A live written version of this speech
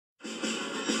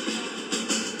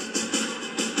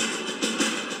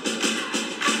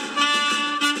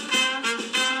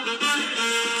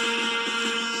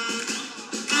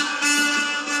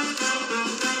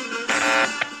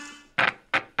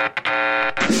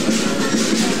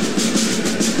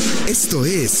Esto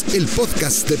es el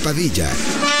podcast de Padilla,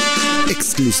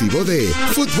 exclusivo de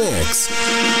Footbox.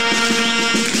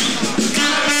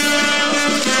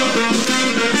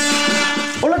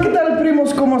 Hola, ¿qué tal,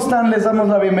 primos? ¿Cómo están? Les damos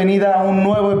la bienvenida a un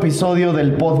nuevo episodio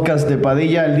del podcast de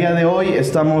Padilla. El día de hoy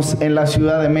estamos en la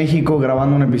Ciudad de México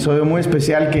grabando un episodio muy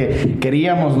especial que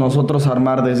queríamos nosotros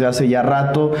armar desde hace ya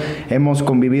rato. Hemos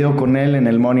convivido con él en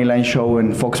el Money Line Show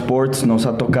en Fox Sports. Nos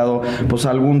ha tocado pues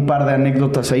algún par de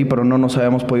anécdotas ahí, pero no nos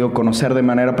habíamos podido conocer de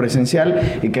manera presencial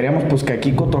y queríamos pues que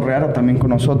aquí cotorreara también con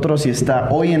nosotros. Y está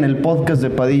hoy en el podcast de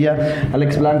Padilla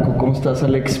Alex Blanco. ¿Cómo estás,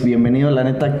 Alex? Bienvenido. La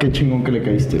neta, qué chingón que le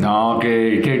caíste. No,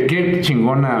 qué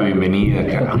chingona bienvenida,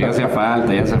 carajo. Ya hace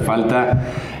falta.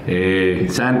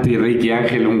 Santi, Ricky,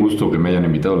 Ángel, un gusto que me hayan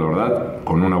invitado, la verdad,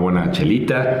 con una buena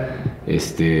chelita.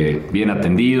 Bien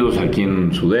atendidos aquí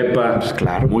en su depa, pues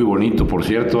claro, muy bonito, por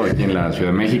cierto, aquí en la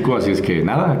Ciudad de México, así es que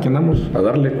nada, aquí andamos a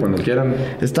darle cuando quieran.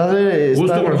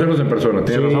 Gusto conocernos en persona,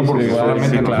 tienes razón, porque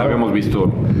solamente nos habíamos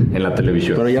visto en la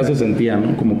televisión. Pero ya se sentía,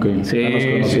 ¿no? Como que ya nos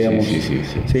conocíamos.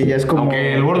 Sí, ya es como...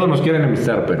 Aunque el gordo nos quiere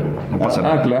enemistar, pero no pasa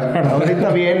nada. Claro.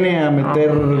 Ahorita viene a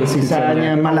meter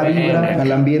cizaña, mala vibra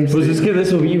al ambiente. Pues es que de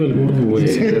eso vive el gordo, güey.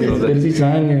 De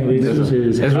cizaña, güey. Es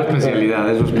su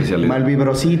especialidad, Mal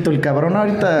vibrosito, el cabrón.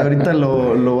 Ahorita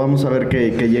lo vamos a ver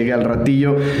que llegue al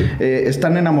ratillo.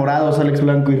 Están enamorados Alex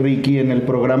Blanco y Ricky en el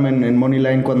programa en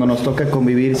Moneyline. Cuando nos toca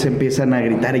convivir se empiezan a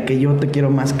gritar y que yo te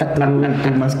quiero más que tú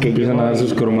más que yo. Empiezan a dar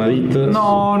sus cromaditas.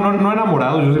 No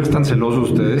enamorados. Yo sé que están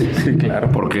celosos ustedes. Sí, claro.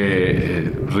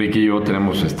 Porque Ricky y yo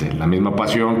tenemos la misma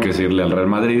pasión, que es irle al Real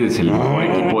Madrid. Es el mejor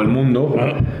equipo del mundo.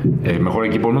 Mejor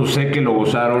equipo del mundo. Sé que lo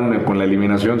gozaron con la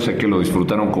eliminación. Sé que lo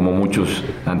disfrutaron como muchos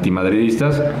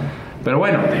antimadridistas. Pero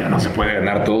bueno, no se puede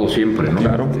ganar todo siempre, ¿no?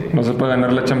 Claro, no se puede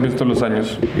ganar la Champions todos los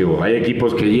años. Digo, hay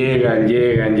equipos que llegan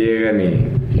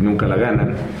y nunca la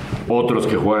ganan. Otros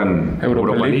que juegan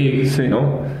Europa League, sí,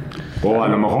 ¿no? O a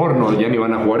lo mejor ya ni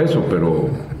van a jugar eso, pero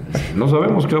no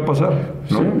sabemos qué va a pasar,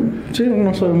 ¿no? Sí,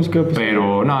 no sabemos qué va a pasar.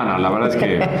 Pero no, la verdad es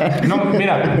que... No,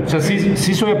 mira, o sea, sí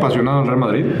soy apasionado del Real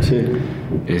Madrid. Sí.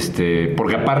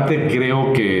 Porque aparte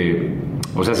creo que...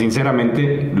 O sea,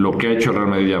 sinceramente, lo que ha hecho el Real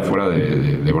Madrid ya fuera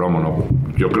de broma, ¿no?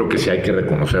 Yo creo que sí hay que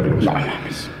reconocerlo.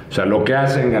 O sea, lo que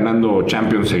hacen ganando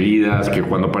Champions seguidas, que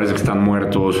cuando parece que están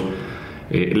muertos,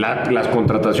 las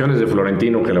contrataciones de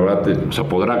Florentino, que la verdad,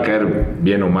 podrá caer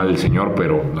bien o mal el señor,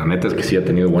 pero la neta es que sí ha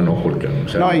tenido buen ojo.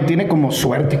 No, y tiene como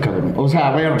suerte, cabrón. O sea,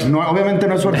 a ver, obviamente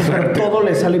no es suerte, pero todo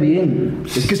le sale bien.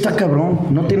 Es que está cabrón,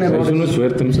 no tiene errores. Eso no es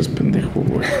suerte, no seas pendejo,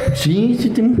 güey. Sí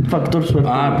tiene un factor suerte.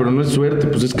 Pero no es suerte,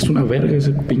 pues es que es una verga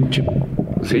ese pinche...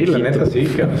 Sí, la neta sí,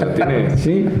 que tiene...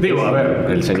 Sí. Digo, a ver,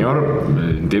 el señor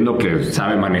entiendo que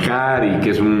sabe manejar y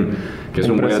que es un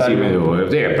güey así medio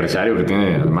empresario que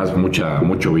tiene además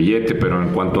mucho billete, pero en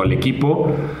cuanto al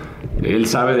equipo, él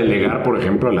sabe delegar, por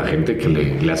ejemplo, a la gente que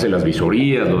le hace las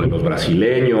visorías, lo de los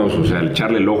brasileños, o sea, el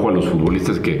echarle el ojo a los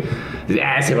futbolistas que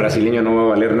ese brasileño no va a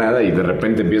valer nada y de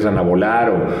repente empiezan a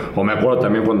volar, o me acuerdo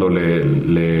también cuando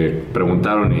le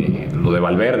preguntaron lo de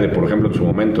Valverde, por ejemplo, en su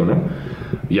momento, ¿no?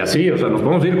 Y así, o sea, nos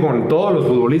podemos ir con todos los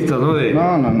futbolistas, ¿no?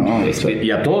 No.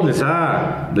 Y a todos les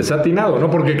ha atinado, ¿no?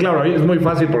 Porque, claro, ahí es muy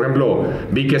fácil, por ejemplo,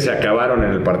 vi que se acabaron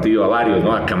en el partido a varios,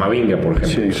 ¿no? A Camavinga, por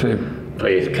ejemplo. Sí.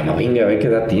 Oye, Camavinga, ve qué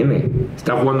edad tiene.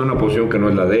 Está jugando en una posición que no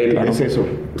es la de él. Claro. Es eso.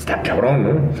 Está cabrón, ¿no?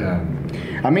 O sea...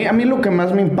 A mí lo que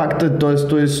más me impacta de todo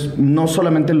esto es no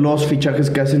solamente los fichajes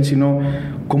que hacen, sino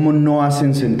cómo no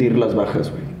hacen sentir las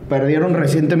bajas, güey. Perdieron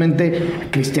recientemente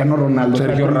Cristiano Ronaldo.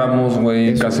 Sergio Ramos,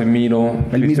 güey, Casemiro.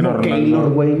 El mismo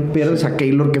Keylor, güey. Pierdes a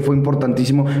Keylor, que fue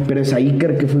importantísimo. Pierdes a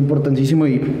Iker, que fue importantísimo.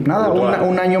 Y nada,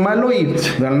 un año malo y de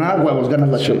la nada, huevos, ganas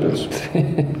la Champions.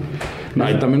 No,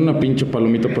 y también una pinche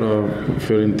palomita para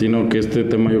Fiorentino, que este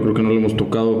tema yo creo que no lo hemos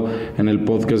tocado en el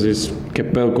podcast, es qué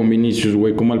pedo con Vinicius,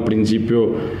 güey, como al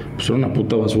principio pues era una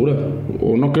puta basura,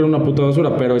 o no que era una puta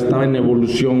basura, pero estaba en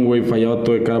evolución, güey, fallaba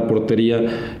todo de cada portería,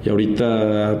 y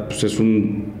ahorita pues es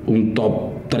un top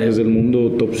 3 del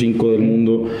mundo, top 5 del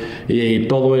mundo, y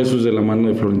todo eso es de la mano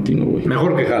de Florentino, güey.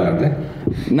 Mejor que Haaland, ¿eh?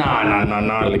 No,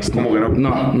 Alex. ¿Cómo que no?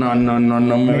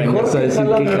 No me vengas a decir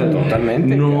que Haaland.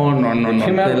 Totalmente. No,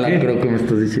 te la creo que me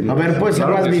estás diciendo. A ver, puede ser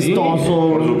más vistoso.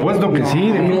 Sí. Por supuesto que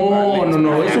sí.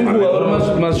 No, es un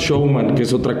jugador más showman, que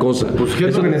es otra cosa. Pues ¿qué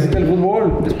es lo que necesita el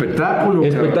fútbol? Espectáculo,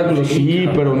 sí,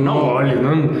 pero no goles,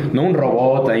 no un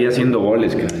robot ahí haciendo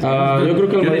goles. Yo creo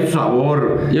que al Madrid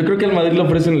sabor. Yo creo que al Madrid le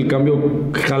ofrecen el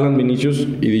cambio Haaland, Vinicius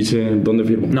y dice, ¿dónde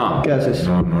firmo? No. ¿Qué haces?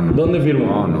 No. ¿Dónde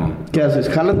firmo? No. ¿Qué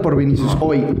haces? Haaland por Vinicius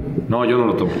hoy. No, yo no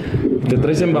lo tomo. Te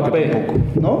traes Mbappé.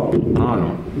 ¿No?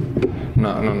 No.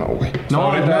 No, güey.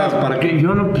 No, ¿para qué?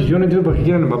 Yo no entiendo para qué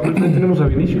quieren Mbappé. Ya tenemos a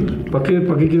Vinicius. ¿Para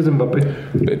qué quieres Mbappé?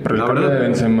 Pero el cambio de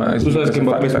Benzema... Tú sabes que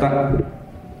Mbappé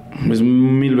es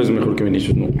 1000 veces mejor que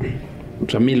Vinicius, ¿no? O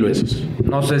sea, 1000 veces.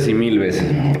 No sé si 1000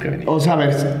 veces mejor que Vinicius. O sea, a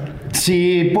ver,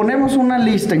 si ponemos una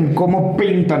lista en cómo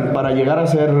pintan para llegar a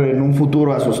ser en un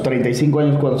futuro a sus 35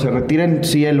 años cuando se retiren,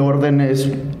 sí, el orden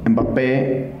es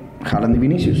Mbappé, Haaland y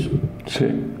Vinicius.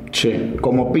 Sí.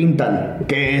 Como pintan.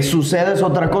 Que sucede es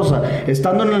otra cosa.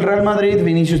 Estando en el Real Madrid,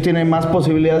 Vinicius tiene más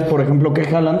posibilidades, por ejemplo, que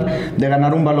Haaland, de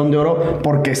ganar un Balón de Oro,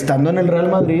 porque estando en el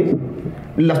Real Madrid,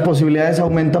 las posibilidades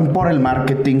aumentan por el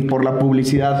marketing, por la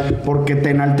publicidad, porque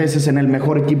te enalteces en el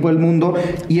mejor equipo del mundo,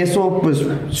 y eso pues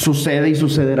sucede y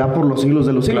sucederá por los siglos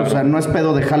de los siglos. Claro. O sea, no es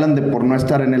pedo de Haaland por no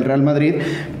estar en el Real Madrid,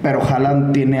 pero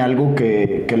Haaland tiene algo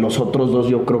que los otros dos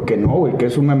yo creo que no, güey, que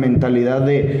es una mentalidad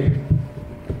de...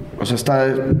 O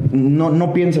sea,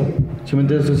 no piensa. ¿Sí me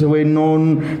entiendes? Ese güey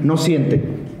no siente.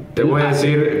 Te voy a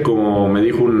decir, como me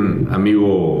dijo un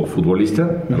amigo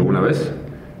futbolista alguna vez,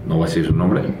 no voy a decir su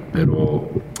nombre, pero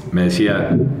me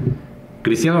decía,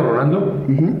 Cristiano Ronaldo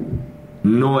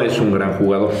no es un gran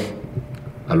jugador,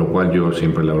 a lo cual yo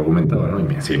siempre le argumentaba, ¿no? Y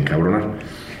me hacía encabronar.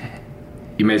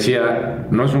 Y me decía,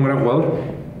 no es un gran jugador,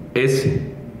 es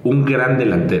un gran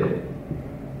delantero.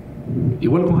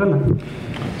 Igual con Haaland.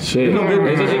 Sí,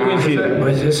 eso sí coincide.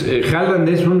 Pues Haaland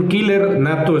es un killer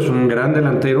nato, es un gran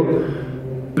delantero,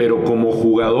 pero como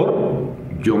jugador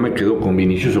yo me quedo con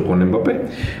Vinicius o con Mbappé.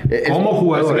 Como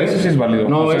jugador, ese sí es válido.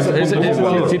 No, ese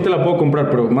sí te la puedo comprar,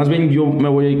 pero más bien yo me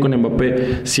voy a ir con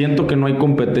Mbappé. Siento que no hay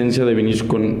competencia de Vinicius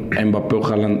con Mbappé o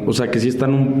Haaland. O sea, que sí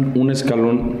están un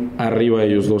escalón arriba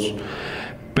ellos dos.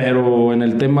 Pero en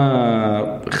el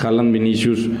tema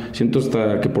Haaland-Vinicius, siento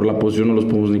hasta que por la posición no los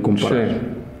podemos ni comparar. Sí,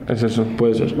 es eso.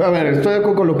 Puede ser. A ver, estoy de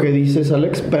acuerdo con lo que dices,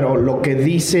 Alex, pero lo que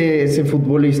dice ese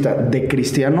futbolista de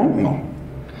Cristiano, no.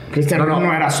 Cristiano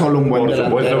no era solo un buen delantero.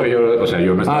 Por supuesto que yo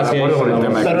no estoy de acuerdo con el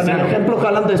tema de Pero Cristiano. en el ejemplo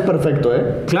Haaland es perfecto, ¿eh?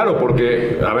 Claro,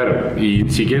 porque, a ver, y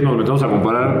si quieres nos metemos a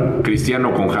comparar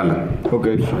Cristiano con Haaland. Ok.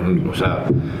 O sea,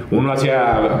 uno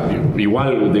hacía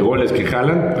igual de goles que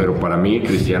Haaland, pero para mí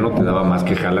Cristiano te daba más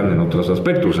que Haaland en otros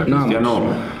aspectos.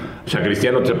 O sea,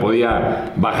 Cristiano te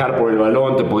podía bajar por el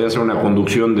balón, te podía hacer una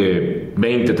conducción de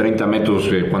 20, 30 metros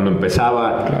cuando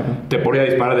empezaba, te podía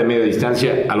disparar de media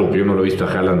distancia, algo que yo no lo he visto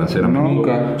a Haaland hacer a menudo.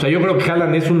 Nunca. O sea, yo creo que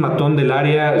Haaland es un matón del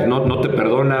área, no te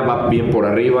perdona, va bien por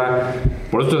arriba.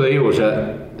 Por eso te digo, o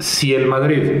sea, si el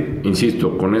Madrid,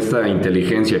 insisto, con esta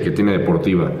inteligencia que tiene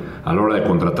deportiva a la hora de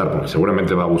contratar, porque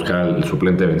seguramente va a buscar el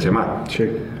suplente de Benzema. Sí.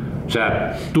 O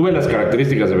sea, tú ves las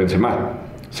características de Benzema.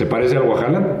 ¿Se parece algo a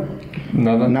Haaland?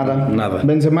 Nada.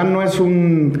 Benzema no es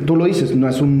un... Tú lo dices, no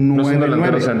es un 9-9. No es un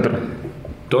delantero centro.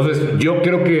 Entonces, yo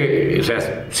creo que... O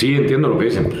sea, sí entiendo lo que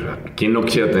dicen. Pues, ¿quién no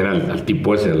quisiera tener al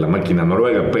tipo ese, la máquina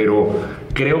noruega? Pero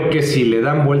creo que si le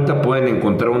dan vuelta pueden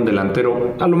encontrar un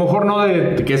delantero. A lo mejor no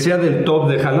que sea del top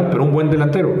de Haaland, pero un buen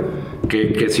delantero.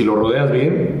 Que si lo rodeas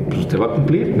bien, pues te va a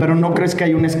cumplir. ¿Pero no crees que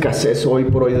hay una escasez hoy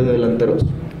por hoy de delanteros?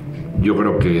 Yo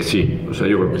creo que sí. O sea,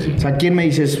 yo creo que sí. O sea, ¿quién me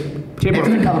dices... Sí,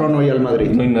 este cabrón hoy al Madrid?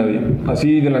 No hay nadie.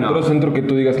 Así, delantero centro que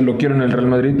tú digas, lo quiero en el Real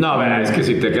Madrid. No, a ver, es que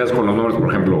si te quedas con los nombres, por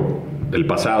ejemplo, del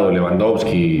pasado,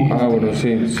 Lewandowski. Bueno,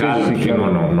 sí. Haaland, sí,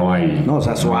 claro. No hay. No, o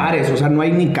sea, Suárez, o sea, no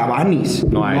hay ni Cavani's.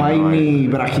 No hay ni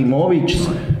Ibrahimovic.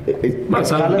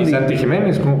 Ni Santi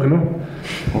Jiménez, ¿cómo que no?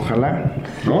 Ojalá.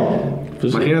 ¿No?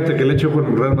 Pues imagínate que le echó con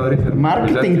el Real Madrid.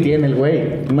 Marketing tiene el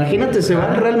güey. Imagínate, se va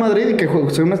al Real Madrid y que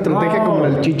sea una estrategia como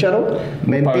el Chícharo.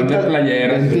 Vender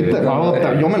playeras.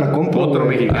 Yo me la compro. Otro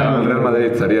mexicano en el Real Madrid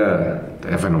estaría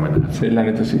fenomenal. Sí, la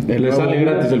neta sí. Le sale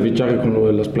gratis el fichaje con lo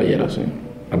de las playeras, ¿eh?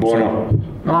 Bueno,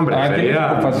 no, hombre,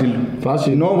 sería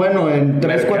fácil. No, bueno, en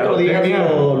 3-4 días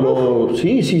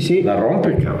Sí. La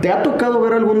rompe, cabrón. ¿Te ha tocado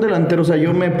ver algún delantero? O sea,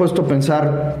 yo me he puesto a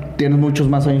pensar, tienes muchos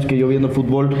más años que yo viendo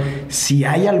fútbol, si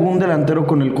hay algún delantero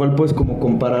con el cual puedes como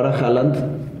comparar a Haaland.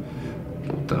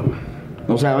 Puta, güey.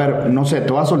 O sea, a ver, no sé,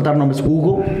 te voy a soltar nombres.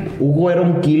 ¿Hugo era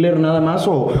un killer nada más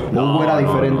o Hugo era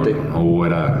diferente? Hugo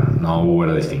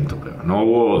era distinto, cabrón.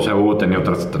 Hugo tenía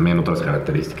también otras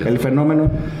características. ¿El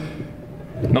fenómeno?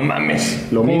 No mames.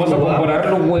 ¿Cómo vas a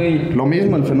compararlo, güey? Lo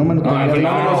mismo, el fenómeno. El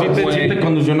fenómeno sí te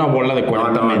condució una bola de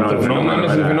 40 metros. No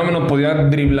mames, el fenómeno podía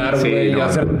driblar, güey, y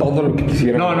hacer todo lo que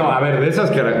quisiera. No, a ver, de esas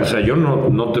que... O sea, yo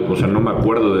no me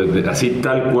acuerdo de así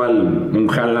tal cual un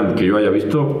Haaland que yo haya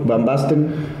visto. Van Basten.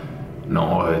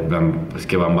 No, es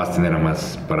que Van Basten era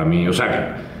más para mí. O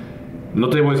sea, No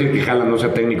te debo decir que Haaland no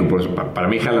sea técnico, por eso para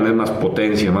mí Haaland es más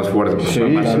potencia, más fuerte,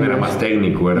 era más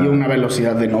técnico. Y una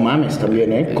velocidad de no mames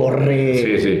también, ¿eh?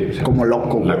 Corre como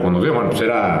loco. La conocía, bueno, pues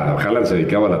Haaland se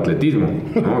dedicaba al atletismo,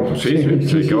 ¿no? Pues se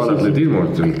dedicaba al atletismo.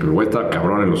 El güey estaba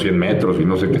cabrón en los 100 metros y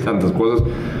no sé qué tantas cosas.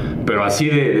 Pero así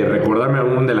de recordarme a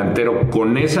un delantero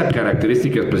con esa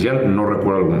característica especial, no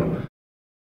recuerdo alguno.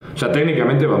 O sea,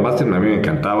 técnicamente Van Basten a mí me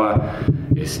encantaba.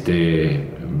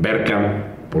 Bergkamp,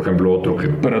 por ejemplo, otro que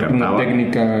pero me encantaba. Una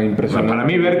técnica impresionante. Para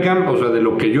mí Bergkamp, o sea, de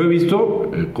lo que yo he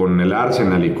visto con el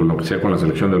Arsenal y con lo que sea con la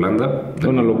selección de Holanda,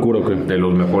 una locura, ¿ok? De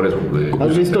los mejores.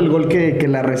 ¿Has visto el gol que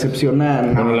la recepciona?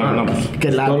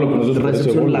 Que la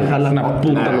recepción la jala. Una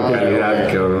puta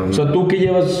locura. O sea, tú que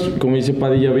llevas, como dice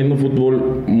Padilla, viendo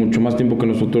fútbol mucho más tiempo que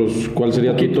nosotros, ¿cuál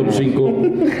sería tu top 5?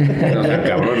 O sea,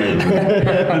 cabrones.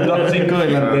 Top 5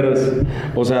 delanteros.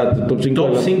 O sea, tu top 5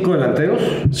 ¿Top 5 delanteros?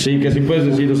 Sí, que sí puedes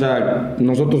decir, o sea,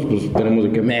 nosotros pues tenemos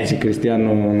de que Messi,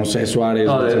 Cristiano, no sé, Suárez.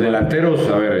 No, de delanteros,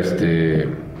 a ver,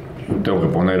 tengo que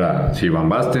poner a Van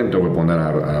Basten, tengo que poner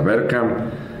a Bergkamp,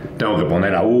 tengo que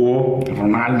poner a Hugo,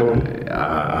 Ronaldo,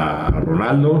 a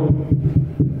Ronaldo.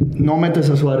 No metes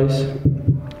a Suárez,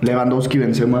 Lewandowski,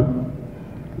 Benzema.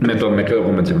 Me quedo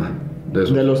con Benzema.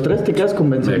 ¿De los tres te quedas con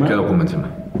Benzema? Me quedo con Benzema.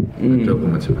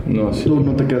 No, sí. Tú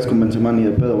no te quedas con Benzema ni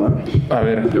de pedo, ¿va? A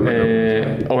ver,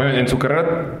 obviamente en su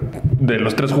carrera de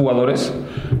los tres jugadores,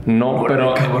 no,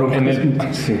 pero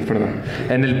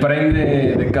en el prime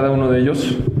de cada uno de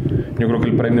ellos, yo creo que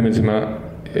el prime de Benzema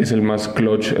es el más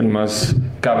clutch, el más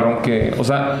cabrón que, o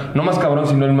sea, no más cabrón,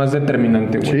 sino el más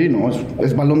determinante, güey. Sí, no,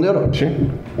 es Balón de Oro. Sí.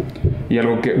 Y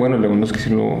algo que, bueno, Lewandowski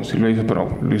sí lo hizo, pero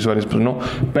Luis Suárez pues no.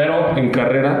 Pero en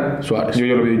carrera, Suárez. Yo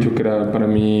ya lo había dicho que era para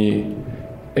mí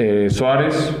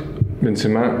Suárez,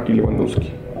 Benzema y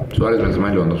Lewandowski. Suárez, Benzema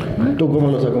y Lewandowski. ¿Tú cómo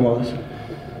los acomodas?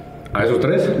 ¿A esos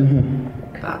tres?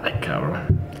 Ay, cabrón.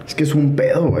 Es que es un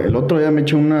pedo, güey. El otro día me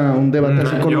eché un debate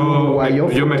así con un uruguayo.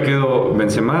 Yo me quedo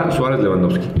Benzema, Suárez,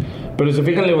 Lewandowski. Pero si se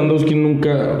fijan, Lewandowski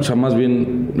nunca, o sea, más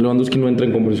bien, Lewandowski no entra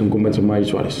en conversión con Benzema y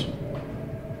Suárez.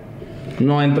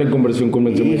 No entra en conversión con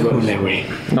Benzema y Suárez. Güey.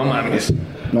 No mames.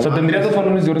 No, o sea, tendría 2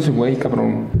 balones de oro ese güey,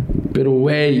 cabrón. Pero,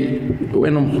 güey,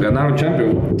 bueno. Ganaron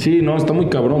Champions. Sí, no, está muy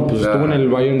cabrón. Pues estuvo en el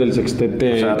Bayern del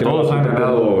sextete. O sea, todos han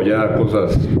ganado ya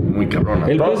cosas muy cabronas.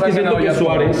 El peor es que siento que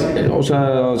Suárez, o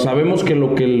sea, sabemos que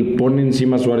lo que él pone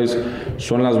encima a Suárez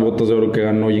son las botas de oro que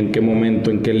ganó y en qué momento,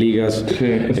 en qué ligas,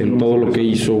 en todo lo que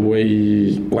hizo,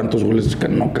 güey. Cuántos goles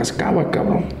no cascaba,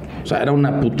 cabrón. O sea, era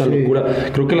una puta locura.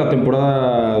 Creo que la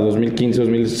temporada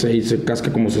 2015-2016 se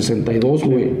casca como 62,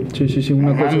 güey. Sí,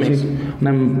 una cosa así.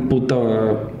 Una puta...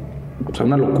 O sea,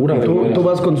 una locura. ¿Tú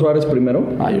vas con Suárez primero?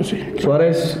 Yo sí.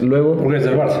 Suárez, luego... Porque es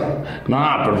del Barça. No,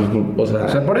 pero... O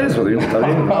sea, por eso, digo, está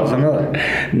bien, no pasa nada.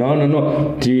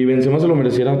 No. Si Benzema se lo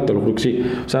mereciera, te lo juro que sí.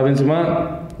 O sea,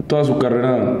 Benzema, toda su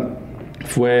carrera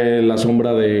fue la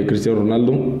sombra de Cristiano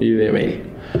Ronaldo y de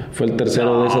Bale. Fue el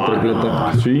tercero de esa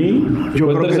tripleta. Sí,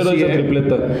 fue el tercero de esa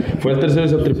tripleta. Fue el tercero de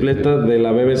esa tripleta de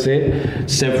la BBC.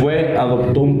 Se fue,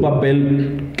 adoptó un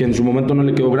papel que en su momento no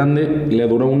le quedó grande. Le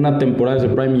duró una temporada ese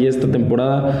prime y esta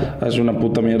temporada hace una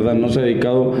puta mierda. No se ha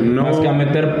dedicado más que a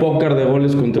meter póker de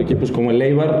goles contra equipos como el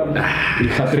Eibar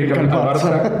y hat-trick contra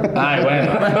Barça. Ay,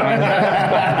 bueno.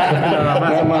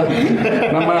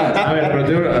 Nada más. A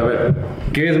ver,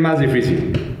 ¿qué es más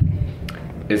difícil?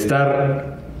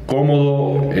 Estar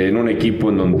cómodo en un equipo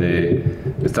en donde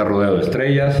está rodeado de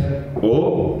estrellas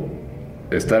o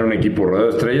estar en un equipo rodeado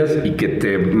de estrellas y que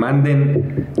te hagan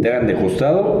de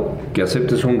costado, que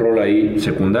aceptes un rol ahí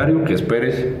secundario, que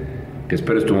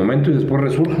esperes tu momento y después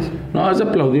resurjas. No, es de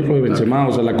aplaudirlo de Benzema,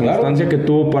 o sea, la constancia que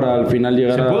tuvo para al final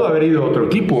llegar se pudo haber ido a otro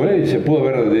equipo, y se pudo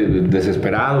haber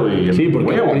desesperado y sí,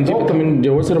 porque al principio también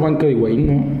llegó a ser banca de Higuaín,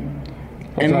 ¿no?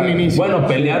 En un inicio. Bueno,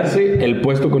 pelearse el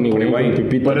puesto con Higuaín.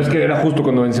 Pero es que era justo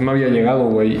cuando Benzema había llegado,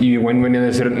 güey. Y Higuaín venía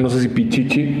de ser, no sé si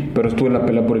Pichichi, pero estuvo en la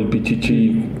pelea por el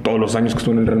Pichichi todos los años que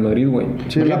estuvo en el Real Madrid, güey.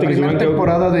 Sí, la primera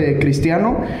temporada de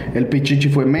Cristiano, el Pichichi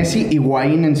fue Messi,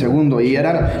 Higuaín en segundo. Y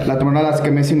eran las temporadas que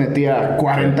Messi metía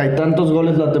 40 y tantos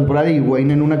goles la temporada y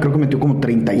Higuaín en una creo que metió como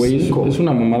 35. Güey, es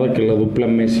una mamada que la dupla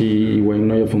Messi y Higuaín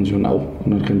no haya funcionado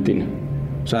en Argentina.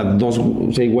 O sea,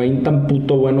 Higuaín tan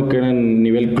puto bueno que era en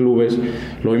nivel clubes.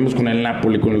 Lo vimos con el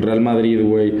Napoli, con el Real Madrid,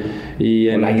 güey. Y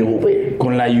con la Juve.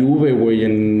 Con la Juve, güey.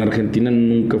 En Argentina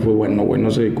nunca fue bueno, güey. No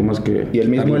sé cómo es que... Y el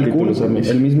mismo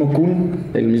Kun.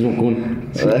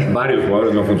 Sí. Varios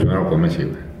jugadores no funcionaron con Messi,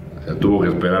 güey. O sea, tuvo que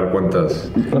esperar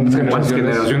cuántas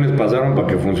generaciones pasaron para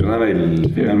que funcionara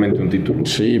finalmente un título.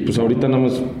 Sí, pues ahorita nada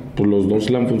más pues los dos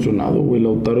le han funcionado, güey,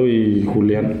 Lautaro y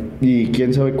Julián. Y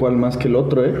quién sabe cuál más que el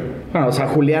otro, ¿eh? Bueno, o sea,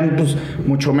 Julián, pues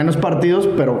mucho menos partidos,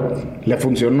 pero le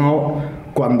funcionó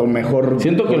cuando mejor.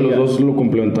 Siento que los dos lo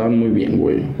complementaban muy bien,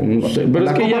 güey. No sé. Pero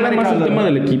es que ya era más el tema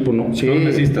del equipo, ¿no? Sí. Son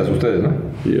mesistas ustedes, ¿no?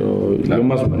 Yo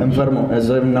más o menos. Enfermo, es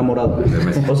enamorado.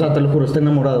 O sea, te lo juro, está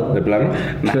enamorado. ¿De plano?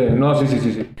 Sí, no,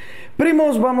 sí.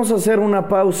 Primos, vamos a hacer una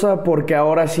pausa porque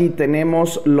ahora sí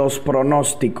tenemos los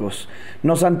pronósticos.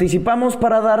 Nos anticipamos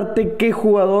para darte qué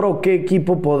jugador o qué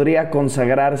equipo podría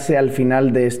consagrarse al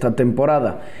final de esta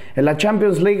temporada. En la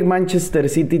Champions League, Manchester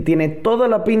City tiene toda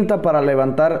la pinta para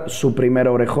levantar su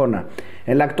primera orejona.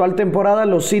 En la actual temporada,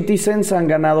 los Citizens han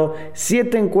ganado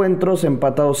 7 encuentros,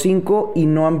 empatado 5 y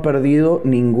no han perdido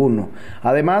ninguno.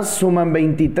 Además, suman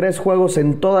 23 juegos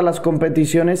en todas las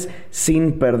competiciones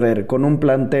sin perder. Con un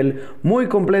plantel muy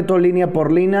completo línea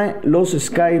por línea, los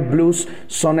Sky Blues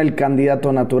son el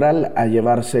candidato natural a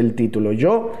llevarse el título.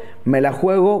 Yo me la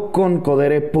juego con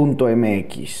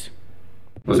Codere.mx.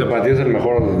 O sea, ¿para ti es el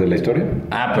mejor de la historia?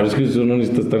 Pero es que eso no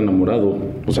necesita estar enamorado.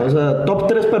 O sea, top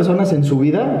 3 personas en su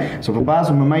vida: su papá,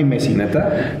 su mamá y Messi.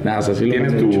 ¿Neta? O sea, sí lo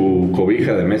 ¿Tienes mamo tu mucho.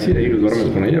 cobija de Messi ahí? ¿Duermes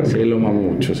con ella? Sí, lo mamo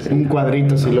mucho. Sí. Un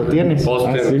cuadrito si lo tienes.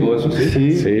 ¿Póster, ¿sí? todo eso?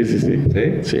 Sí. Sí.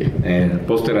 ¿Sí?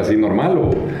 ¿Póster así normal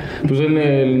o...? Pues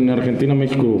en Argentina,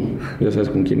 México, ya sabes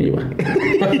con quién iba.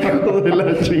 Hijo de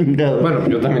la chingada. Bueno,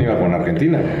 yo también iba con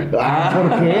Argentina.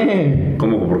 ¿Por qué?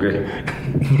 ¿Cómo? ¿Por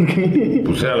qué?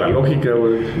 Pues era la lógica,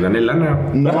 güey. Gané lana.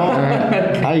 No.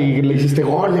 Ay, le hiciste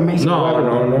gol de Messi.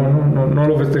 No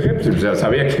lo festejé. Pues, o sea,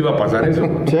 sabía que iba a pasar eso.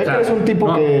 Se ve que eres un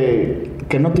tipo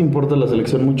que no te importa la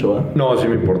selección mucho, ¿va? No, sí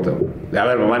me importa. A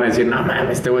ver, me van a decir, no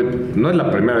mames, este güey no es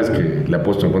la primera vez que le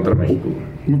apuesto en contra de México.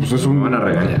 Pues es Me van a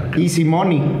regañar. Easy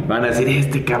money. Van a decir,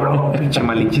 este cabrón, pinche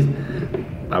malinchista.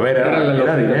 A ver,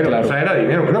 era dinero, claro. O sea, era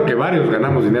dinero. Creo que varios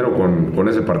ganamos dinero con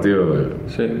ese partido de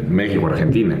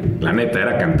México-Argentina. La neta,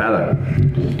 era cantada.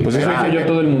 Pues eso hice yo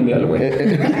todo el mundial, güey.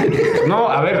 No,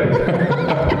 a ver.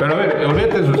 Pero a ver,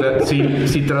 olvídate eso. O sea,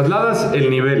 si trasladas el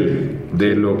nivel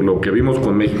de lo que vimos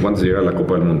con México antes de llegar a la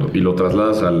Copa del Mundo y lo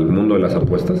trasladas al mundo de las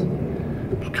apuestas,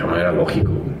 pues cabrón, era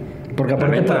lógico. Porque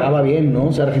aparte pagaba bien, ¿no?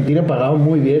 O sea, Argentina pagaba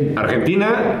muy bien.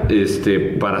 Argentina,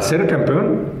 para ser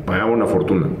campeón, pagaba una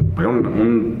fortuna. Pagaba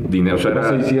un dinero. O sea, era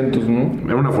 600, ¿no?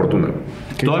 Era una fortuna.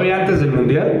 Todavía antes del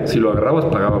Mundial, si lo agarrabas,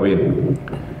 pagaba bien.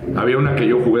 Había una que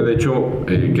yo jugué, de hecho,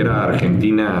 que era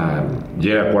Argentina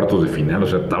llega a cuartos de final. O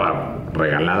sea, estaba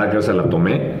regalada, que se la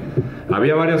tomé.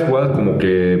 Había varias jugadas como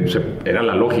que era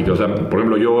la lógica. O sea, por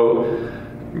ejemplo, yo...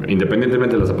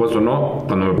 Independientemente de las apuestas o no,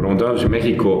 cuando me preguntaban si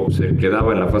México se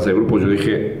quedaba en la fase de grupos, yo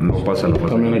dije, no pasa la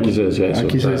fase. También aquí se decía eso.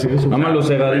 Nada más los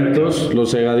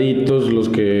cegaditos, los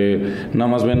que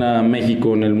nada más ven a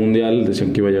México en el Mundial,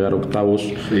 decían que iba a llegar a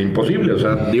octavos. Imposible, o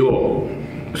sea, digo,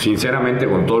 sinceramente,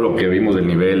 con todo lo que vimos del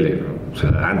nivel, o sea,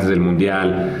 antes del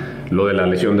Mundial, lo de la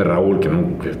lesión de Raúl,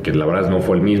 que la verdad no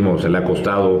fue el mismo, se le ha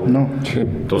costado. No.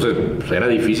 Entonces, pues, era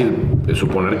difícil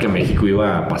suponer que México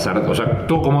iba a pasar. O sea,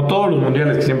 como todos los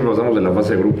mundiales que siempre pasamos de la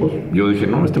fase de grupos, yo dije,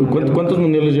 no, ¿Cuántos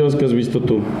mundiales llevas que has visto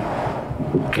tú?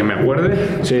 Que me acuerde.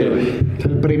 Sí.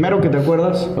 ¿El primero que te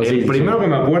acuerdas? El primero que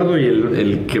me acuerdo y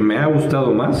el que me ha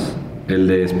gustado más, el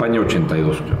de España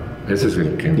 82. Ese es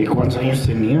el que... ¿Y cuántos años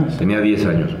tenías? Tenía 10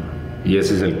 años. Y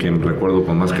ese es el que recuerdo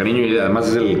con más cariño. Y además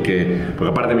es el que... Porque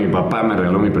aparte mi papá me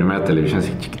regaló mi primera televisión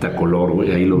así chiquita, color,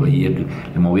 güey. Ahí lo veía,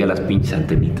 le movía las pinches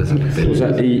antenitas a la tele. O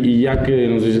sea, y ya que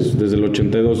nos dices desde el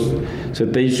 82, ¿se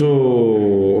te hizo...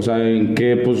 O sea, ¿en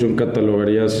qué posición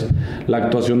catalogarías la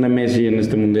actuación de Messi en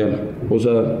este Mundial? O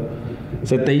sea,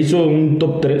 ¿se te hizo un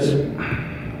top 3?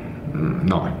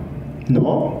 No.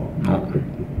 ¿No?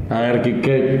 A ver,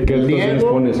 ¿qué actuaciones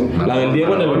pones? La del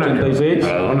Diego en el 86.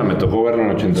 Maradona, me tocó verlo en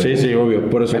el 86. Sí, obvio.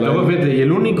 Por eso Me tocó, fíjate, y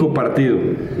el único partido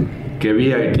que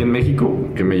vi aquí en México,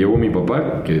 que me llevó mi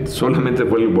papá, que solamente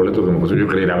fue el boleto que me costó, yo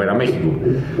quería ir a ver a México.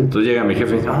 Entonces llega mi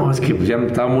jefe y dice, no, es que pues ya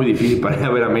estaba muy difícil para ir a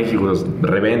ver a México,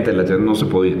 reventa, no se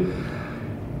podía.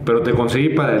 Pero te conseguí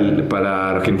para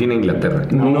Argentina e Inglaterra.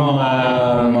 No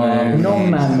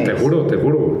mames. Te juro,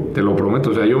 te lo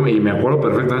prometo. O sea, y me acuerdo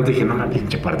perfectamente, dije, no, la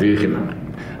pinche partido, dije, no,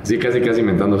 así casi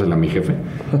inventándosela a mi jefe.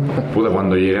 Puta,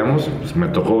 cuando llegamos, pues, me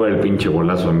tocó ver el pinche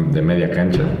golazo de media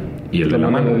cancha y el de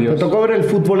la mano. Te tocó ver el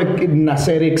fútbol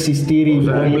nacer, existir y... O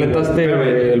sea,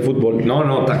 completaste el fútbol.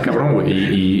 No, está cabrón, güey.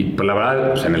 Y pues, la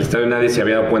verdad, pues, en el estadio nadie se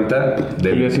había dado cuenta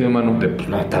de... Había sido mano. Pues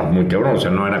no, estaba muy cabrón. O sea,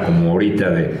 no era como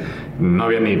ahorita no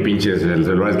había ni pinches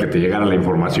celulares que te llegara la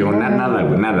información, nada,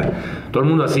 güey, nada. Todo el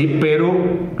mundo así, pero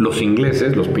los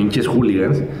ingleses, los pinches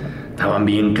hooligans, estaban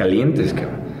bien calientes,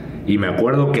 cabrón. Y me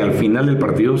acuerdo que al final del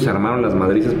partido se armaron las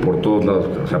madrizas por todos lados.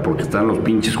 O sea, porque estaban los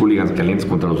pinches hooligans calientes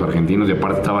contra los argentinos. Y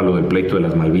aparte estaba lo del pleito de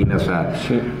las Malvinas. O sea,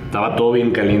 estaba todo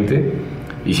bien caliente.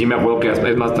 Y sí me acuerdo que,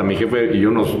 es más, hasta mi jefe,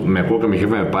 me acuerdo que mi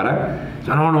jefe me para. O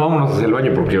sea, no, vámonos hacia el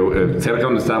baño. Porque cerca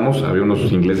donde estábamos había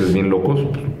unos ingleses bien locos.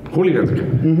 Hooligans.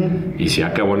 Y se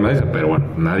acabó en madriza. Pero bueno,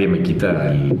 nadie me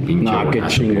quita el pinche... No, qué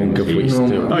chingón que fuiste.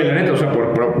 No, y la neta, o sea,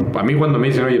 a mí cuando me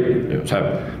dicen, oye, o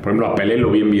sea, por ejemplo, a Pelé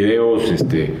lo vi en videos,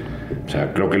 o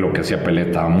sea, creo que lo que hacía Pelé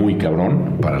estaba muy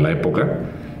cabrón para la época.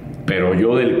 Pero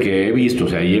yo del que he visto, o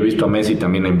sea, y he visto a Messi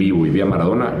también en vivo y vi a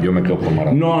Maradona, yo me quedo con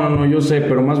Maradona. No, yo sé,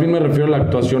 pero más bien me refiero a la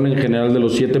actuación en general de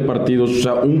los 7 partidos. O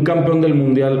sea, un campeón del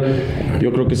Mundial,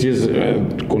 yo creo que sí es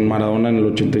con Maradona en el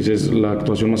 86, la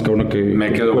actuación más cabrona que...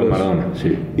 Me quedo con Maradona,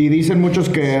 sí. Y dicen muchos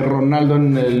que Ronaldo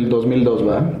en el 2002,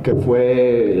 ¿verdad? Que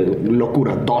fue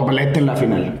locura, doblete en la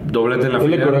final. Doblete en la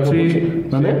final, sí.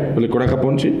 ¿Dónde? ¿Le corre a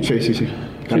Japón, sí? Sí.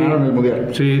 Ganaron el Mundial.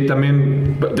 Sí,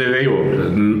 también, te digo,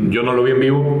 yo no lo vi en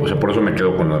vivo, o sea, por eso me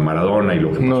quedo con lo de Maradona y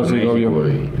lo que pasó en México.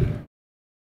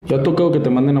 ¿Te ha tocado que te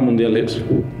manden a mundiales?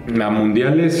 A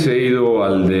mundiales he ido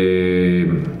al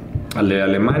de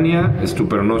Alemania,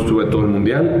 pero no estuve todo el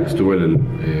mundial, estuve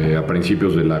a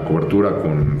principios de la cobertura,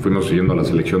 fuimos siguiendo a la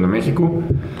selección de México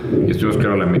y estuvimos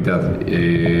creo a la mitad.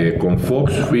 Con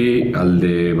Fox fui al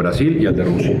de Brasil y al de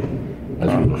Rusia.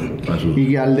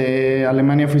 ¿Y al de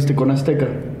Alemania fuiste con Azteca?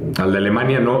 Al de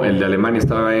Alemania no, el de Alemania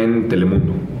estaba en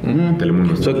Telemundo.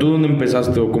 Telemundo. O sea, ¿tú dónde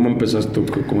empezaste o cómo empezaste?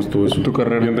 ¿Cómo estuvo eso? ¿Tu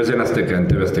carrera? Yo empecé en Azteca, en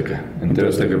TV Azteca. En TV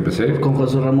Azteca empecé. Con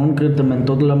José Ramón, que te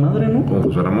mentó de la madre, ¿no? Con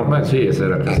José Ramón, sí, ese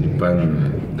era casi pan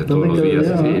de todos los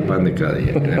días. Sí, pan de cada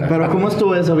día. Pero ¿cómo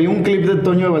estuvo eso? Vi un clip de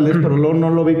Toño de Valdés, pero luego no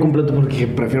lo vi completo porque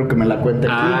prefiero que me la cuente.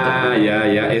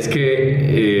 Ya. Es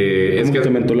que... ¿Cómo te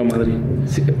mentó la madre?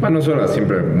 Sí, bueno, eso era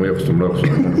siempre muy acostumbrado.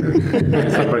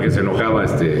 Siempre que se enojaba,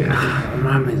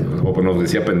 mames, o nos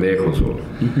decía pendejos.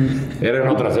 Eran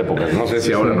otras épocas. No sé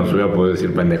si ahora nos hubiera podido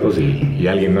decir pendejos y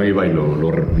alguien no iba y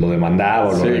lo demandaba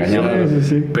o lo regañaba.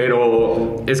 Sí.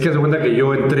 Pero es que se cuenta que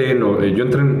yo entré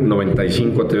en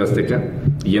 95 a TV Azteca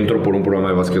y entro por un programa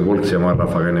de básquetbol que se llama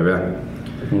Ráfaga NBA.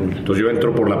 Entonces yo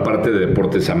entro por la parte de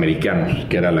deportes americanos,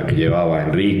 que era la que llevaba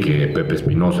Enrique, Pepe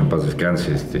Espinosa, en paz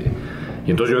descanse. Y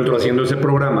entonces yo entro haciendo ese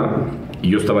programa y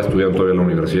yo estaba estudiando todavía en la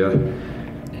universidad.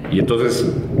 Y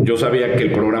entonces yo sabía que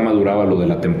el programa duraba lo de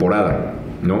la temporada,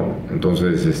 ¿no?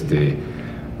 Entonces,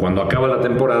 cuando acaba la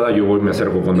temporada, yo me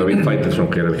acerco con David Faitelson,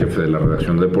 que era el jefe de la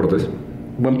redacción de deportes.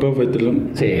 ¿Buen pedo Faitelson?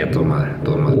 Sí, a toda madre.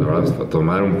 La verdad, a toda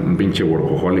madre, un pinche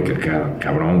workaholic,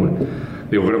 cabrón, güey.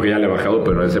 Digo, creo que ya le he bajado,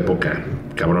 pero en esa época,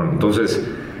 cabrón.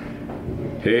 Entonces...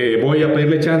 voy a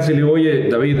pedirle chance, le digo, oye,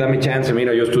 David, dame chance,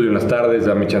 mira, yo estudio en las tardes,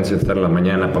 dame chance de estar en la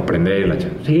mañana para aprender.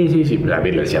 Sí,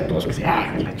 David le decía a todos que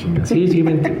la chingada. Sí,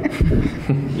 vente.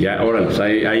 Ya, órale, pues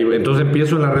ahí, entonces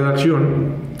empiezo en la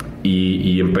redacción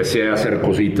y empecé a hacer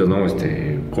cositas, ¿no?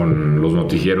 Con los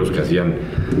noticieros que hacían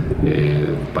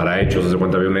para Hechos, hace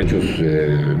cuenta había un Hechos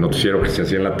noticiero que se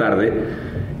hacía en la tarde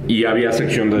y había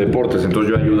sección de deportes,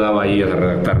 entonces yo ayudaba ahí a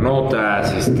redactar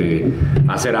notas,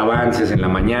 a hacer avances en la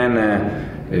mañana.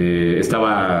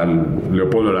 Estaba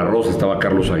Leopoldo de la Rosa, estaba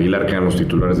Carlos Aguilar, que eran los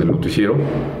titulares del noticiero.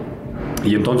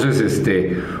 Y entonces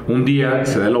un día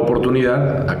se da la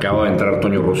oportunidad, acaba de entrar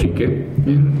Toño Rosique,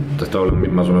 estaba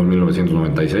más o menos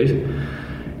 1996,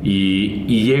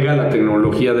 y llega la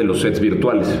tecnología de los sets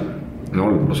virtuales,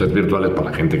 ¿no? Los sets virtuales, para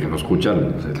la gente que no escucha,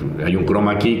 hay un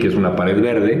chroma key que es una pared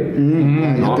verde,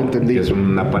 ¿no? Ya te entendí. Que es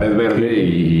una pared verde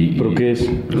y... ¿Pero qué es?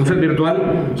 Un set virtual,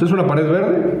 o sea, es una pared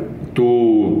verde,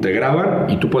 tú te graban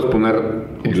y tú puedes poner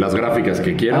las gráficas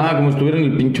que quieras. Como si estuviera en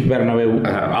el pinche Bernabéu.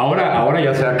 Ahora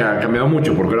ya se ha cambiado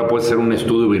mucho, porque ahora puedes hacer un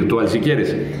estudio virtual si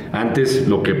quieres. Antes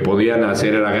lo que podían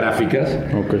hacer era gráficas.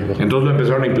 Entonces lo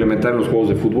empezaron a implementar en los juegos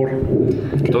de fútbol.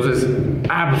 Entonces,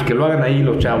 pues que lo hagan ahí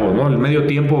los chavos, ¿no? El medio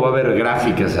tiempo va a haber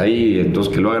gráficas ahí,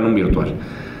 entonces que lo hagan un virtual.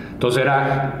 Entonces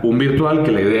era un virtual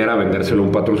que la idea era vendérselo a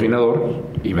un patrocinador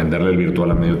y venderle el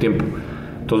virtual a medio tiempo.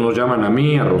 Entonces nos llaman a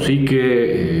mí, a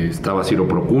Rosique, estaba Ciro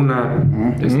Procuna,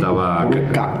 estaba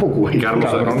capo, güey.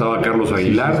 Estaba Carlos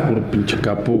Aguilar. Sí, es puro pinche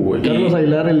capo, güey. ¿Carlos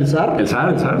Aguilar, el zar? El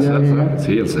zar.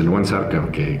 Sí, el buen zar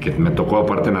que me tocó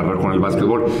aparte narrar con el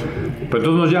básquetbol. Pero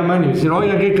entonces nos llaman y dicen,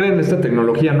 oigan, ¿qué creen de esta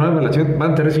tecnología nueva?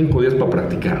 Van a tener 5 días para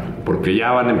practicar, porque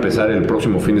ya van a empezar el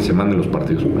próximo fin de semana de los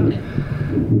partidos.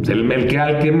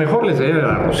 Al que mejor les salía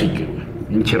era Rosique, güey.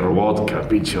 Pinche robot,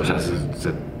 pinche, o sea,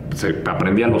 se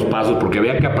aprendían los pasos, porque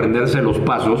había que aprenderse los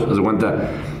pasos. Haz de cuenta,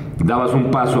 dabas un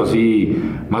paso así,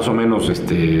 más o menos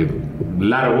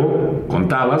largo,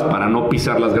 contabas, para no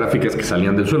pisar las gráficas que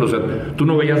salían del suelo. O sea, tú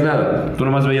no veías nada, tú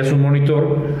nomás veías un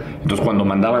monitor. Entonces, cuando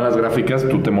mandaban las gráficas,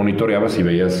 tú te monitoreabas y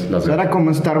veías las... Era como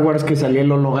en Star Wars que salía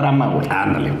el holograma, güey.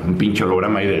 Ándale, un pinche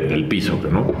holograma ahí del piso,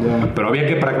 ¿no? Yeah. Pero había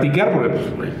que practicar porque,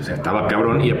 pues, güey, o sea, estaba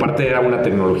cabrón. Y aparte era una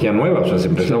tecnología nueva, o sea, se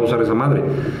empezaba a usar esa madre.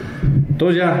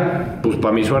 Entonces ya, pues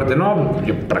para mi suerte, no,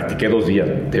 yo practiqué 2 días.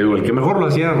 Te digo, el que mejor lo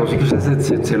hacía, o sea,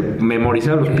 se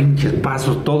memorizaba los pinches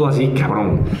pasos, todo así,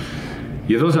 cabrón.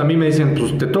 Y entonces a mí me dicen,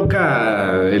 pues te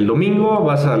toca el domingo,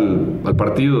 vas al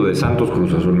partido de Santos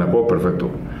Cruz Azul, me acuerdo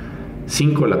perfecto.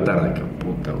 5 de la tarde, qué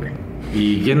puta, güey.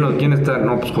 ¿Y quién está?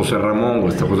 No, pues José Ramón,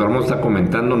 güey. José Ramón está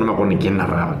comentando, no me acuerdo ni quién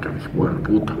narraba, cabrón. Bueno,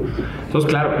 puta. Entonces,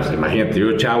 claro, pues imagínate,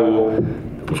 yo chavo,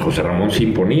 pues José Ramón sí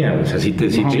imponía, o sea, sí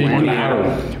imponía. Claro.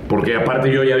 Porque aparte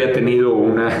yo ya había tenido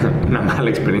una mala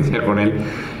experiencia con él,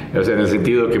 o sea, en el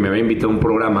sentido de que me había invitado a un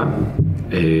programa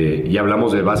y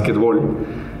hablamos de básquetbol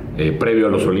previo a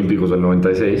los Olímpicos del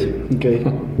 96. Okay.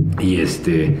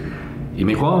 Y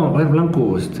me dijo, a ver,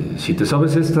 Blanco, si te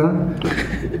sabes esta,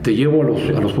 te llevo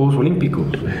a los Juegos Olímpicos.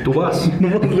 Tú vas. No,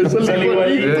 le sale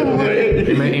igualito,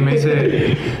 güey. Y me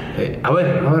dice, a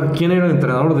ver, ¿quién era el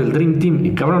entrenador del Dream Team?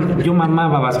 Y cabrón, yo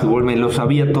mamaba básquetbol, me lo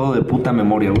sabía todo de puta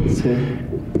memoria, güey. Sí.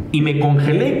 Y me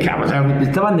congelé, cabrón. O sea,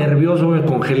 estaba nervioso, me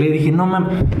congelé. Dije, no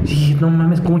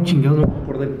mames, ¿cómo chingados no me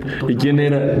acordé del puto? ¿Y quién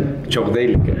era? Chuck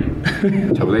Daly,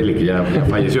 que ya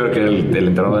falleció, que era el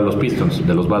entrenador de los Pistons,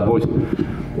 de los Bad Boys.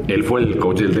 Él fue el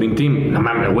coach del Dream Team. No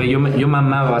mames, güey, yo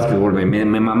mamaba básquetbol, me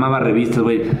mamaba revistas,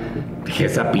 güey. Dije,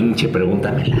 esa pinche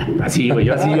pregúntamela. Así, güey,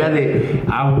 yo así ya de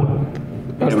agua.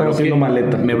 Estaba haciendo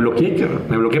maleta. Me bloqueé,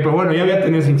 pero bueno, ya había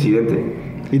tenido ese incidente.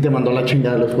 Y te mandó la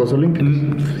chingada de los Juegos Olímpicos.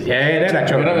 Ya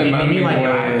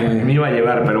me iba a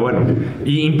llevar, pero bueno.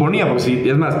 Y imponía, porque sí,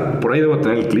 es más, por ahí debo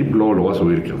tener el clip, luego lo voy a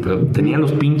subir. Pero tenía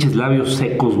los pinches labios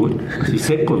secos, güey. Así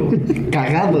secos, güey.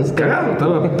 Cagado,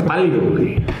 estaba pálido,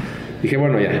 güey. Dije,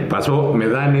 bueno, ya, pasó, me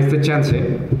dan este chance.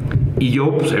 Y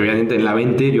yo, pues, evidentemente, en la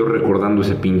mente, yo recordando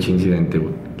ese pinche incidente,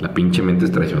 güey. La pinche mente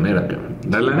es traicionera, cabrón.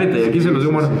 La neta, y aquí se los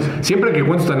digo, bueno, siempre que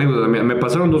cuento esta anécdota, me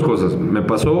pasaron 2 cosas. Me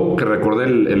pasó que recordé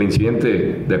el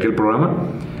incidente de aquel programa.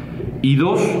 Y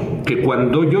 2, que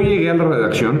cuando yo llegué a la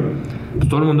redacción, pues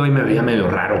todo el mundo ahí me veía medio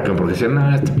raro, cabrón, porque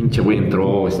decían, este pinche güey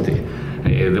entró,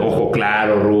 de ojo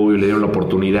claro, rubio, le dieron la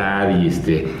oportunidad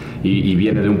y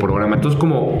viene de un programa. Entonces,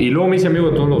 y luego me hice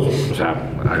amigo de todos los, o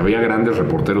sea, había grandes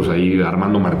reporteros ahí,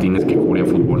 Armando Martínez, que cubría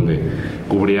fútbol,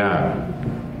 cubría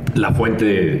La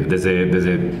Fuente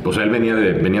desde o sea,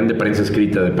 venían de prensa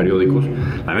escrita, de periódicos.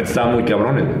 La neta estaba muy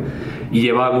cabrones. Y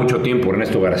llevaba mucho tiempo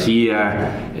Ernesto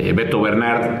García, Beto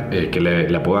Bernard, que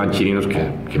le apodaban Chirinos,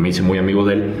 que me hice muy amigo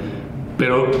de él.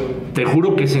 Pero te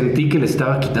juro que sentí que le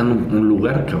estaba quitando un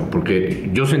lugar, cabrón, porque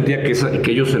yo sentía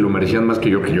que ellos se lo merecían más que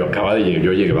yo acababa de llegar.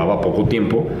 Yo llevaba poco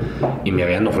tiempo y me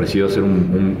habían ofrecido hacer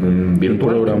un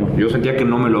virtual programa. Yo sentía que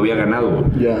no me lo había ganado.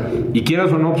 Yeah. Y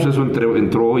quieras o no, pues eso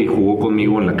entró y jugó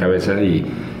conmigo en la cabeza y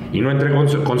no entré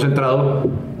concentrado.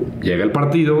 Llega el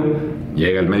partido,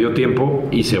 llega el medio tiempo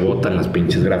y se botan las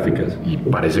pinches gráficas y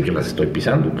parece que las estoy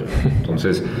pisando, cabrón.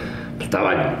 Entonces...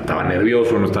 Estaba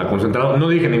nervioso, no estaba concentrado. No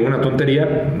dije ninguna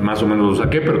tontería, más o menos lo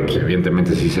saqué, pero pues,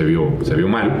 evidentemente sí se vio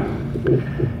mal.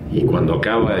 Y cuando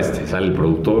acaba, sale el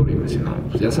productor y me dice, no,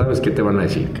 pues ya sabes qué te van a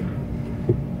decir.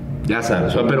 Ya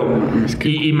sabes, o sea, pero...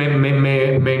 Y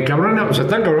me encabrona, o sea,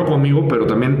 está encabrón conmigo, pero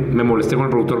también me molesté con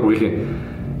el productor porque dije,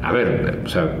 a ver, o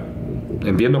sea,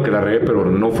 entiendo que la regué, pero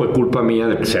no fue culpa mía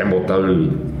de que se haya botado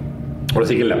Ahora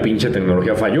sí que la pinche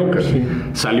tecnología falló, que sí.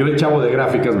 Salió el chavo de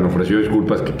gráficas, me ofreció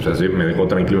disculpas, que pues así me dejó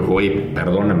tranquilo, me dijo, oye,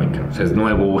 perdóname, o sea, es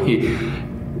nuevo, güey.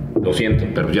 Lo siento,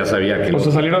 pero ya sabía que... O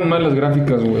sea, salieron mal las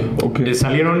gráficas, güey. Okay.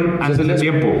 Salieron antes de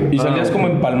tiempo. ¿Y salías como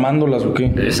empalmándolas o qué?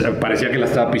 Parecía que la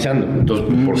estaba pisando. Entonces,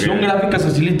 porque... Son gráficas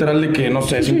así literal de que, no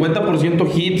sé, 50%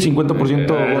 hit,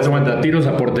 50%... tiros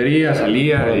a portería,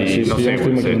 salía y no sé,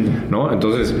 ¿no?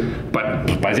 Entonces,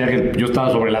 pues parecía que yo estaba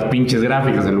sobre las pinches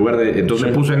gráficas en lugar de... Entonces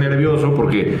me puse nervioso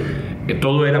porque...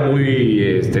 todo era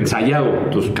muy ensayado.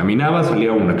 Entonces caminaba,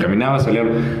 salía una,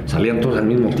 salían todos al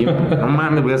mismo tiempo. No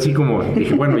mames, voy así como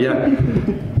dije, bueno, ya.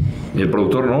 Y el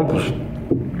productor, no, pues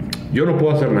yo no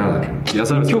puedo hacer nada. Ya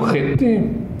sabes.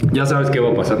 Ya sabes qué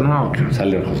va a pasar. No,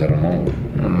 sale el José Ramón.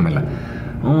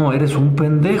 No, eres un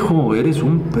pendejo,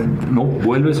 no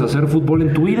vuelves a hacer fútbol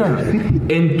en tu vida.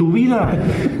 En tu vida.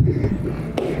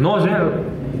 No, o sea,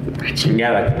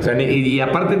 chingada. O sea, y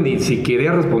aparte, ni si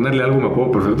quería responderle algo, me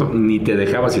acuerdo perfecto, ni te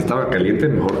dejaba, si estaba caliente,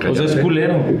 mejor caliente. O sea, es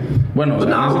culero. Bueno, o sea,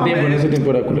 no, en ese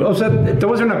tiempo era culero. O sea, te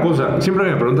voy a decir una cosa, siempre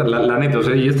me preguntan, la neta, o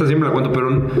sea, y esta siempre la cuento, pero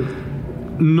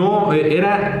no,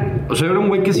 era O sea, era un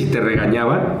güey que si te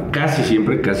regañaba, casi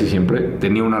siempre,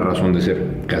 tenía una razón de ser.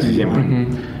 Casi siempre.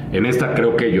 En esta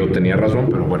creo que yo tenía razón,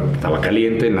 pero bueno, estaba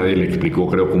caliente, nadie le explicó,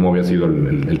 creo, cómo había sido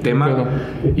el tema.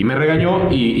 Y me regañó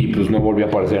y pues no volví a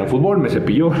aparecer en fútbol, me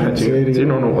cepilló. Sí,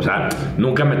 no, o sea,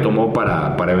 nunca me tomó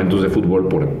para eventos de fútbol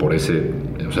por ese,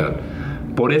 o sea,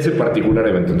 por ese particular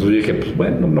evento. Entonces dije, pues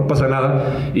bueno, no pasa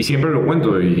nada. Y siempre lo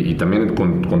cuento, y también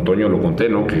con Toño lo conté,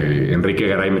 ¿no? Que Enrique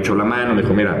Garay me echó la mano, me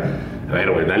dijo, mira, a ver,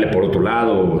 güey, dale por otro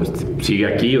lado, sigue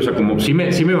aquí, o sea, como sí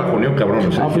me bajoneó, cabrón.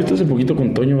 O sea, fuiste hace poquito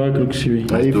con Toño, ¿verdad? Creo que sí vi.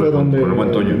 Ahí fue donde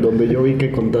yo vi que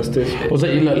contaste eso. O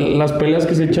sea, y las peleas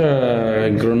que se echa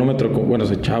en cronómetro,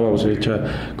 se echaba o se echa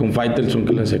con Faitelson,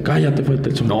 que le dice, cállate,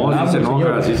 Faitelson. No, sí se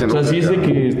enoja, sí se enoja. O sea, sí es de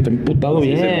que está emputado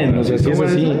bien, o sea, sí es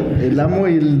así. El amo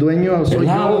y el dueño soy yo. El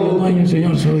amo y el dueño,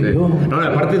 señor, soy yo. No,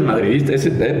 aparte es madridista,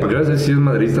 para que veas, sí es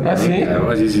madridista. ¿Ah, sí?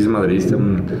 Sí es madridista.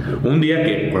 Un día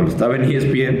que cuando estaba en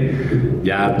ESPN,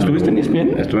 ya... ¿Estuviste en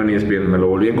ESPN? Estuve en ESPN, me lo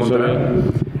volví a encontrar.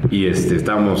 Y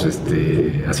estábamos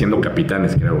haciendo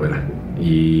capitanes, creo, era.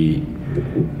 Y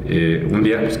un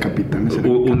día... Los capitanes.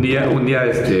 Un día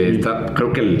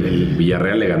creo que el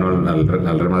Villarreal le ganó al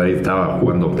Real Madrid, estaba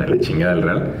jugando de la chingada del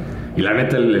Real. Y la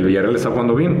neta, el Villarreal está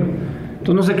jugando bien.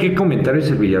 Entonces no sé qué comentario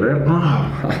es el Villarreal.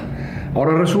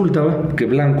 Ahora resulta que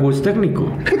Blanco es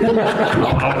técnico.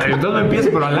 Entonces no empieza,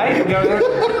 pero al aire.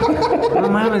 No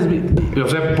mames. O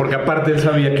sea, porque aparte él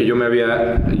sabía que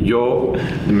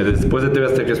después de TV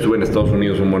Azteca estuve en Estados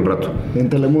Unidos un buen rato. En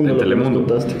Telemundo.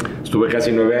 Estuve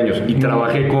casi 9 años y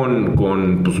trabajé con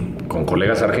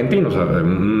colegas argentinos.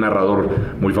 Un narrador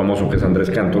muy famoso que es Andrés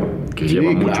Cantor, que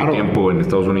lleva mucho tiempo en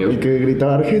Estados Unidos. El que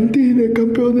gritaba Argentina,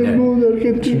 campeón del mundo,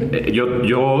 Argentina.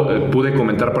 Yo pude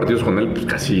comentar partidos con él pues,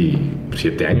 casi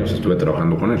 7 años estuve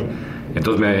trabajando con él.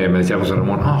 Entonces me decía José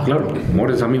Ramón, claro, como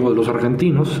eres amigo de los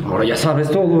argentinos, ahora ya sabes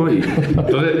todo. Y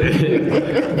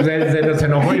entonces se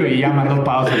enojó y ya mandó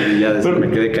pausa y ya me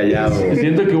quedé callado.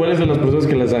 Siento que igual es de las personas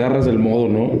que les agarras el modo,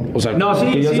 ¿no? O sea,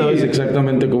 que ya sabes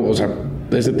exactamente cómo, o sea,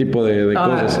 ese tipo de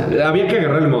cosas. Había que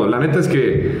agarrar el modo. La neta es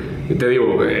que, te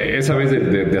digo, esa vez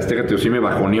de Azteca sí me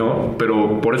bajoneó,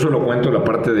 pero por eso lo cuento, la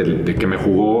parte de que me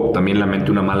jugó también la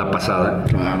mente una mala pasada.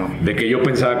 Claro. De que yo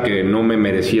pensaba que no me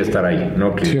merecía estar ahí,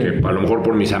 ¿no? Que a lo mejor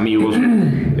por mis amigos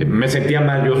me sentía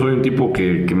mal. Yo soy un tipo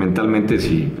que mentalmente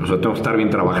sí, o sea, tengo que estar bien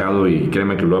trabajado y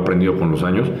créeme que lo he aprendido con los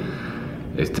años.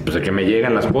 Pues a que me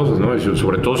llegan las cosas, ¿no?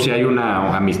 Sobre todo si hay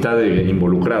una amistad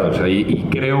involucrada, o sea, y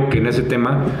creo que en ese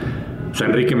tema... O sea,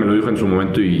 Enrique me lo dijo en su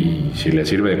momento y si le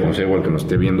sirve de consejo al que nos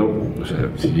esté viendo, o sea,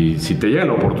 si te llega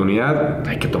la oportunidad,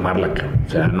 hay que tomarla, cabrón. O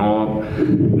sea, no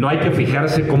hay que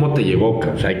fijarse cómo te llegó,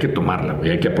 cabrón. O sea, hay que tomarla,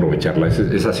 güey, hay que aprovecharla,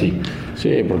 es así.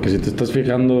 Sí, porque si te estás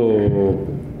fijando,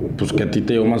 pues que a ti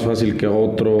te llegó más fácil que a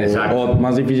otro, exacto, o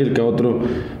más difícil que a otro,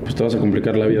 pues te vas a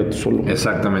complicar la vida tú solo.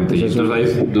 Exactamente, y entonces ahí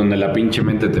es donde la pinche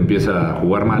mente te empieza a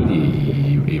jugar mal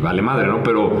y vale madre, ¿no?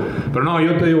 Pero no,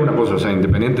 yo te digo una cosa, o sea,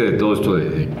 independiente de todo esto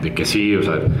de que sí, o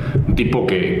sea, un tipo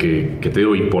que te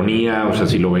digo, imponía, o sea,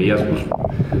 si lo veías, pues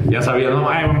ya sabías, no,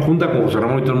 junta con José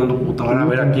Ramón y todo el mundo, puta, ahora a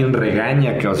ver a quién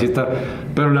regaña, que así está.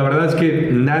 Pero la verdad es que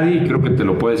nadie, creo que te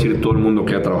lo puede decir todo el mundo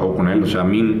que ha trabajado con él, o sea, a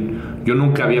mí, yo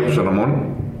nunca vi a José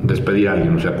Ramón despedir a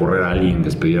alguien, o sea, correr a alguien,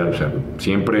 despedir a, o sea,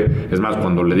 siempre, es más,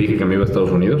 cuando le dije que me iba a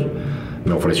Estados Unidos,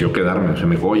 me ofreció quedarme, o sea,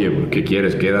 me dijo, oye, ¿qué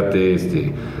quieres? Quédate,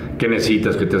 ¿qué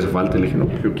necesitas? ¿Qué te hace falta? Le dije, no,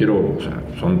 yo quiero, o sea,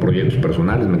 son proyectos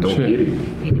personales, me tengo que ir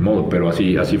y ni modo, pero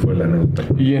así fue la anécdota.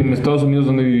 ¿Y en Estados Unidos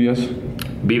dónde vivías?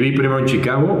 Viví primero en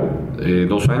Chicago,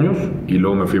 2 años, y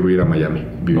luego me fui a vivir a Miami.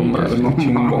 Viví casi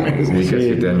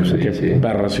 7 años ahí. Qué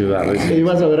perra ciudad.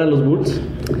 ¿Ibas a ver a los Bulls?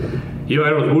 Iba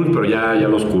a ver los Bulls, pero ya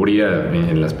los cubría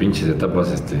en las pinches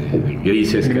etapas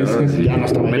grises. Sí. Ya no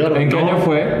estaba Jordan. ¿En qué año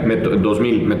fue?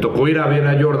 2000. Me tocó ir a ver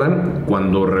a Jordan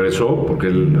cuando regresó, porque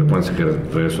él, acuérdense que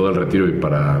regresó del retiro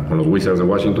con los Wizards de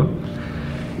Washington.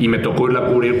 Y me tocó irla a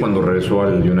cubrir cuando regresó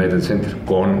al United Center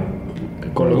con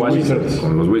los Wizards.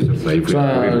 Con los Wizards. Ahí fui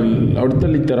a cubrir. Ahorita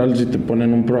literal, si te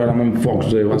ponen un programa en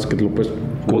Fox de básquet, lo puedes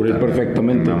cubrir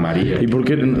perfectamente. María. ¿Y por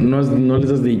qué no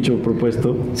les has dicho,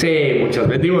 propuesto? Sí, muchas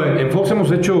veces. Digo, en Fox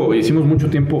hicimos mucho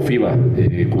tiempo FIBA.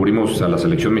 Cubrimos a la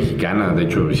selección mexicana. De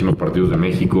hecho, hicimos partidos de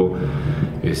México.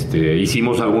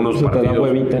 Hicimos algunos eso partidos. Te da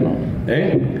huevita, ¿no?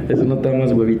 Eso no te da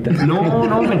más huevita. No,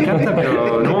 me encanta,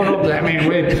 pero no,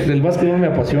 güey, el básquet no me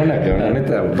apasiona, cabrón, la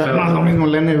neta. Pero no es lo mismo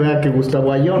la NBA que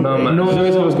Gustavo Ayón. No,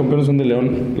 ¿sabes? Los campeones son de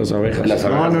León, las abejas.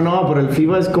 No, pero el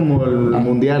FIBA es como el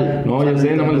mundial. No, ya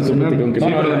sé, no me lo estoy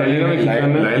platicando.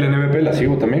 La LNBP la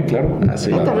sigo también, claro. Sí.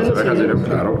 Las abejas de León,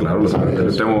 claro, las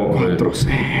abejas. Yo tengo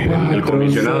el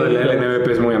comisionado de la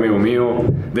LNBP es muy amigo mío.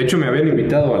 De hecho, me habían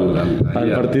invitado al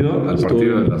partido. Al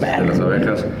partido de las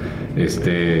abejas.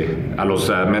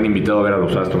 Me han invitado a ver a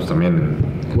los Astros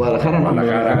también. Guadalajara, ¿no?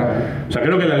 O sea,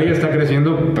 creo que la liga está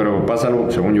creciendo, pero pasa algo,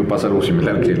 según yo, pasa algo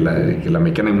similar, que la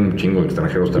mexicana hay un chingo de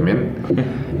extranjeros también.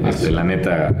 La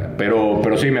neta, pero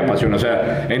sí me apasiona. O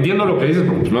sea, entiendo lo que dices,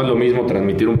 porque pues no es lo mismo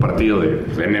transmitir un partido de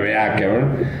NBA, cabrón,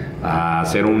 a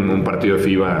hacer un partido de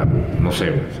FIBA, no sé,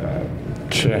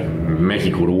 o sea,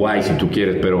 México, Uruguay, si tú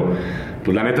quieres, pero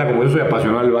pues la neta, como yo soy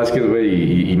apasionado del básquet,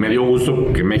 güey, y me dio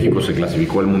gusto que México se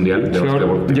clasificó al Mundial de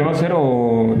básquetbol. ¿Ya va a ser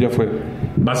o ya fue?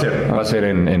 Va a ser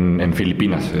en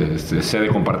Filipinas, sede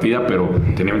compartida, pero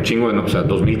tenía un chingo de... o sea,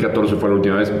 2014 fue la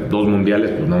última vez, 2 mundiales,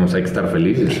 pues no, hay que estar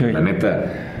felices. Sí. La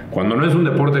neta, cuando no es un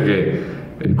deporte que,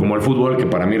 como el fútbol, que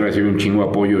para mí recibe un chingo de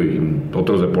apoyo, y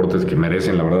otros deportes que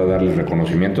merecen, la verdad, darles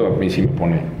reconocimiento, a mí sí me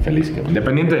pone feliz,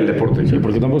 independiente del deporte. Sí,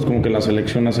 porque tampoco es como que la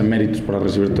selección hace méritos para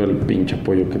recibir todo el pinche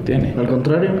apoyo que tiene. Al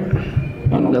contrario.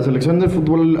 La selección de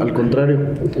fútbol, al contrario,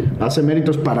 hace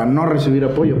méritos para no recibir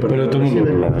apoyo, pero todo el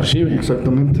mundo lo recibe.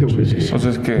 Exactamente, güey. Sí.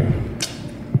 Entonces es que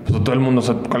pues, todo el mundo, o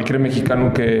sea, cualquier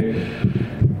mexicano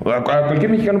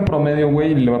promedio,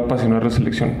 güey, le va a apasionar la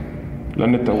selección. La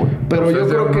neta, güey. Pero yo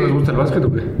creo que... ¿Les gusta el básquet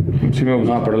o qué? Sí me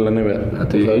gusta. No, pero la NBA. ¿A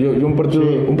ti? O sea, yo un partido...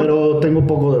 Sí, pero tengo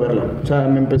poco de verla. O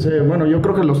sea, yo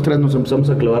creo que los tres nos empezamos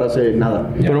a clavar hace nada.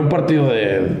 Pero un partido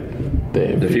de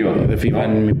FIBA. De FIBA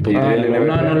en mi puta.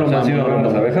 No, lo ¿Has ido a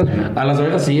las abejas? A las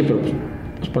abejas sí, pero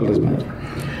pues para el desmadre.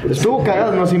 Estuvo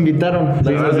cagado, nos invitaron.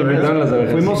 Nos invitaron las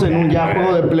abejas. Fuimos en un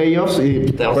juego de playoffs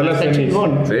y fue la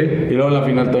chingón. Sí. Y luego la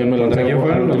final también me la ¿Quién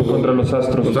fueron? Contra los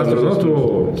Astros. Los Astros, ¿no?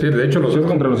 Estuvo... Sí, de hecho los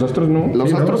Astros. Contra los Astros, ¿no?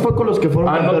 Los Astros fue con los que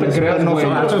fueron no te creas, güey.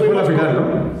 Astros fue la final,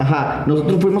 ¿no? Ajá,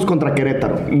 nosotros fuimos contra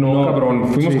Querétaro. No, cabrón,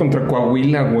 fuimos contra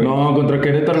Coahuila, güey. No, contra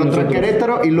Querétaro. Contra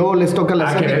Querétaro y luego les toca la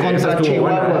semi contra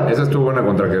Chihuahua. Esa estuvo buena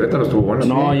contra Querétaro, estuvo buena.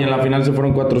 No, y en la final se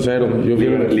fueron 4-0. Yo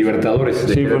vi Libertadores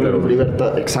de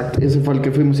Querétaro. Exacto, ese fue el que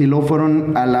fuimos. Y luego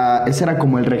fueron ese era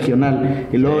como el regional.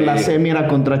 Y luego la semi era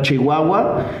contra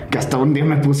Chihuahua, que hasta un día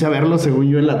me puse a verlo según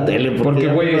yo en la tele. Porque,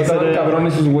 güey, estaban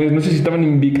cabrones esos güeyes. No sé si estaban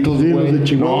invictos, sí, güey.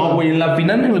 No, güey, en la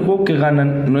final, en el juego que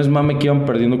ganan, no es mame que iban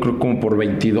perdiendo, creo como por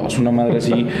 22, una madre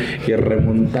así, que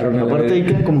remontaron a la... Aparte ahí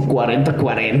quedan como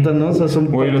 40-40, ¿no? O sea, son...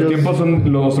 Güey, los tiempos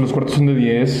son... Los cuartos son de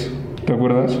 10, ¿te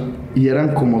acuerdas? Y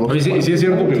eran como 2. Oye, sí es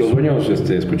cierto que los dueños,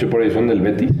 escuché por ahí, son del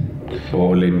Betis.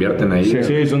 ¿O le invierten ahí?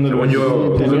 Sí, son del Betis.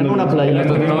 Tenían una playera.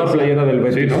 Una playera del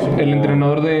Betis. Sí, ¿no? El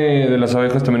entrenador de las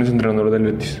abejas también es entrenador del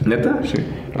Betis. ¿Neta? Sí.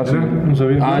 ¿Sí? No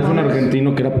sabía. Es un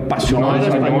argentino que era apasionado. No,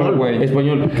 era español, güey.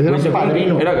 Español. Era un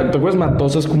padrino. ¿Te acuerdas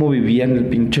Matosas cómo vivía en el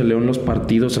pinche León los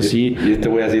partidos así? Y este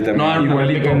güey así también. No,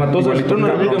 igualito. Matosas.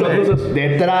 De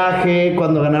traje,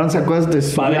 cuando ganaron, ¿se acuerdas de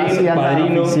su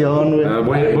padrino?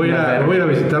 Voy a ir a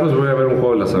visitarlos, voy a ver un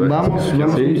juego de las abejas. Vamos.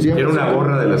 Quiero una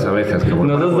gorra de las abejas.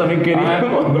 Nosotros también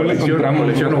queríamos. No le encontramos.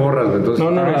 Colecciono gorras, entonces.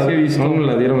 No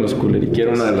la dieron los culeritos.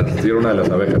 Quiero una de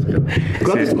las abejas.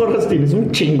 ¿Cuántas gorras tienes?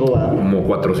 Un chingo, ¿va? Como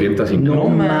 450. No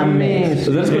mames.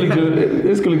 O sea,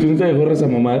 eres coleccionista de gorras a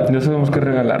mamá. Ya sabemos qué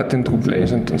regalarte en tu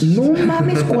cumpleaños, entonces. No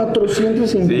mames, 450.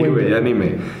 Sí, güey,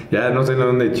 ya no sé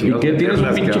dónde chingados. ¿Y qué tienes?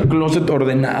 ¿Un pinche closet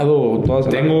ordenado? Todas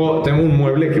tengo un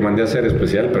mueble que mandé a hacer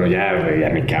especial, pero ya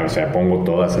me cabe. O sea, pongo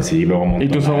todas así, luego monto. ¿Y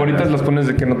tus favoritas las pones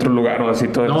de qué en otro lugar o así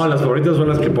todo? No, las favoritas son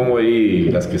las que pongo ahí,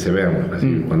 las que se vean, güey.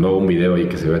 Así, cuando hago un video ahí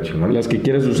que se vea chingón. Las que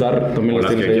quieres usar también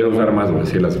las que quiero usar más, güey.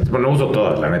 Sí, bueno, no uso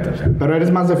todas, la neta. O sea. Pero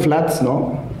eres más de flats,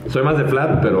 ¿no? Soy más de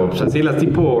flat, pero o sea, sí, las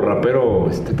tipo rapero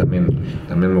también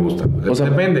me gustan. O sea,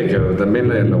 depende, que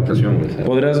también la ocasión, güey.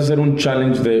 ¿Podrías hacer un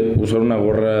challenge de usar una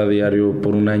gorra a diario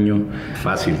por un año?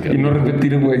 Fácil, y no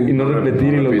repetir, güey. Y no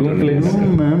repetir y lo cumples.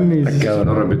 No mames.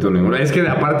 No repito ninguna. Es que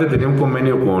aparte tenía un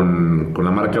convenio con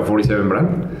la marca 47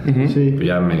 Brand. Sí.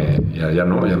 Ya me...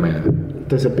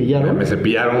 ¿Te cepillaron? Me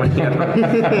cepillaron, güey.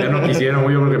 Ya no quisieron,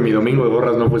 güey. Yo creo que mi domingo de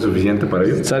gorras no fue suficiente para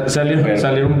ellos.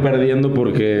 Salieron perdiendo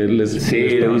porque les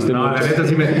pediste no, mucho. la neta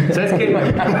sí me... ¿Sabes qué?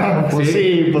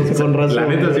 Pues con razón. La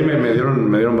neta sí me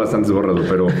dieron bastantes gorras, güey,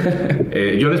 pero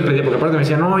yo les pedí, porque aparte me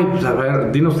decían, no, pues a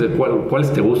ver, dinos de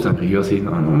cuáles te gustan. Y yo así,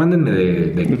 no, mándenme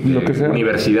de lo que sea.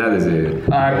 Universidades de...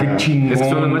 Qué chingón. Esas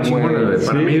son las más chingonas, güey.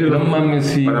 Para mí, no mames,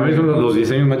 sí. Para mí son los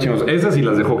diseños más chingones. Esas y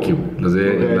las de hockey, las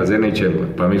de NHL,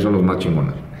 güey. Para mí son los más chingones.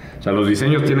 O sea, los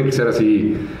diseños tienen que ser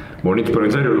así bonitos, pero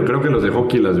en serio, creo que los de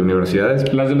hockey, las de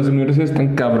universidades... Las de las universidades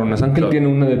están cabronas. Ángel tiene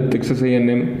una de Texas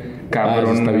A&M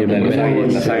cabrón. Está bien. Los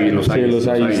águilas. Sí, los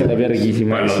águilas. Está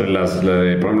verguísima. Bueno,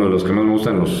 por ejemplo, los que más me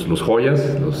gustan, los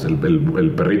joyas,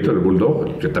 el perrito, el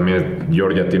bulldog, que también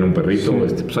Georgia tiene un perrito.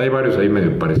 Pues hay varios ahí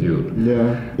medio parecidos.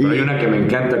 Pero hay una que me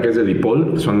encanta que es de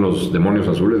Dipol, que son los demonios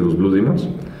azules, los Blue Demons.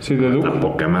 Sí, de Duke. La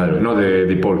poca madre. No, de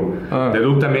Dipol. De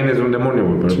Duke también es un demonio,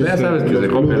 güey. Pero ya sabes que se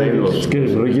copian ahí los. Es que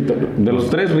Ricky, de los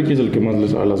tres, Ricky es el que más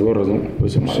les a las gorras, ¿no?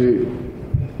 Pues Sí.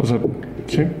 O sea,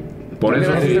 sí. Por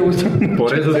eso ¿Te gusta?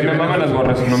 Por eso me maman las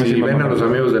gorras. No me si sí ven maman. a los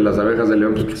amigos de las abejas de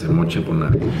León, pues que se mochen por una.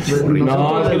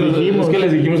 No, es que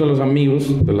les dijimos a los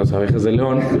amigos de las abejas de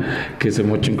León que se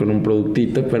mochen con un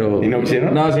productito, pero... ¿Y no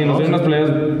quisieron? No, sí, nos dieron unas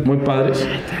playas muy padres,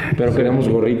 pero queríamos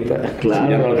gorrita.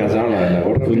 Claro. Ya no alcanzaron la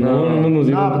gorra. Pues no nos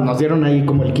dieron... No, nos dieron ahí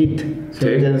como el kit. Sí.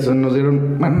 Nos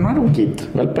dieron... Bueno, no era un kit.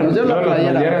 Nos dieron la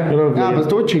playera. Pues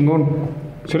estuvo chingón.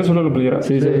 ¿Si eres solo la playera?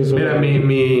 Sí. Mira,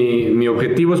 mi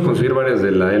objetivo es conseguir varias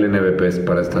de la LNVP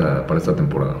para esta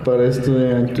temporada. Para este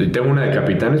año. Y tengo una de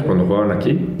Capitanes cuando jugaban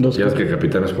aquí. Dos Ya es que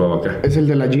Capitanes jugaba acá. Es el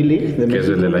de la G-League. Que es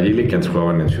el de la Gili, que antes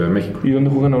jugaban en Ciudad de México. ¿Y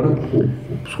dónde juegan ahora?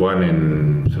 Pues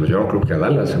juegan se los llevaron creo que a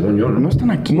Dallas, según yo, ¿no? No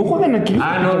están aquí. ¿No juegan aquí?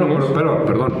 No,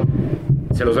 perdón.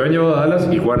 Se los habían llevado a Dallas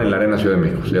y juegan en la Arena Ciudad de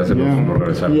México. Ya se los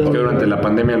regresaron. Es que durante la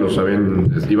pandemia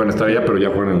iban a estar allá, pero ya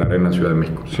juegan en la Arena Ciudad de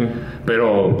México. Sí.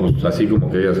 Pero, pues, así como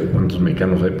que digas, ¿cuántos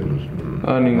mexicanos hay?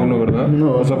 Pues, Ninguno, ¿verdad?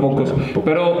 No. O sea, pocos.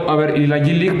 Pero, a ver, ¿y la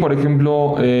G-League, por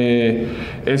ejemplo,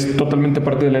 es totalmente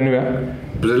parte de la NBA?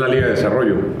 pues es la Liga de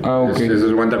Desarrollo. Ok. Eso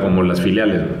se cuenta como las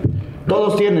filiales.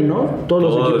 Todos tienen, ¿no?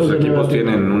 Todos los equipos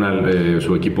tienen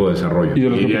su equipo de desarrollo. Y de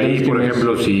los Y de ahí, capitanes, por ¿quién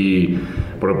ejemplo,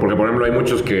 porque por ejemplo hay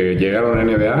muchos que llegaron a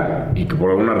NBA y que por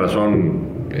alguna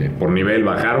razón por nivel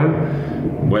bajaron,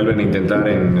 vuelven a intentar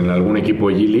en algún equipo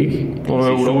de G-League. O si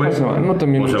Europa se van, ¿no?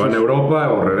 También o se van a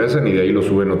Europa o regresan y de ahí lo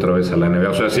suben otra vez a la NBA.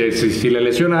 O sea, si le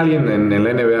lesiona a alguien en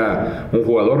la NBA un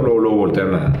jugador, luego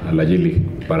voltean a la G-League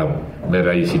para ver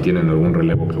ahí si tienen algún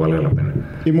relevo que valga la pena.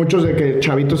 Y muchos de que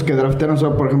chavitos que draftearon, o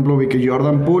sea, por ejemplo, vi que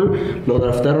Jordan Poole lo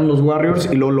draftaron los Warriors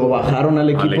y lo bajaron al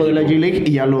equipo de la G-League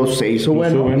y ya se hizo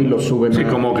bueno y lo suben. Sí,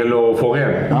 como que lo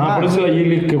foguean. Por eso la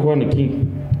G-League que juegan aquí.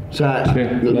 O sea, Sí.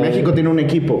 México tiene un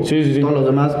equipo. Sí. Todos los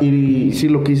demás. Y sí,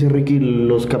 lo que dice Ricky,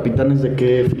 los capitanes de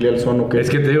qué filial son o qué. Es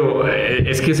que te digo,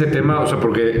 es que ese tema, o sea,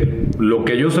 porque lo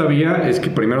que yo sabía es que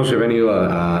primero se habían ido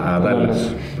a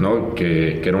Dallas, ¿no?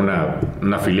 Que era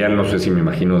una filial, no sé si me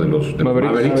imagino, de los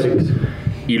Mavericks.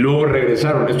 Y luego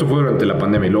regresaron, esto fue durante la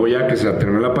pandemia, y luego ya que se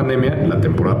terminó la pandemia, la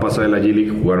temporada pasada de la G-League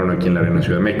jugaron aquí en la Arena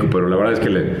Ciudad de México, pero la verdad es que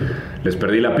les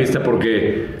perdí la pista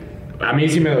porque a mí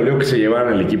sí me dolió que se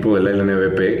llevaran el equipo de la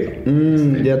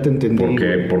LNVP. Ya te entendí.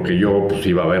 Porque yo pues,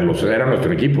 iba a verlos, era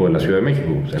nuestro equipo de la Ciudad de México,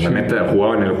 o sea, la neta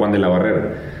jugaba en el Juan de la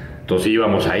Barrera. Entonces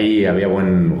íbamos ahí, había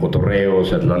buen cotorreo, o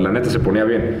sea, la neta se ponía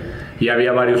bien. Y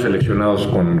había varios seleccionados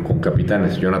con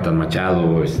capitanes, Jonathan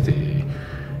Machado,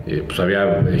 pues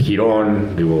había Girón,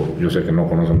 digo, yo sé que no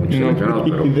conozco muchos seleccionados,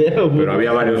 pero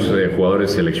había varios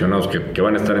jugadores seleccionados que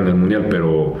van a estar en el Mundial,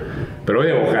 pero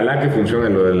oye, ojalá que funcione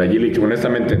lo de la G-League.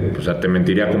 Honestamente, o sea, te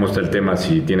mentiría cómo está el tema,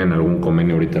 si tienen algún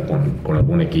convenio ahorita con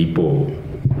algún equipo.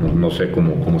 No sé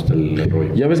cómo está el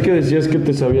rollo. Ya ves que decías que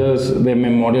te sabías de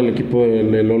memoria el equipo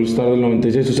del All-Star del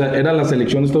 96. O sea, ¿era la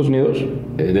selección de Estados Unidos?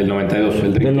 Del 92,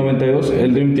 el Dream Del 92,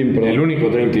 el Dream Team, perdón. El único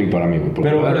Dream Team para mí.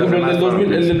 Pero, por ejemplo,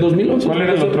 el del 2011. ¿Cuál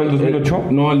era el otro, el 2008?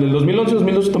 No, el del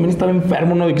 2011-2012 también estaba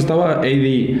enfermo, ¿no? De que estaba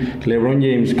AD, LeBron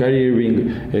James, Kyrie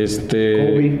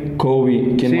Irving,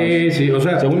 Kobe. ¿Quién más? Sí, o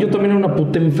sea, según yo también era una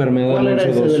puta enfermedad. ¿Cuál era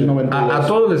ese del 92? A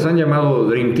todos les han llamado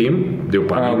Dream Team, digo,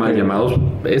 para mí más llamados.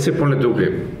 Ese ponle tú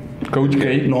que... Coach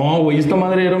K. No, güey, esta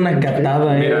madre era una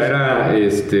catada, Mira, era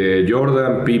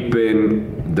Jordan, Pippen,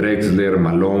 Drexler,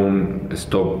 Malone,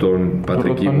 Stockton,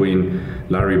 Patrick Ewing,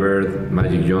 Larry Bird,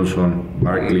 Magic Johnson,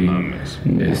 Barkley,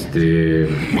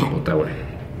 puta, güey.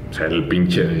 O sea, el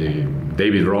pinche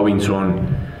David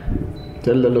Robinson.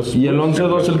 El de los... Y el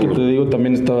 11-12, el que te digo,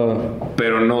 también estaba...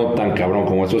 Pero no tan cabrón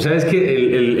como eso. O sea, es que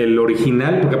el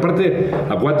original... Porque aparte,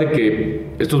 acuérdate que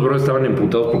estos brothers estaban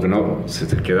imputados porque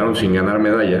se quedaron sin ganar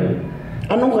medalla.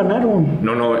 No ganaron.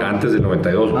 No, antes del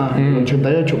 92. El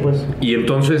 88, pues. Y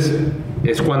entonces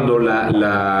es cuando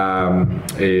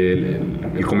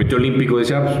el Comité Olímpico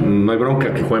decía, pues no hay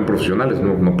bronca, que jueguen profesionales,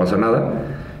 no pasa nada.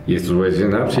 Y estos güeyes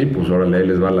decían, sí, pues órale, ahí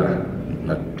les va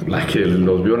la que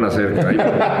los vio nacer.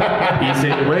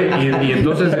 Y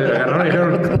entonces agarraron y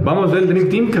dijeron, vamos del Dream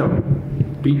Team, cabrón.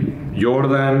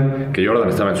 Jordan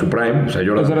estaba en su prime. O sea,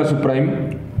 Jordan ¿Ese era su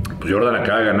prime? pues Jordan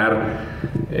acaba de ganar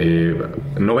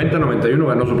 90-91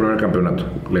 ganó su primer campeonato.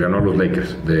 Le ganó a los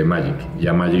Lakers de Magic y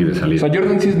a Magic de salida. O sea,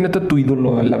 Jordan sí es neta tu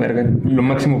ídolo a la verga, lo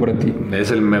máximo para ti.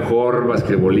 Es el mejor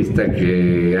basquetbolista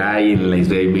que hay en la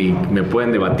NBA. Me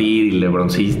pueden debatir y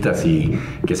lebroncistas y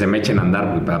que se me echen a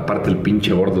andar. Aparte el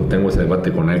pinche gordo, tengo ese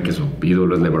debate con él que su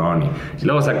ídolo es LeBron y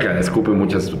luego escupe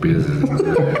muchas estupideces.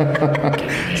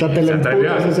 O sea, te le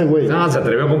empujas ese güey. No, se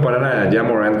atrevió a comparar a Ja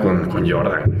Morant con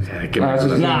Jordan. O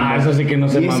sea, eso sí que no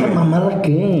se ¿Y esa mame. mamada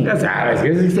qué? Ya sabes,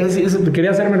 eso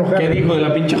quería hacerme enojar. ¿Qué dijo de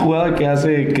la pinche jugada que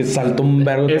hace que saltó un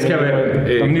vergo? Es que a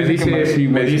ver,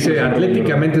 me dice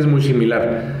atléticamente es muy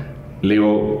similar. Le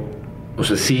digo, o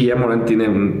sea, sí, ya Morán tiene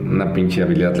una pinche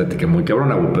habilidad atlética muy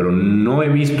cabrona, güey, pero no he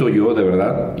visto yo, de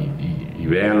verdad, y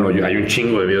véanlo, hay un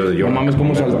chingo de videos de Jordan. No mames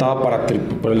cómo saltaba para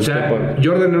el o sea,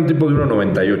 Jordan era un tipo de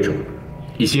 1.98.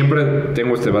 Y siempre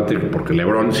tengo este debate porque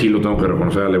LeBron, sí lo tengo que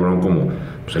reconocer a LeBron como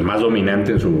pues, el más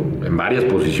dominante en varias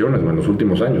posiciones en los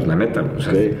últimos años, la neta. O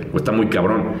sea, está muy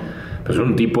cabrón. Pero es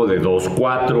un tipo de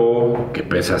 2'4", que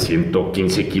pesa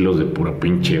 115 kilos de puro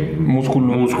pinche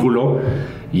músculo.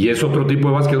 Y es otro tipo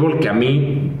de básquetbol que a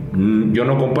mí yo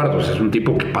no comparto. O sea, es un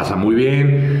tipo que pasa muy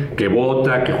bien, que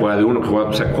bota, que juega de uno, que juega,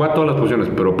 o sea, juega todas las posiciones.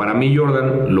 Pero para mí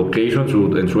Jordan, lo que hizo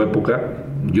en su época,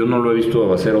 yo no lo he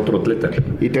visto hacer otro atleta.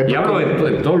 Y hablo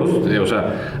de todos los, o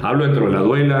sea, hablo dentro de la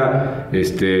duela,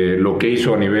 lo que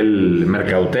hizo a nivel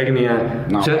mercadotecnia.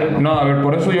 No, a ver,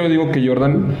 por eso yo digo que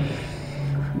Jordan,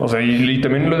 o sea, y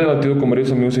también lo he debatido con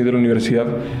varios amigos ahí de la universidad,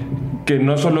 que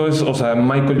no solo es, o sea,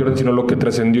 Michael Jordan, sino lo que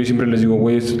trascendió, y siempre les digo,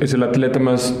 güey, es el atleta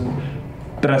más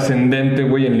trascendente,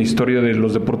 güey, en la historia de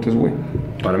los deportes, güey.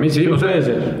 Para mí sí, o sea,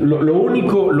 lo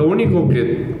único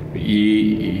que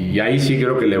y ahí sí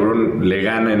creo que LeBron le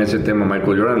gana en ese tema a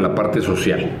Michael Jordan, en la parte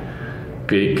social.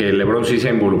 Que LeBron sí se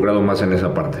ha involucrado más en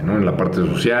esa parte, ¿no? En la parte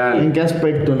social. ¿En qué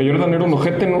aspecto? Pero Jordan era un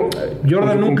ojete, ¿no?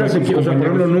 Jordan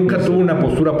nunca tuvo una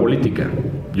postura política.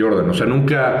 Jordan, o sea,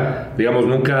 nunca,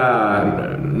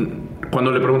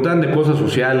 cuando le preguntaban de cosas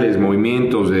sociales,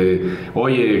 movimientos, de,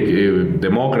 oye,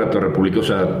 demócrata, republicano, o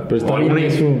sea, o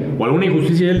alguna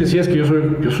injusticia, él decía, es que yo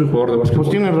soy jugador de básquetbol. Pues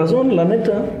tienes razón, la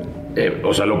neta.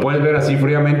 O sea, lo puedes ver así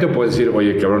fríamente o puedes decir,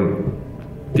 oye, cabrón,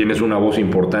 tienes una voz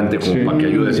importante como para que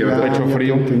ayudes y pecho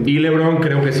frío. Y LeBron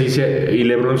creo que sí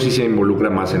se involucra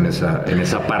más en esa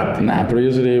parte. Nah, pero yo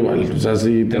sería igual, o sea,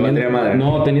 si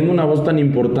teniendo una voz tan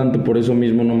importante, por eso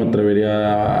mismo no me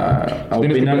atrevería a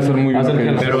opinar.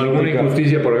 Pero alguna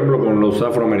injusticia, por ejemplo, con los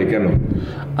afroamericanos.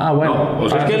 Ah, bueno, no, o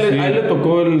sea, es que a él le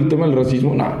tocó el tema del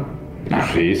racismo. No.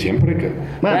 Sí, siempre que...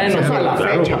 Bueno, eso a la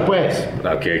fecha, pues.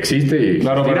 La que existe y...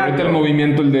 Claro, pero ahorita el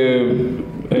movimiento, el de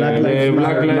Black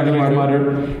Lives Matter,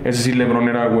 ese sí LeBron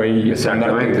era, güey,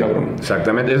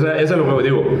 exactamente, esa es lo que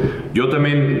digo. Yo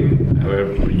también, a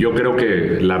ver, yo creo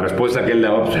que la respuesta que él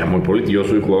daba pues, era muy política. Yo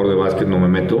soy jugador de básquet, no me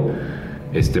meto.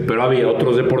 Pero había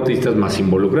otros deportistas más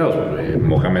involucrados.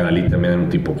 Mohamed Ali también era un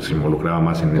tipo que se involucraba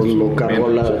más en eso. Pues lo cargó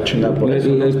la chingada por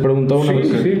eso. Les preguntaba una vez.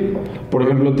 Sí. Por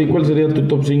ejemplo, ¿a ti cuál sería tu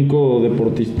top 5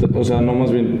 deportistas? O sea, no,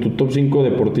 más bien, tu top 5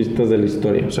 deportistas de la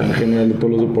historia. O sea, en general de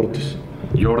todos los deportes.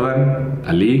 Jordan,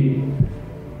 Ali,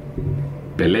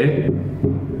 Pelé.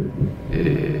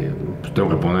 Pues tengo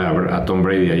que poner a Tom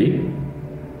Brady ahí.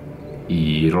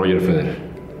 Y Roger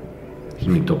Federer. Es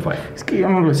mi top 5. Es que yo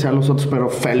no le sé a los otros, pero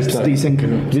Phelps dicen que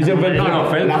no. Dicen Phelps. No,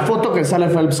 Phelps. La foto que sale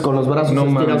Phelps con los brazos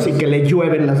estirados y que le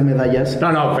llueven las medallas.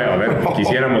 No, feo. A ver,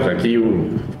 quisiéramos aquí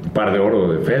un par de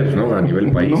oro de Phelps, ¿no? A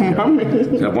nivel país. No mames.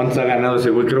 O sea, ¿cuántos ha ganado ese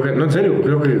güey? Creo que... No, en serio.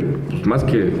 Creo que pues, más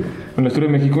que... En la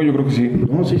historia de México yo creo que sí.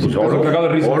 No, sí. Pues oro. Cagado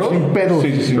de risa. ¿Oro? Sin pedos.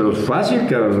 Sí. Pero es fácil,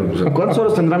 cabrón. O sea, ¿Cuántos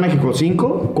oros tendrá México?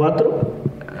 ¿5? ¿4?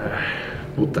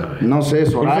 puta, güey. No sé,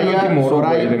 ¿Cuál fue el último oro,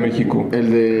 güey, de México?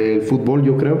 El del fútbol,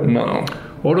 yo creo. No.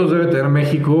 Oros debe tener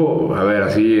México, a ver,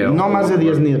 así... No más de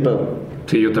 10 ni de pedo.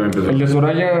 Sí, yo también pensé. El de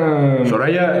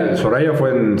Soraya... Soraya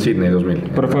fue en Sydney 2000.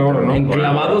 Pero fue oro, ¿no? En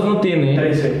clavados no tiene.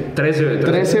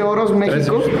 13 oros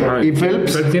México. 13. Y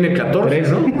Phelps. Phelps tiene 14,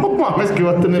 ¿no? No mames, que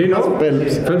va a tener Sí, más ¿no?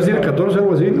 Phelps. Phelps tiene 14,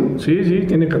 algo así, ¿no? Sí,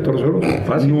 tiene 14 oros.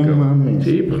 Fácil. No cabrón. mames.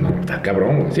 Sí, pues no, está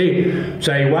cabrón, güey. Sí, o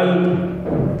sea, igual,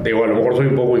 digo, a lo mejor soy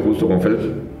un poco injusto con Phelps.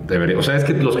 Debería, o sea, es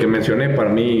que los que mencioné para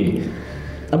mí...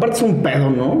 Aparte es un pedo,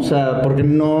 ¿no? O sea, porque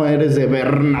no eres de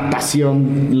ver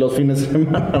natación los fines de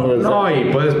semana. O sea. No, y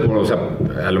puedes, o sea,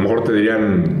 a lo mejor te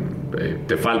dirían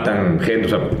te faltan gente, o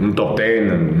sea, un top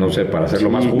 10, no sé, para hacerlo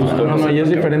más justo. No, ya es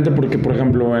diferente porque, por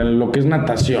ejemplo, en lo que es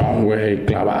natación, güey,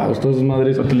 clavados, todas esas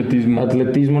madres.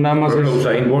 Atletismo nada más pero es...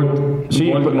 Usain Bolt.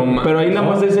 Sí, pero ahí nada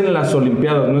más es en las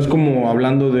Olimpiadas, no es como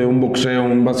hablando de un boxeo,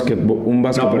 un básquetbol, un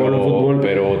fútbol.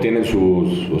 Pero tienen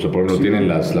sus, o sea, por ejemplo, tienen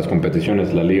las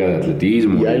competiciones, la liga de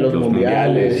atletismo, y hay los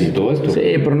mundiales y todo esto. Sí,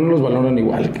 pero no los valoran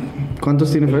igual.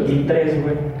 ¿Cuántos tiene Phelps? 23,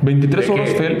 güey. 23 oros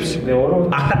Phelps. De oro.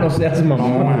 No seas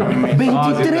mamón.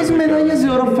 23 medallas de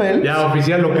oro Phelps. Ya,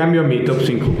 oficial, lo cambio a mi top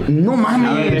 5. No mames.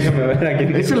 A ver, déjame ver a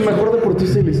quién. Es el mejor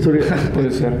deportista de la historia.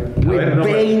 Puede ser. Güey, A ver, no,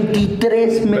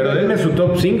 23 medallas. Pero denme su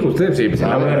top 5 ustedes. Sí, se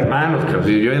hablan hermanos, claro.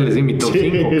 Si yo ya les di mi top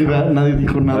 5. Nadie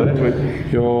dijo nada, güey.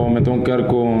 Yo me tengo que quedar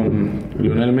con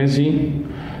Lionel Messi,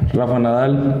 Rafa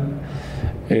Nadal,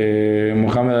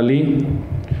 Mohamed Ali,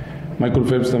 Michael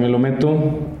Phelps también lo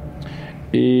meto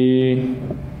y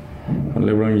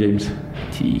LeBron James.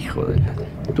 Sí, hijo de la...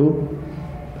 ¿Tú?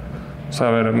 O sea,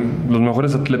 a ver, los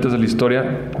mejores atletas de la historia,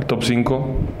 top 5,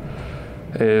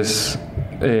 es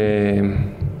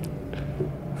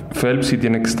Phelps sí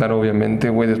tiene que estar, obviamente,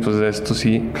 güey, después de esto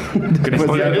sí. Pues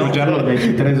ya escuchar los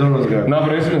 23 oros, güey. No,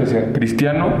 pero eso lo decía.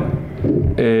 Cristiano,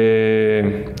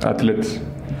 atletas.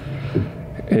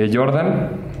 Jordan,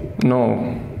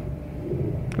 no.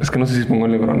 Es que no sé si pongo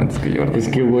el LeBron antes que Jordan. Es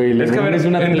que, güey, Es que a ver, es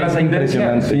una en atleta trascendencia,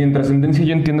 impresionante. sí, en trascendencia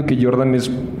yo entiendo que Jordan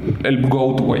es el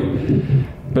GOAT, güey.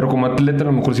 Pero como atleta a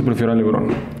lo mejor sí prefiero a LeBron.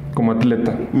 Como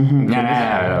atleta.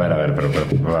 A ver, pero.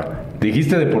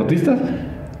 ¿Dijiste deportistas?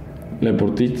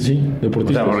 Deportista, sí, O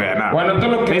deportista. sea, porque, nada. Bueno,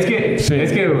 todo lo que... Es que, Sí.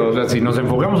 o sea, si nos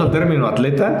enfocamos al término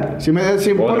atleta, Si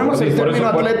ponemos el por término eso-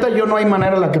 atleta, yo no hay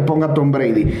manera en la que ponga Tom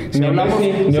Brady. Si Ni a hablamos,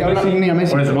 Messi, si ni a habla- Messi. ni a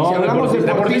Messi. Por eso, Si hablamos de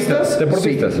deportistas.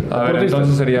 deportistas. A ver,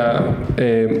 entonces sería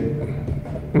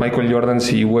Michael Jordan,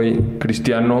 sí, güey.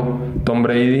 Cristiano, Tom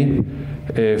Brady,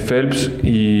 Phelps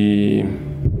y...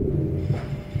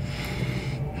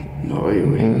 Ay,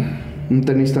 güey. Un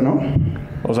tenista, ¿no?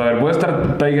 O sea, a ver, puede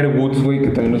estar Tiger Woods, güey, que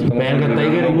también no estamos... Verga,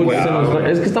 Tiger Woods se nos va-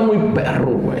 Es que está muy perro,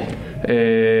 güey.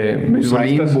 Usain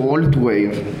beisbolistas. Bolt, güey.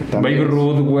 También. Babe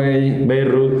Ruth, güey.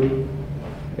 Beirut.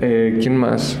 ¿Quién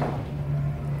más?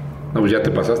 no, pues ya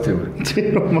te pasaste, güey. Sí,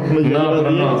 no mames, ya No, lleva pero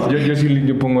 10. no. Yo sí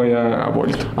yo pongo ya a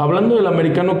Bolt. Hablando del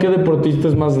americano, ¿qué deportista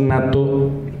es más nato?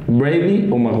 ¿Brady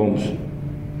o Mahomes?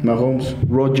 Mahomes,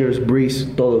 Rodgers,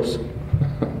 Breeze, todos.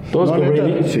 ¿Todos No, con neta,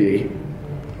 Brady? Sí.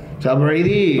 O sea,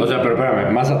 Brady... O sea, pero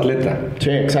espérame, más atleta. sí,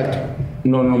 exacto.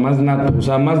 No, más nato. O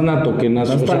sea, más nato que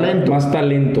nato. Más o sea, talento. Más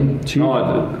talento. Sí.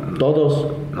 No, Todos.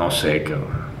 no sé, cabrón.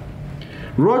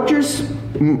 Rodgers,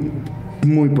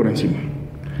 muy por encima.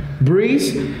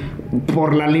 Breeze,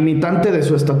 por la limitante de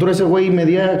su estatura. Ese güey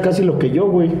medía casi lo que yo,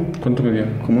 güey. ¿Cuánto medía?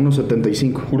 Como unos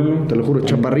 75. Júralo. Te lo juro,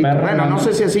 chaparrito. perro, Bueno, man. no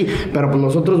sé si así, pero pues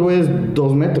los otros güeyes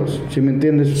 2 metros, ¿sí me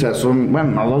entiendes? O sea, son,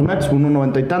 bueno, no 2 metros,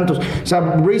 1,90 y tantos. O sea,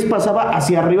 Breeze pasaba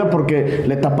hacia arriba porque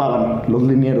le tapaban los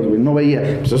linieros, güey, no veía.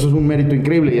 Pues eso es un mérito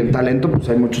increíble y en talento, pues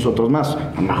hay muchos otros más.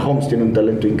 Mahomes tiene un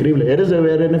talento increíble. ¿Eres de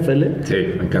ver NFL? Sí,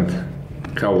 me encanta.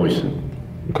 Cowboys.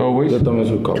 Cowboys. Yo también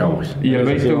soy cowboy. Cowboys. ¿Y el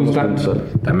base te gusta?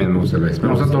 También me gusta el béisbol.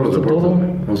 Me gustan todos los gusta deportes. todo.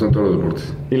 Me gustan todos los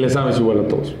deportes. Y le sabes igual a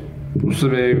todos. Pues,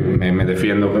 me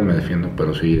defiendo,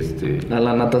 pero sí, A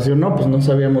la natación no, pues no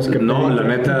sabíamos que... No, la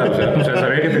neta, o sea,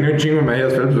 sabía que tenía un chingo de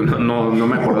medallas, pero pues, no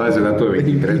me acordaba de ese dato de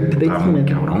 23. 23, Ah, muy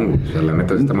cabrón, güey. O sea, la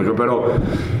neta está mucho. Pero,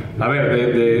 a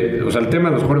ver, o sea, el tema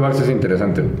de los quarterbacks es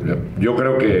interesante. Yo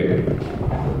creo que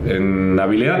en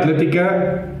habilidad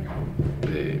atlética,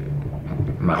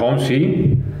 Mahomes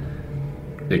sí.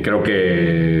 Creo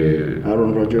que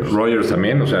Aaron Rodgers. Rodgers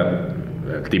también, o sea,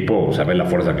 el tipo sabe la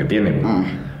fuerza que tiene.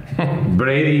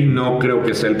 Brady no creo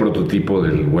que sea el prototipo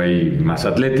del güey más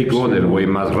atlético, del güey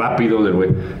más rápido, del güey,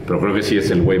 pero creo que sí es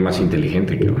el güey más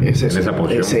inteligente que en esa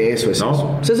posición. Es eso.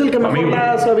 ¿no? Ese es el que Para mejor mí,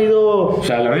 la ha sabido... o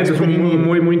sea, la verdad es que es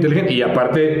muy inteligente y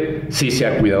aparte sí se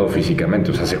ha cuidado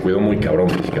físicamente, o sea, se cuidó muy cabrón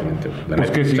físicamente. La Pues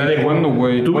neta. que O sea, sigue jugando,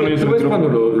 güey. ¿Tú Bueno, ya se ves retiró. cuando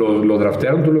lo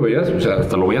draftearon, tú lo veías? O sea,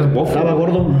 hasta lo veías bofo. Estaba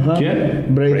gordo. Ajá. ¿Quién?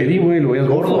 Brady, güey, lo veías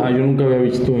gordo. Ah, yo nunca había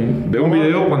visto, Veo un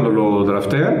video cuando lo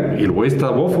draftean y el güey está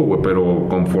bofo, güey, pero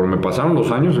conforme pasaron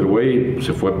los años, el güey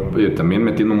se fue también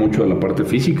metiendo mucho a la parte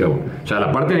física, güey. O sea,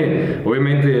 la parte,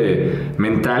 obviamente,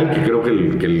 mental, que creo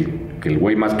que el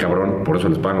güey más cabrón, por eso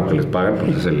les pagan lo que les pagan,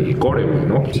 pues es el core, güey,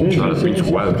 ¿no? Todas las pinches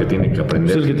jugadas que tiene que Es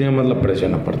aprender. el que tiene más la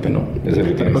presión, aparte, ¿no? Es el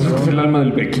que tiene Pues es que es el alma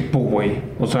del equipo, güey.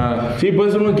 O sea, Sí,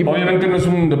 puede ser un equipo. obviamente no es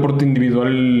un deporte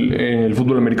individual el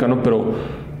fútbol americano, pero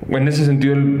en ese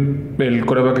sentido el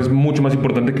quarterback es mucho más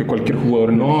importante que cualquier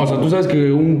jugador. No, o sea, tú sabes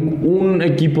que un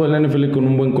equipo de la NFL con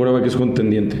un buen quarterback es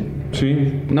contendiente.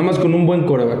 Sí. Nada más con un buen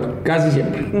quarterback, casi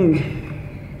siempre.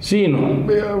 Sí, no.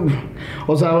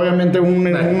 O sea, obviamente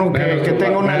uno que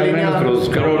tenga una línea.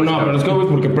 Pero los Cowboys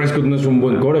porque Prescott no es un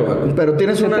buen coreback. Pero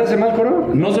tienes ¿Se una. te hace mal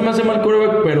coreback? No se me hace mal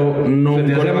coreback, pero no ¿Se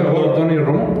te hace mejor Tony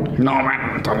Romo? No,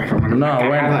 bueno, Tony Romo. No,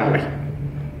 bueno.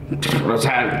 O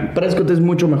sea, Prescott es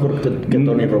mucho mejor que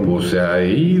Tony Romo. Pues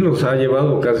ahí nos ha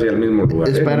llevado casi al mismo lugar.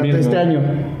 Espérate este año.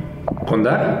 ¿Con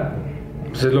Dar?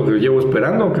 Pues es lo que llevo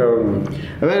esperando, cabrón.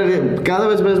 A ver, cada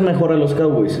vez ves mejor a los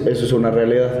Cowboys. Eso es una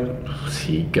realidad.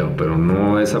 Sí, cabrón, pero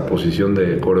no esa posición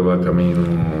de quarterback a mí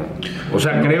no. O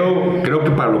sea, creo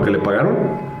que para lo que le pagaron,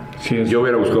 Sí, yo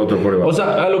hubiera buscado otro quarterback. O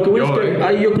sea, a lo que voy es que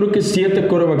hay yo creo que 7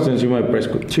 corebacks encima de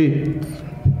Prescott. Sí.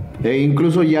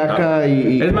 Incluso Yaka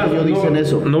y es más, ellos dicen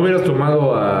eso. ¿No hubieras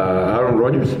tomado a Aaron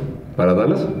Rodgers para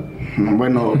Dallas?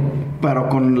 Bueno, pero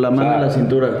con la mano en la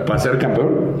cintura. ¿Para ser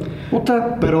campeón?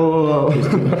 Puta, pero.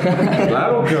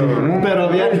 Claro, cabrón. Pero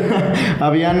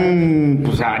habían.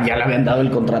 Pues ya le habían dado el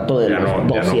contrato de los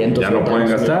 200. Ya no pueden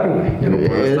gastar, güey. Ya no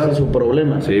pueden Ese gastar. es su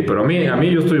problema. Sí, pero a mí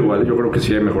yo estoy igual. Yo creo que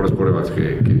sí hay mejores quarterbacks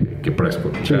que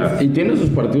Prescott. O sea, Y tiene sus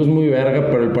partidos muy verga,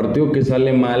 pero el partido que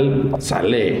sale mal,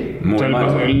 sale. muy O sea,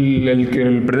 mal.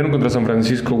 el perdieron contra San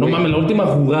Francisco, No güey. mames, la última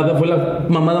jugada fue la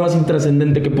mamada más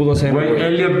intrascendente que pudo hacer. Güey,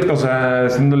 Elliot, o sea,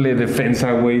 haciéndole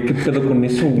defensa, güey. ¿Qué pedo con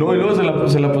eso? No, y luego se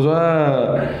la pasó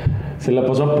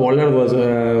a Pollard, o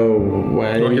sea, güey.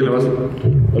 ¿A quién le vas?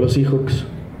 A los Seahawks.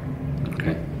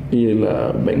 Y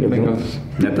la Bengals.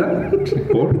 ¿Neta?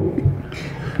 ¿Por?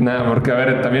 Nada, porque a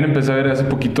ver, también empecé a ver hace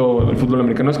poquito el fútbol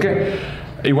americano. Es que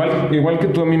igual que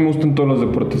tú, a mí me gustan todos los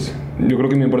deportes. Yo creo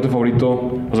que mi deporte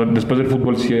favorito, o sea, después del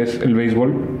fútbol sí es el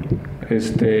béisbol.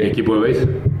 ¿Equipo de base?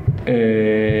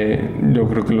 Yo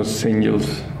creo que los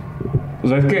Angels. O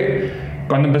sea, es que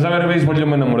cuando empecé a ver béisbol yo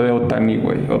me enamoré de Ohtani,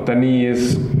 güey. Ohtani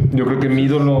es, yo creo que mi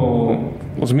ídolo,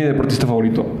 o sea, mi deportista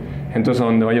favorito. Entonces a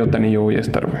donde vaya Ohtani yo voy a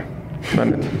estar, güey. La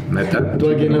neta. ¿Neta? ¿Tú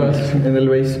a quién le vas en el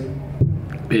base?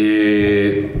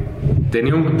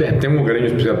 Tengo un cariño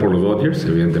especial por los Dodgers,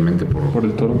 evidentemente Por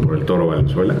el Toro. por el Toro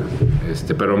Valenzuela.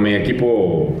 Pero mi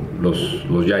equipo, los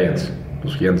Giants,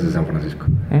 los Gigantes de San Francisco.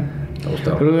 Me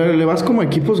gustaba. Pero le vas como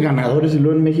equipos ganadores y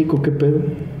luego en México, ¿qué pedo?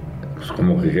 Pues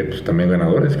como que pues también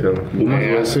ganadores, claro.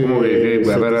 Sí, Como que,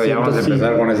 a ver, ya vamos a 700,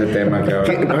 empezar con ese tema,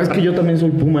 cabrón. No, es que yo también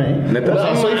soy Puma, ¿eh? ¿Neta? O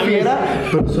sea, soy fiera,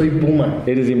 pero soy Puma.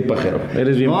 Eres bien pajero.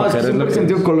 Eres bien No, es que pajero. siempre he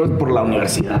sentido color por la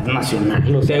Universidad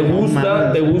Nacional. O sea,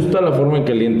 Te gusta la forma en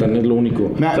que alientan, es lo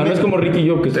único. Nah, o sea, no es como Ricky y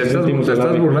yo que ¿Te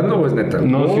estás burlando o es neta?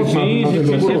 No, sí, te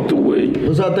lo es juro. tú, güey.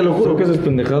 O sea, te lo juro. Creo que esas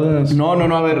pendejadas. No,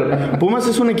 a ver, Pumas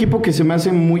es un equipo que se me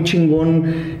hace muy chingón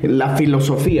la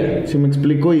filosofía, ¿sí me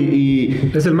explico? Y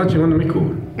Es el más chingón de México,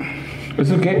 güey. ¿Es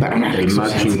el qué? El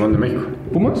más chingón de México.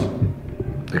 ¿Pumas?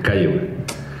 De calle, güey.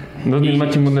 No es ni el más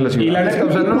chingón de la ciudad. Y la neta,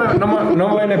 o sea,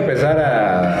 no van a empezar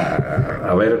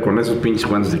a ver con esos pinches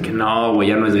cuentos de que no, güey,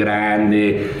 ya no es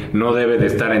grande, no debe de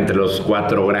estar entre los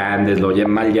 4 grandes, lo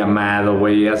mal llamado,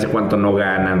 güey, hace cuánto no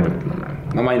ganan, güey.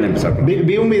 No vayan a empezar con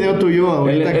vi un video tuyo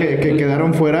ahorita que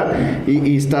quedaron fuera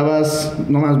y estabas,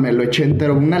 nomás me lo eché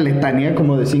entero, una letanía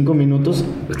como de 5 minutos,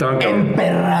 Estaban cabrón.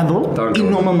 emperrado Estaban y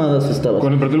cabrón. no mamadas estabas.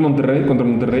 Con el partido del Monterrey, contra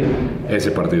Monterrey.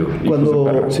 Ese partido.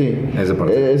 Cuando, sí,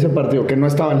 Ese partido. que no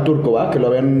estaba el turco, ¿va? Que lo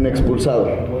habían expulsado.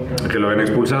 Que lo habían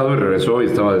expulsado y regresó y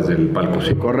estaba desde el palco,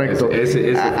 sí. Correcto.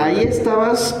 Ese fue- Ahí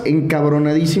estabas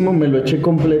encabronadísimo, me lo eché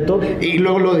completo y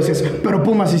luego lo decías, pero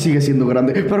Pumas sí sigue siendo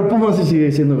grande, pero Pumas sí sigue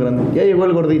siendo grande. Ya llegó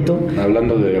el gordito.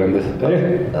 Hablando de grandeza.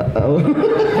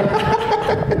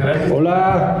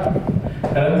 Hola.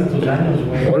 Grandes tus años,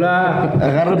 güey. Hola.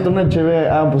 Agárrate una cheve.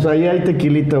 Pues ahí hay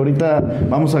tequilita. Ahorita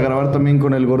vamos a grabar también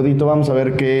con el gordito. Vamos a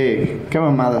ver qué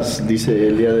mamadas dice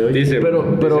el día de hoy. Dice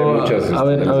muchas, a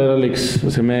ver, Alex, o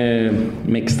sea,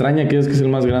 me extraña que es el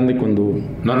más grande cuando...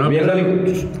 No,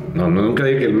 nunca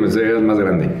dije que el Mercedes es más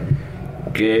grande.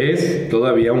 Que es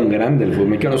todavía un grande el fútbol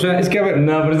mexicano. O sea, es que a ver.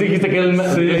 No, pero sí dijiste que era el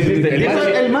más...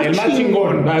 El más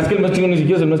chingón. Es que el más chingón ni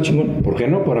siquiera es el más chingón. ¿Por qué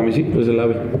no? Para mí sí. Pues el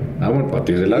ave. Bueno, para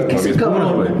ti es el para mí Ese es Pumas,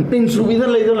 cabrón güey. en su vida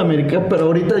le ha ido a la América, pero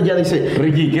ahorita ya dice.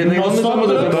 Ricky, ¿de dónde somos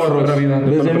desde morros?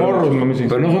 Desde morros, mami, sí.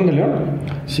 Pero no son de León.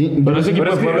 Sí, Pero ese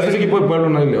equipo de pueblo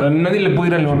nadie. A nadie le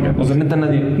puede ir a León. O sea, neta,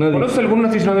 nadie. ¿Conoces algún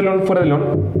aficionado de León fuera de León?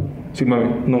 Sí, mami.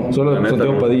 No, solo La neta,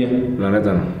 Santiago no. Padilla. La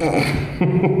neta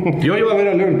no. Yo iba a ver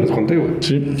a León, les conté, güey.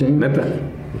 Sí. Neta.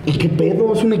 ¿Y qué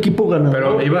pedo? Es un equipo ganador.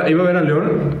 Pero iba a ver a León,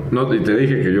 no, y te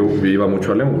dije que yo iba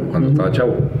mucho a León güey, cuando estaba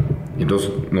chavo. Y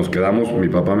entonces nos quedamos, mi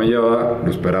papá me llevaba, lo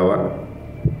esperaba,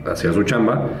 hacía su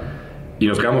chamba, y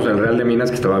nos quedamos en el Real de Minas,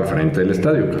 que estaba enfrente del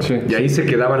estadio. Cabrón. Sí. Y ahí se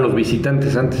quedaban los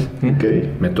visitantes antes.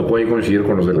 Okay. Me tocó ahí coincidir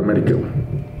con los del América, güey.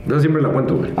 Entonces siempre la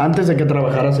cuento, güey. Antes de que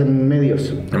trabajaras en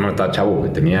medios. Yo estaba chavo,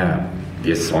 güey, tenía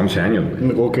 10, 11 años,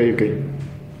 güey. Ok.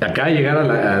 Acaba de llegar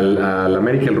al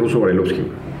América el ruso Barilovsky,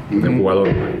 el jugador,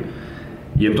 güey.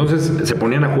 Y entonces se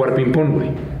ponían a jugar ping-pong, güey.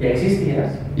 Ya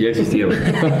existías. Ya existía, güey.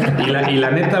 Y la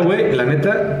neta, güey,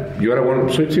 yo era bueno,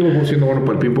 sigo siendo bueno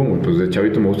para el ping-pong, güey. Pues de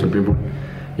chavito me gusta el ping-pong.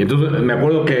 Y entonces me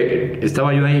acuerdo que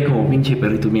estaba yo ahí como pinche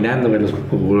perrito mirando, güey, los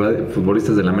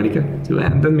futbolistas del América. Sí, güey,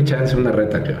 dan mi chance, una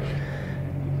reta, cabrón.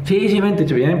 Sí, vente,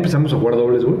 chaval. Ya empezamos a jugar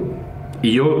dobles, güey.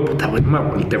 Y yo, puta, güey,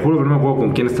 te juro que no me acuerdo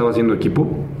con quién estaba haciendo equipo.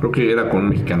 Creo que era con un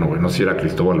mexicano, güey. No sé si era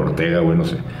Cristóbal Ortega, güey, no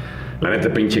sé. La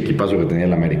neta, pinche equipazo que tenía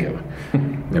el América, güey.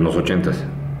 En los 80s.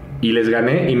 Y les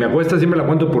gané. Y me acuerdo, esta siempre la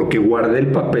cuento porque guardé el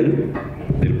papel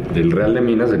del Real de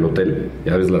Minas, del hotel.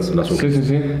 Ya ves las hojas.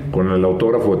 Sí. Con el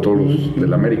autógrafo de todos los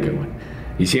del América, güey.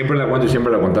 Y siempre la cuento y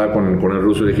siempre la contaba con el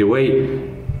ruso. Y dije, güey,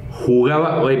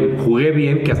 jugué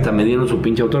bien que hasta me dieron su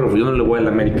pinche autógrafo. Yo no le voy al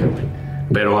América, güey.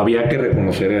 Pero había que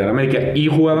reconocer al América. Y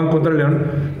jugaban contra el León,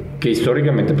 que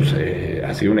históricamente pues,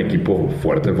 ha sido un equipo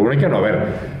fuerte. El fútbol mexicano, a ver.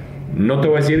 No te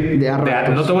voy a decir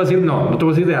no te voy a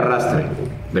decir de arrastre,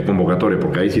 de convocatoria,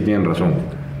 porque ahí sí tienen razón.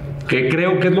 Que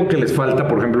creo que es lo que les falta,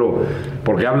 por ejemplo,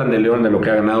 porque hablan de León, de lo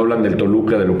que ha ganado, hablan del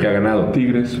Toluca, de lo que ha ganado.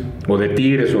 Tigres. O de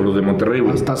Tigres, o los de Monterrey.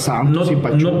 Hasta Santos y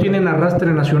Pachuca. No tienen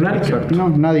arrastre nacional. Exacto. No,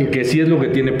 nadie. Que sí es lo que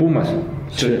tiene Pumas.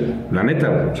 Sí. La neta,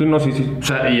 güey. Sí, no, sí. O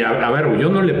sea, y a ver, güey, yo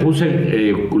no le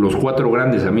puse los 4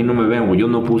 grandes, a mí no me ven, güey, yo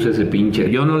no puse ese pinche.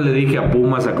 Yo no le dije a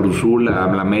Pumas, a Cruz Azul, a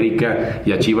América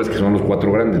y a Chivas que son los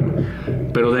 4 grandes, güey.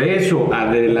 Pero de eso,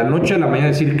 de la noche a la mañana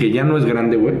decir que ya no es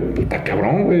grande, güey, está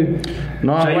cabrón, güey.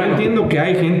 No, o sea, yo entiendo que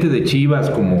hay gente de Chivas,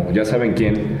 como ya saben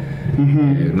quién,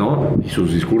 ¿no? Y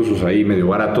sus discursos ahí medio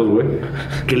baratos, güey,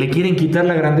 que le quieren quitar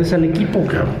la grandeza al equipo,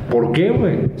 cabrón. ¿Por qué,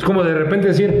 güey? Es como de repente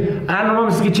decir, no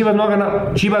mames, es que Chivas no ha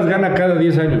ganado. Chivas gana cada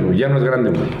 10 años, güey, ya no es grande,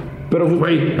 güey. Pero,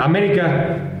 güey,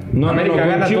 América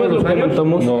gana Chivas todos los años.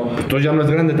 No, entonces ya no es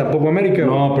grande tampoco América.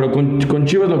 No, pero con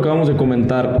Chivas lo acabamos de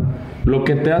comentar. Lo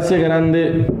que te hace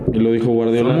grande, y lo dijo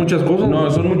Guardiola. Son muchas cosas. No,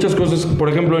 son muchas cosas. Por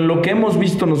ejemplo, en lo que hemos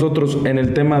visto nosotros en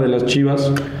el tema de las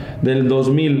Chivas, del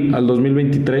 2000 al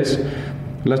 2023,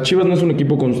 las Chivas no es un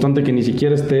equipo constante que ni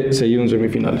siquiera esté seguido en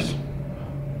semifinales.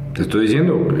 Te estoy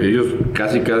diciendo, ellos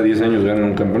casi cada 10 años ganan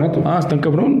un campeonato. Están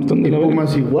cabrón. Están de Y la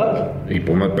Pumas igual. Y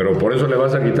Pumas, pero por eso le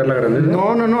vas a quitar la grandeza.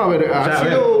 No, a ver, ha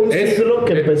sido un ciclo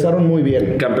que empezaron muy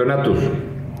bien. Campeonatos,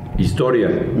 historia,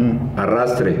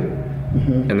 arrastre.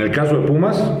 En el caso de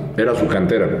Pumas, era su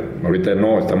cantera. Ahorita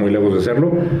no, está muy lejos de serlo,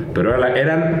 pero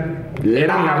eran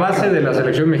la base de la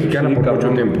selección mexicana por mucho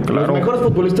tiempo. Claro. Los mejores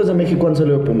futbolistas de México han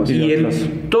salido de Pumas. Y en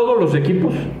todos los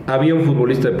equipos había un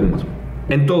futbolista de Pumas.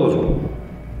 En todos.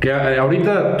 Que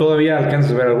ahorita todavía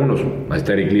alcanzas a ver algunos. Ahí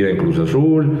está Eric Lira en Cruz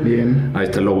Azul. Bien. Ahí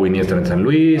está Lobo Iniestra en San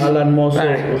Luis. Alan Mozo.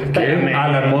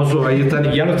 Alan Mozo, ahí están.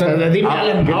 Y ya no están.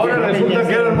 Ahora resulta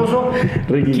que Alan Mozo.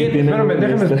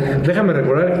 Déjame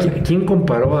recordar. ¿Quién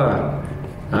comparó a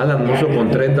Alan Mozo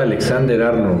con Trent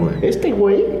Alexander-Arnold, güey? Este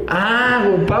güey.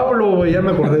 Pablo, güey, ya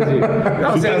me acordé.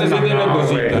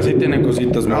 Sí tiene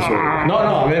cositas, Mozo. No,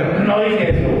 a ver. No dije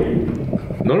eso, güey.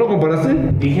 ¿No lo comparaste?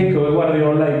 Dije que hoy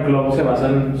Guardiola y Klopp se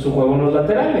basan su juego en los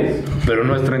laterales. Pero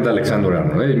no es Trent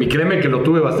Alexander-Arnold, Créeme que lo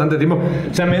tuve bastante tiempo.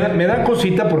 O sea, me da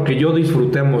cosita porque yo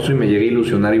disfruté a Mozo y me llegué a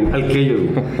ilusionar igual que ellos,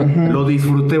 güey. Lo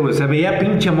disfruté, güey. O sea, veía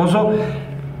pinche Mozo,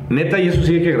 neta, y eso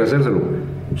sí hay que agradecérselo.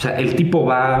 O sea, el tipo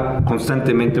va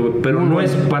constantemente, güey. Pero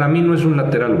para mí no es un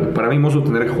lateral, güey. Para mí Mozo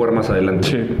tendrá que jugar más adelante.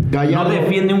 Sí. No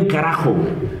defiende un carajo,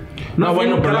 güey.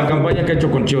 Pero la campaña que ha hecho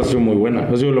con Chivas ha sido muy buena.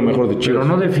 Ha sido lo mejor de Chivas.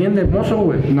 Pero no defiende Mozo,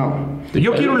 güey. No.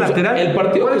 Yo quiero un lateral. El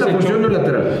partido ¿Cuál es la función de un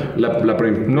lateral?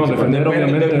 No, defender,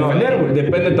 obviamente.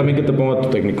 Depende también que te ponga tu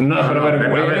técnico. No, pero a ver,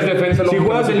 güey, eres defensa. Si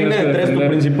juegas en línea de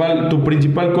 3, tu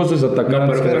principal cosa es atacar.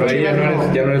 No, pero ahí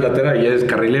ya no eres lateral, ya eres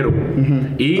carrilero.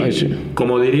 Y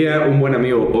como diría un buen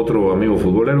amigo, otro amigo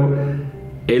futbolero,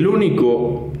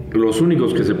 los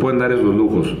únicos que se pueden dar esos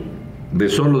lujos de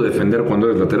solo defender cuando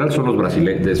eres lateral son los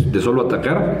brasileños. De solo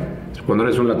atacar cuando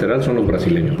eres un lateral son los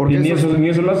brasileños. Porque ni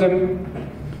eso lo hacen.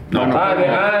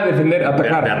 Defender,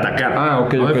 atacar. De atacar.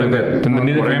 Ok. No defender.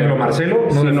 Por ejemplo, Marcelo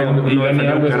no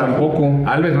defendió un carajo. Tampoco.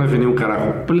 Alves no defendió un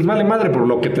carajo. Pues les vale madre por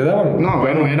lo que te daban. No,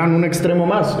 bueno, eran un extremo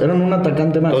más. Eran un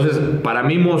atacante más. Entonces, para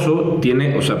mí Mozo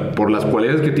tiene, o sea, por las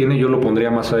cualidades que tiene, yo lo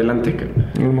pondría más adelante.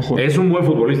 A lo mejor. Es un buen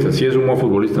futbolista, sí es un buen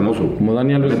futbolista Mozo. Como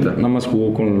Dani Alves nada más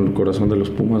jugó con el corazón de los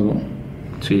Pumas, ¿no?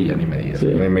 Sí, ya ni me digas.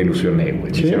 Me ilusioné, güey. Me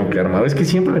hicieron quedar mal. Es que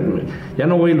siempre, ya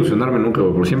no voy a ilusionarme nunca,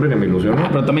 güey. Por siempre que me ilusiono.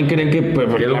 Pero también querían que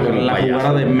la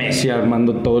jugada de Messi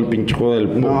armando todo el pinche juego del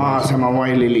Pumas. No, se mamó a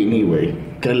Lilini, güey.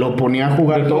 que lo ponía a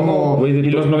jugar como... Y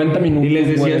los 90 minutos. Y les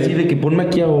decía así de que ponme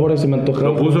aquí ahora, se me antoja.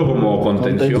 Lo puso como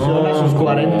contención. A sus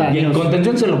 40 años. Y en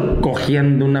contención se lo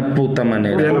cogían de una puta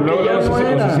manera. Pero luego ya no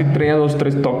era. sí traía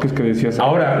 2-3 toques que decías.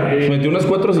 Ahora, Metió unas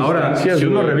 4 asistencias. si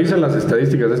uno güey. revisa las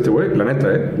estadísticas de este güey, la neta,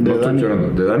 no estoy llorando,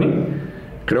 de Dani,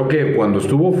 creo que cuando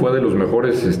estuvo fue de los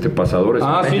mejores pasadores.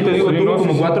 Ah, en sí, México. te digo, tuvo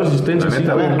como 4 asistencias. La Sí,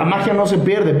 neta, A ver, la magia no se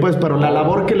pierde, pues, pero la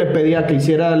labor que le pedía que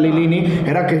hiciera Lilini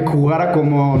era que jugara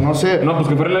como, no sé, No, pues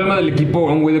que fuera el alma del equipo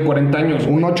un güey de 40 años.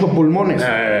 un 8 pulmones.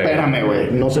 Eh. Espérame,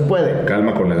 güey, no se puede.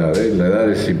 Calma con la edad, la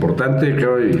edad es importante,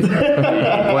 creo, y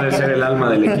puede ser el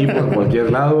alma del equipo en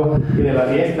cualquier lado. Y de la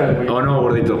fiesta, güey. ¿O no,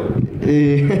 gordito?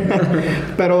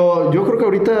 Pero yo creo que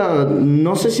ahorita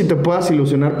no sé si te puedas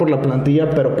ilusionar por la plantilla,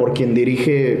 pero por quien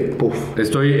dirige, puf.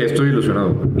 Estoy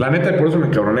ilusionado. La neta, por eso me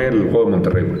cabroné el juego de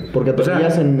Monterrey, güey. Porque te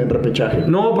pillas en el repechaje.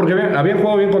 No, porque habían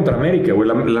jugado bien contra América, güey.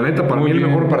 La neta, para mí el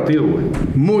mejor partido, güey.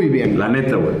 Muy bien. La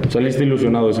neta, güey. Saliste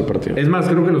ilusionado de ese partido. Es más,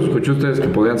 creo que los escuché ustedes que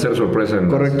podían ser sorpresa.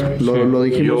 Correcto, lo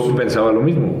dijimos. Yo pensaba lo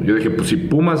mismo. Yo dije, pues si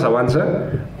Pumas avanza,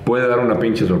 puede dar una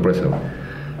pinche sorpresa, güey.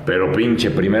 Pero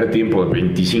pinche primer tiempo de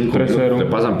 25 3-0. minutos te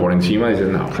pasan por encima y dices,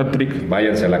 no, Hat-trick.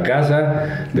 váyanse a la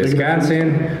casa,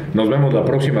 descansen, nos vemos la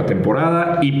próxima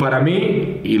temporada. Y para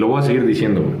mí, y lo voy a seguir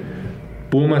diciendo, güey,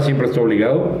 Pumas siempre está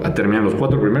obligado a terminar los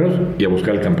 4 primeros y a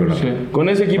buscar el campeonato. Sí. Con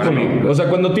ese equipo Para mí. no. O sea,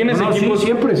 cuando tienes No, equipos. sí,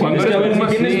 siempre. Cuando Es que a ver,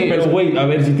 Pumas, si tienes. sí. Pero, güey, a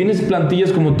ver, si tienes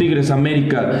plantillas como Tigres,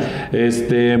 América,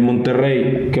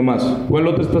 Monterrey, ¿qué más? ¿Cuál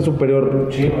otro está superior?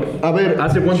 A ver,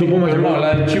 ¿Hace cuánto Pumas pero llegó? no,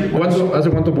 la de Chivas. ¿Hace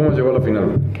cuánto Pumas llegó a la final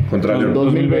contra León?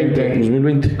 2020.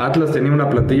 2020. Atlas tenía una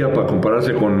plantilla para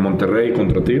compararse con Monterrey y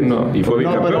contra Tigres. No. Y fue No,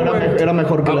 bicampeón, pero güey. era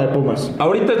mejor que la de Pumas.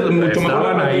 Ahorita es mucho mejor Estaban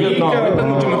la plantilla. ahí, No, ahorita es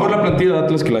cabrón. mucho mejor la plantilla de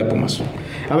Atlas que la de Pumas.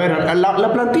 A ver,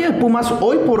 la plantilla de Pumas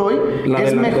hoy por hoy La es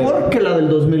delantera. mejor que la del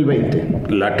 2020.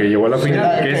 La que llegó a la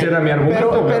final, que ese era mi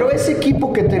argumento. Pero ese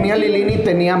equipo que tenía Lilini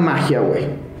tenía magia, güey.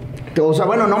 O sea,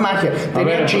 bueno, no magia.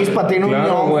 Tenía ver, chispa, tenía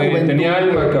claro, unión, güey. juventud. Tenía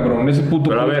alma, cabrón. Ese puto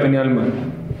Pero a club ver. tenía alma.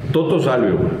 Toto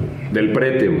Salvio, güey. Del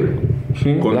Prete, güey.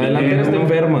 Sí. Con La delantera está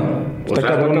enferma. O Está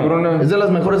sea, cabrona. Es de las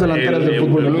mejores delanteras del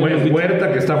fútbol.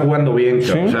 Huerta que está jugando bien,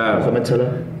 cabrón. O sea, Mohamed Salah.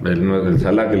 el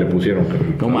Salah que le pusieron,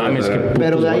 cabrón. No mames, que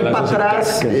Pero de ahí para golazos se atrás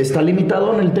cascan. está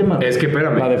limitado en el tema. Es que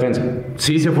espérame. La defensa.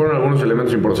 Sí se fueron algunos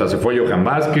elementos importantes. O sea, se fue Johan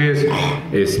Vázquez,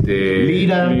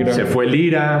 Lira. se fue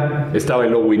Lira, estaba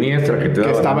el Lobo Iniestra que te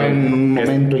daba estaba también. en un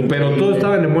momento Pero increíble. todos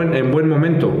estaban en buen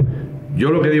momento.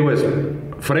 Yo lo que digo es,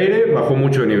 Freire bajó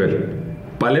mucho de nivel.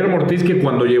 Palermo Ortiz, que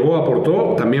cuando llegó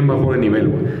aportó, también bajó de nivel,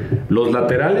 güey. Los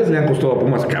laterales le han costado a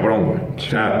Pumas cabrón, güey. O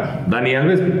sea, Dani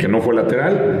Alves, que no fue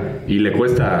lateral, y le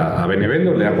cuesta a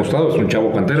Benevendo, le ha costado, es un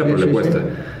chavo cantera, pero le cuesta.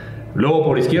 Luego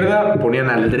por izquierda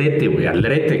ponían a Aldrete, güey,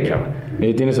 Aldrete, cabrón.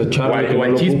 Ahí tienes a Charlie. que O no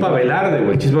al lo Chispa ocupa. Velarde,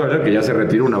 güey. El Chispa Velarde que ya se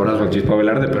retiró. Un abrazo al Chispa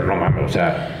Velarde, pero no mames, o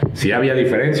sea, sí había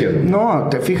diferencias, güey. No,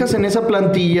 te fijas en esa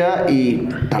plantilla y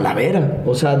Talavera.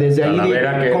 O sea, desde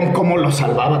Talavera ahí, que- ¿cómo lo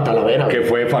salvaba Talavera? Que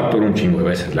fue factor un chingo de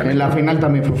veces, la En neta. la final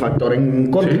también fue factor en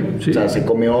contra. Sí. O sea, se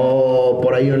comió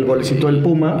por ahí el golecito del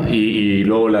Puma. Y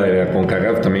luego la de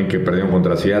CONCACAF también que perdieron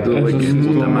contra Seattle, güey. Eso Que sí puta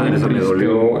estuvo madre, muy esa me triste,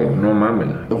 dolió, güey. no mames.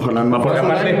 Ojalá no Porque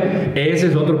pase. aparte, ese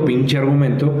es otro pinche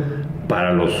argumento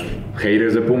para los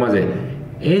haters de Pumas de...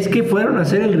 Es que fueron a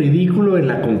hacer el ridículo en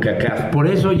la CONCACAF. Por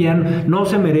eso ya no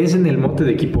se merecen el mote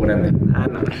de equipo grande. Ah,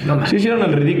 no mames. Sí hicieron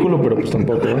el ridículo, pero pues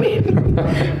tampoco.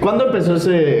 ¿Cuándo empezó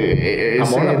ese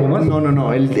 ¿Amor a Pumas?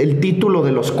 No, el título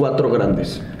de los 4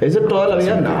 grandes. ¿Es de toda la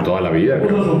vida? De No. toda la vida, güey.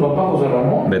 Puso su papá José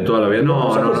Ramón. De toda la vida. No,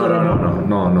 José Ramón.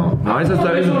 No, eso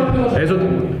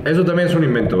también es un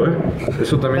invento, ¿eh?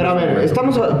 Eso también Pero a es un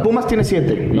ver, invento. Pumas tiene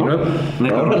 7, Y ¿no?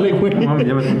 Órale, güey. No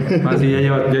mames, sí, ya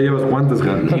llevas cuántas,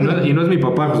 cara. Y no es mi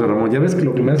papá, José Ramón. Ya ves que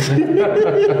lo que me hace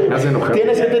enojar.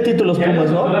 Tiene 7 títulos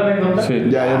Pumas, ¿no? Sí.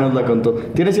 Ya nos la contó.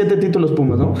 Tiene 7 títulos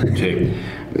Pumas, ¿no? Sí.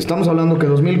 Estamos hablando que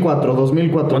 2004,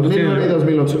 2004, ¿Cuántos 2009 y tiene?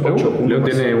 2011. 8. Leo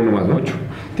tiene uno más, ¿no? 8.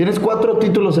 Tienes 4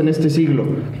 títulos en este siglo.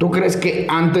 ¿Tú crees que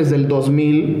antes del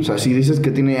 2000, o sea, si dices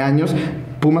que tiene años,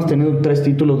 Pumas teniendo 3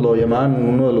 títulos lo llamaban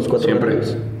uno de los 4 Siempre.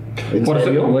 grandes? ¿En Por ser,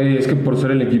 serio? güey, es que por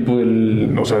ser el equipo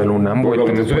del, o sea, del UNAM, güey. Lo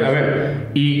que te también estoy- a ver,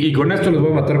 y con esto les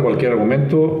voy a matar cualquier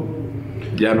argumento.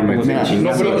 Ya no me Mira,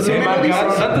 chingas. no, pero- Sí, me lo marca,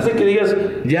 dices. antes de que digas,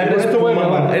 Ya eres no te voy a Puma,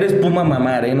 mamar. eres Puma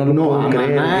mamar, no lo No, puedo a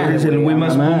creer. mamar, Eres el güey, güey a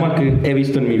más mamar. Puma que he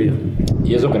visto en mi vida.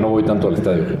 Y eso que no voy tanto al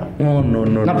estadio. No.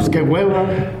 No, pues qué hueva.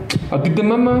 ¿A ti te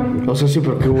mama? O sea, sí,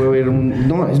 pero qué hueva ir un...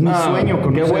 No, es mi No, sueño qué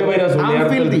conocer hueva ir a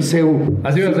solearte. Anfield y CEU.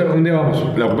 Así va a ser, un día vamos.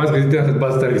 Lo que pasa es que sí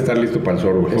vas a estar listo para el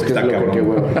zorro, güey. Es que es Está lo que cabrón. qué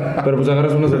hueva. Pero pues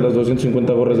agarras unas de las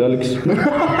 250 gorras de Alex. Te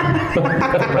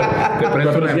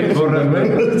presto una de mis gorras,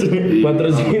 güey.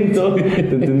 400.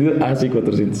 ¿Te entendí? Ah, sí,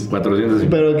 400.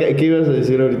 450. Pero, ¿qué ibas a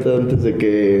decir ahorita antes de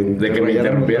que... ¿De que me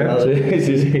interrumpiera?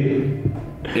 Sí.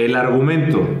 El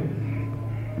argumento,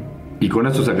 y con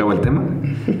esto se acaba el tema,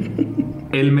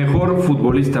 el mejor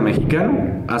futbolista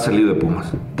mexicano ha salido de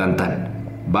Pumas. Tan.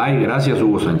 Bye, gracias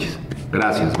Hugo Sánchez.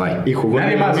 Gracias, bye. Y jugó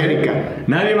nadie en más, América.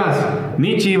 Nadie más.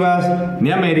 Ni Chivas, ni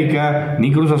América,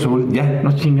 ni Cruz Azul. Ya, no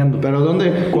estoy chingando. ¿Pero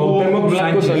dónde? Cuauhtémoc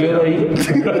Blanco salió de ahí.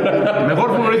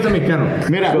 Mejor futbolista mexicano.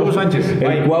 Mira, Hugo Sánchez.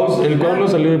 El Cuau no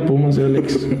salió de Pumas,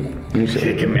 Alex. No sé.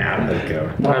 Sí, que me habla,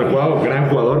 cabrón. El Cuau, gran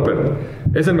jugador, pero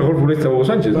es el mejor futbolista Hugo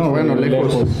Sánchez. No, bueno,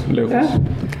 lejos.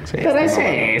 Sí, Pero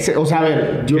ese, o sea, a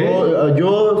ver,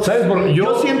 yo ¿Sabes por-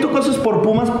 yo siento cosas por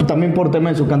Pumas también por tema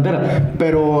de su cantera,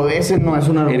 pero ese no es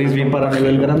una Eres bien para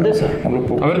nivel grandeza.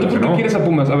 A ver, ¿tú por qué quieres a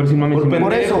Pumas? A ver si mami.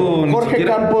 Por eso, Jorge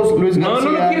Campos, Luis No, García,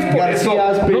 no lo quieres por García eso.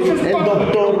 Aspe, No seas el pájaro,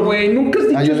 doctor. güey. Nunca has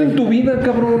dicho eso en tu vida,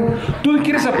 cabrón. Tú le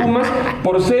quieres a Pumas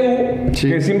por CEU, Sí.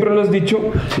 que siempre lo has dicho,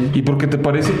 y porque te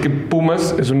parece que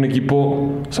Pumas es un equipo,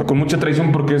 o sea, con mucha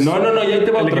tradición, porque es No, ya ahí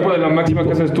te va el otra. equipo de la máxima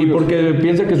casa de Y estudios. porque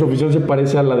piensa que su afición se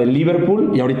parece a la de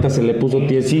Liverpool y ahorita se le puso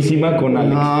tiesísima con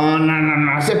Alex.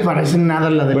 No se parece nada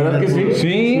a la de ¿Verdad que Liverpool.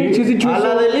 sí? Sí has dicho A eso.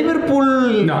 la de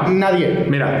Liverpool, No. nadie.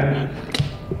 Mira,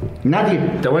 Nadie.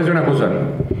 te voy a decir una cosa.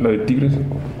 La de Tigres.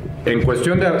 En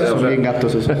cuestión de, o Son sea, bien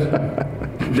gatos esos.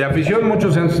 de afición,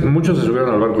 muchos se subieron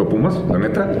al barco de Pumas, la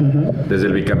neta, desde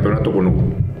el bicampeonato con Hugo.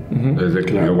 Desde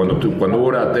que cuando Hugo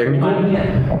era técnico,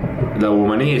 la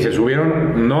humanía, y se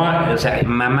subieron, no, o sea,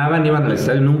 mamaban, iban al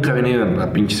estadio, nunca habían ido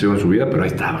a pinche ciudad en su vida, pero ahí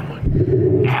estaban, güey.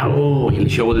 Y el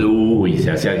show de Hugo, y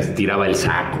se hacía, estiraba el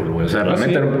saco, güey. O sea, la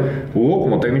neta, Hugo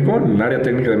como técnico, en el área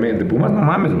técnica de Pumas, no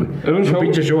mames, güey. Era un show.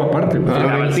 Pinche show aparte, güey.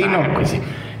 Estiraba el saco,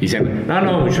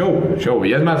 un show.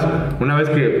 Y es más, una vez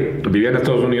que vivía en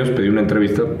Estados Unidos, pedí una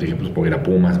entrevista, dije, pues voy a ir a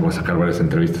Pumas, voy a sacar varias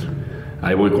entrevistas.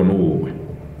 Ahí voy con Hugo, güey.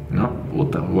 ¿No?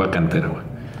 Puta, voy a cantera, güey.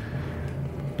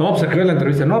 No, pues acabé la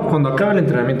entrevista. No, cuando acabe el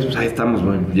entrenamiento, pues ahí estamos,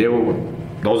 güey. Llego, güey,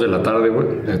 2 de la tarde, güey.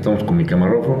 Ya estamos con mi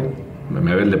camarógrafo.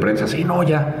 Me ve el de prensa. Sí, no,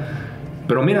 ya.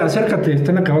 Pero mira, acércate,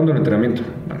 están acabando el entrenamiento.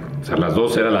 Bueno, o sea, a las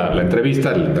 2 era la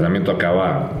entrevista, el entrenamiento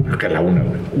acaba, creo que a la 1,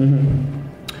 güey.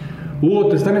 Hugo,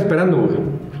 te están esperando, güey.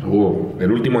 Hugo,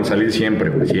 el último en salir siempre,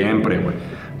 güey. Siempre, güey.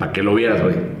 Para que lo vieras,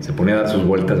 güey. Se ponía a dar sus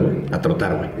vueltas, güey. A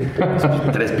trotar, güey.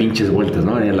 3 pinches vueltas,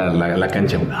 ¿no? En la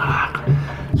cancha, güey.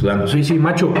 Sudando. Sí,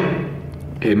 macho.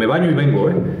 Me baño y vengo,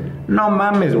 güey. No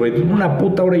mames, güey. Una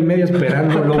puta hora y media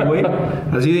esperándolo, güey.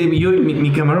 Así de... Yo y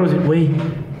mi camarón dice, güey,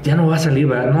 ya no va a salir,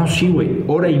 ¿verdad? No, sí, güey.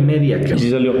 Hora y media, cabrón. Y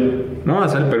sí salió. No va a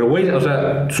salir, pero, güey, o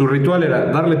sea, su ritual era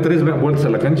darle 3 vueltas a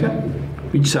la cancha.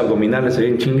 Pinches abdominales ahí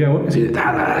en chinga, güey. Así de...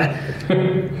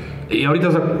 Y ahorita,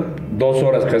 o sea, 2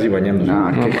 horas casi bañándose.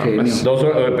 Ah, qué genio. 2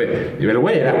 horas, y el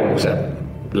güey era, o sea,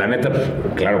 la neta, pues,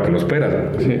 claro que lo esperas.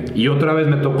 Sí. Y otra vez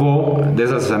me tocó de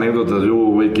esas anécdotas de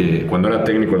Hugo, güey, que cuando era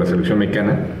técnico de la selección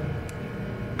mexicana,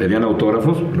 pedían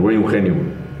autógrafos, el güey un genio,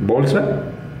 bolsa,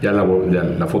 ya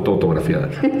la foto autografiada.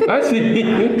 Ah, sí.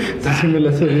 Sí me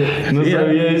la sabía. No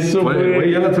sabía eso,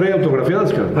 Güey, ya la traía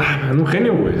autografiadas, cabrón. Un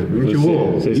genio, güey. Pues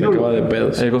Hugo. se sacaba de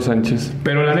pedos. Hugo Sánchez.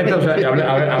 Pero la neta, o sea,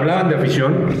 hablaban de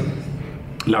afición.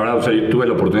 La verdad, o sea, yo tuve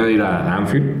la oportunidad de ir a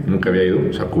Anfield, nunca había ido.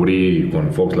 O sea, cubrí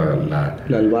con Fox la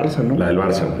del Barça, ¿no? La del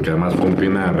Barça, que además fue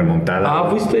una remontada. Ah,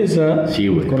 ¿fuiste esa? Sí,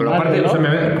 güey. Con Pero Mario, aparte, ¿no? o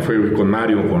sea, fui con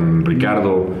Mario, con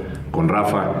Ricardo, con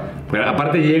Rafa. Pero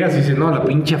aparte llegas y dices, no, la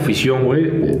pinche afición,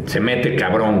 güey, se mete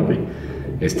cabrón, güey.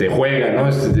 Juega, ¿no?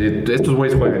 Estos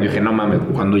güeyes juegan. Y dije, no mames,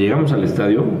 cuando llegamos al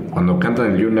estadio, cuando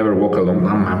cantan el You Never Walk Alone, no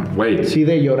mames, güey. Sí,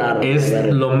 de llorar. Es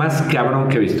lo más cabrón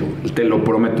que he visto, te lo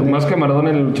prometo. ¿Más que Maradona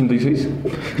en el 86?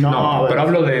 No, pero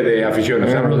hablo de afición, o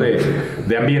sea, hablo de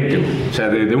ambiente, güey. O sea,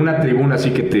 de una tribuna así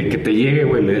que te llegue,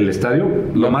 güey, el estadio,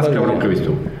 lo más cabrón que he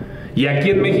visto. Y aquí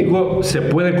en México se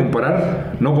puede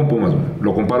comparar, no con Pumas, güey,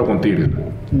 lo comparo con Tigres, güey.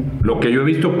 Lo que yo he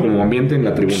visto como ambiente en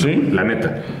la tribuna, ¿Sí? la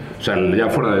neta. O sea, ya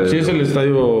fuera de... Sí, es el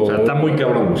estadio. O sea, está muy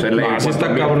cabrón. O sea, Sí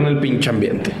está cabrón el pinche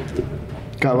ambiente.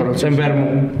 Cabrón. Se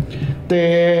enfermo.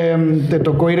 ¿Te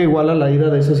tocó ir igual a la ida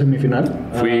de esa semifinal?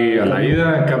 Fui a la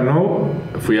ida en Camp Nou,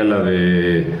 fui a la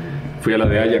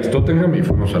de Ajax Tottenham y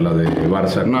fuimos a la de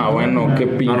Barça. No, bueno, qué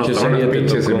pinche son serie unas te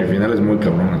pinches tocó. semifinales muy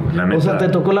cabronas, güey. La neta. O sea, te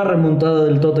tocó la remontada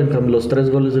del Tottenham, los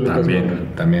 3 goles de Lucas Moura.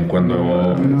 También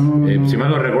cuando... si mal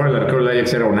no recuerdo, el arquero del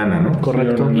Ajax era Onana, ¿no?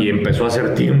 Correcto. Y empezó a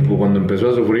hacer tiempo, cuando empezó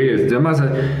a sufrir. Es más,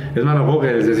 me acuerdo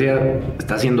que les decía,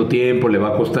 está haciendo tiempo, le va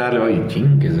a costar, y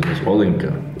ching, que se les joden,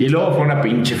 cabrón. Y luego fue una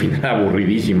pinche final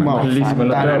aburridísima. No,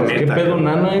 fatal. ¿Qué pedo,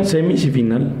 Nana, en semis y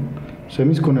final?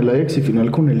 Semis con el Ajax y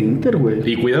final con el Inter, güey.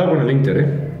 Y cuidado con el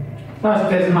Inter, No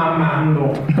estés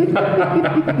mamando.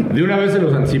 De una vez se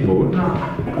los anticipo, güey.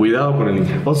 Cuidado con el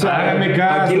Inter. O sea, háganme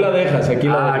caso. Aquí la dejas,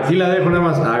 Aquí la dejo nada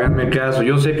más. Háganme caso.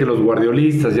 Yo sé que los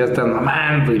guardiolistas ya están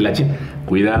mamando y la chingada.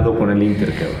 Cuidado con el Inter,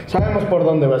 cabrón. sabemos por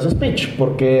dónde va ese speech,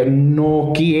 porque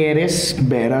no quieres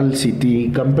ver al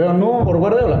City campeón, no, por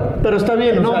Guardiola. Pero está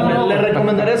bien, le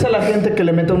recomendarías a la gente que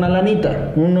le meta una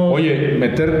lanita. Oye,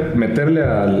 meterle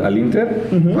al Inter,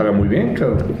 paga muy bien,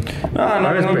 cabrón.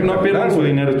 No pierdan su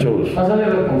dinero, chavos. Pásale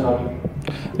responsable.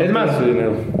 Es más,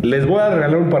 les voy a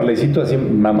regalar un parlaycito así A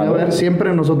mamador. ver,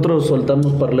 siempre nosotros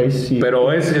soltamos parlays.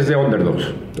 Pero es de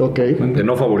underdogs, Ok, de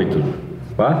no favoritos.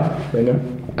 ¿Va? venga.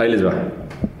 Ahí les va.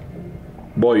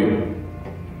 Voy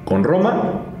con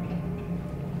Roma,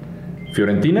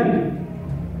 Fiorentina,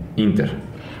 Inter,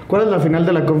 ¿Cuál es la final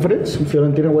de la conference?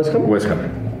 ¿Fiorentina-West Ham? West Ham,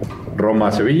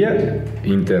 Roma, Sevilla,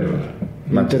 Inter,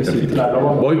 Manchester City.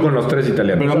 Voy con los tres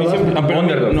italianos. Pero a mí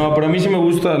pero a mí sí me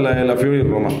gusta la Fiore y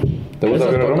Roma. ¿Te gusta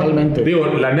Esa ver a Roma? totalmente. Digo,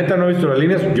 la neta no he visto las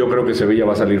líneas. Yo creo que Sevilla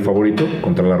va a salir favorito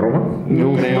contra la Roma.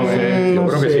 No creo, Yo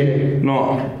creo que sí.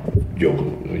 No.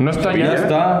 No está Ya ya.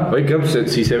 está. Oye, ¿qué? Pues,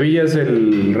 si Sevilla es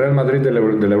el Real Madrid de la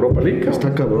Europa League. cabrón.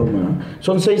 Está cabrón, ¿no?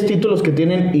 Son 6 títulos que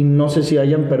tienen y no sé si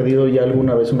hayan perdido ya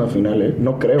alguna vez una final, ¿eh?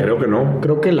 No creo. Creo que no.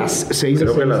 Creo que las 6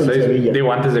 Creo que las 6. Sevilla.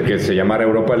 Digo, antes de que se llamara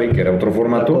Europa League, que era otro La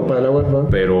formato. Copa de la UEFA.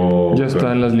 Pero. Ya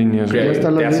está en las líneas. Que güey. está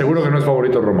en las te aseguro líneas. que no es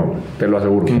favorito Roma, güey. Te lo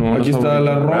aseguro. No, Aquí no está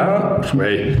la Roma. Ah, pues,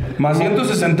 güey. Más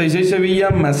 166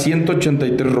 Sevilla, más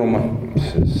 183 Roma.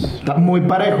 Está muy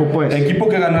parejo, pues. Equipo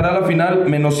que ganará la final,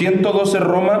 menos 112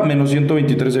 Roma, menos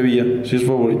 123 Sevilla. Si es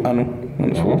favorito. Ah, no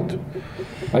es favorito.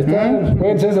 Ahí está.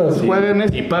 Jueguen esas. Jueguen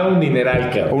Y paga un dineral,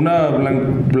 cabrón. Una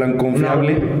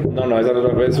blanconfiable. No, esa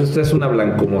no es. Esta es una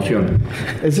blancomoción.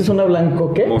 ¿Esa es una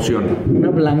blanco qué? Moción. Una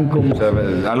blanco. O sea,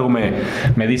 algo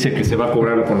me dice que se va a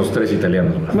cobrar con los tres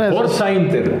italianos. Eso. Forza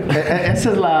Inter.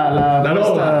 Esa es la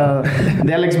apuesta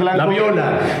de Alex Blanco. La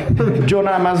viola. Yo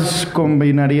nada más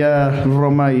combinaría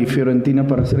Roma y Fiorentina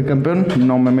para ser campeón.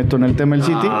 No me meto en el tema del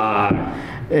City.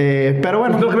 Pero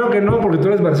bueno. No creo que no, porque tú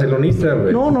eres barcelonista,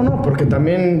 güey. No, porque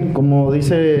también, como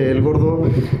dice el gordo,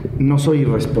 no soy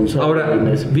irresponsable. Ahora, en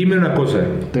eso. dime una cosa.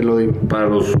 Te lo digo. Para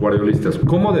los guardiolistas,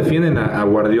 ¿cómo defienden a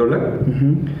Guardiola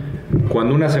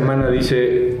cuando una semana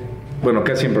dice, bueno,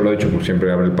 casi siempre lo ha dicho, porque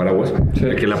siempre abre el paraguas,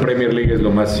 de que la Premier League es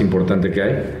lo más importante que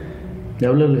hay? Y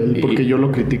háblale, porque yo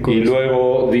lo critico. Y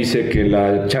luego dice que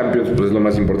la Champions pues, es lo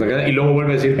más importante que hay, y luego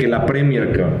vuelve a decir que la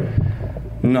Premier, cabrón.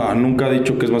 No, nunca ha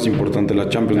dicho que es más importante la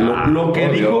Champions. Lo que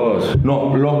por dijo, Dios.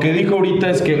 lo que dijo ahorita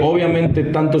es que obviamente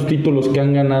tantos títulos que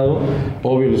han ganado,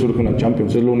 obvio le surge una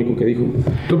Champions, es lo único que dijo.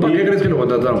 ¿Tú para qué crees que lo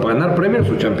contrataron? ¿Para ganar Premiers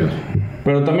o Champions?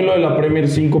 Pero también lo de la Premier,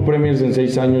 5 Premiers en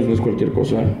 6 años no es cualquier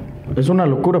cosa. Es una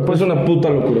locura, pues. Es una puta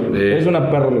locura. Es una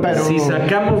perra locura. Pero- Si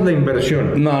sacamos la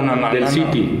inversión No, del no.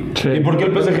 City. Sí. ¿Y por qué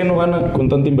el PSG no gana con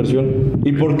tanta inversión?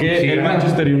 ¿Y por qué Sí, el gana.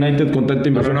 Manchester United con tanta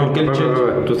inversión? ¿Por qué el Chelsea?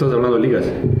 Tú estás hablando de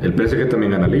ligas. El PSG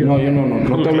también gana ligas. No, yo no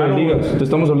te hablo claro. de ligas, te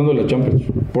estamos hablando de la Champions.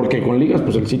 Porque con ligas,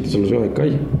 pues el City se los lleva de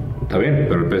calle. Está bien,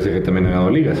 pero el PSG también ha ganado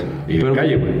ligas. Y de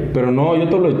calle, güey. Pero no, yo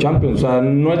te hablo de Champions, o sea,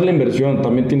 no es la inversión,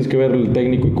 también tienes que ver el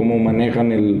técnico y cómo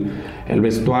manejan el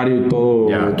vestuario y todo.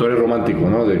 Ya, tú eres romántico,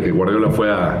 ¿no? De que Guardiola fue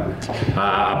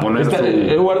a poner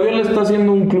El Guardiola está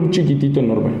haciendo un club chiquitito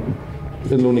enorme.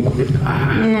 Es lo único.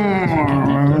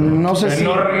 No sé si.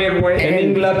 Enorme, güey. En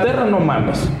Inglaterra no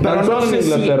mames. Pero Tan no solo en sé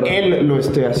si Inglaterra. él lo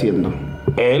esté haciendo.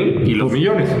 Él Y los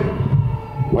millones.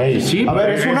 Güey, Sí, A ver,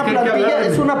 es que una hay que plantilla, hablar.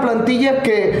 es una plantilla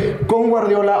que con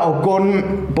Guardiola o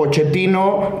con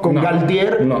Pochettino, con No,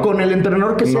 Galtier, no. con el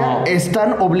entrenador que sea, No.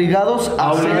 están obligados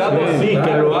a obligado, hacer. sí,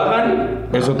 que lo hagan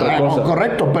es otra cosa.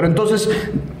 Correcto, pero entonces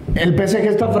el PSG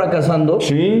está fracasando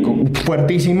Sí.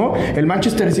 fuertísimo. El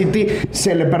Manchester City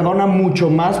se le perdona mucho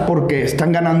más porque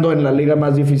están ganando en la liga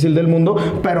más difícil del mundo,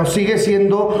 pero sigue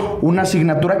siendo una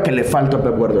asignatura que le falta a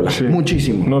Pep Guardiola. Sí.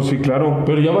 Muchísimo. No, sí, claro.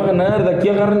 Pero ya va a ganar, de aquí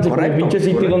agárrense con Correcto, el pinche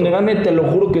City, correcto. donde gane, te lo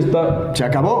juro que está. Se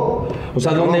acabó. O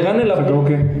sea, donde gane la. Creo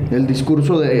que. El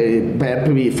discurso de Pep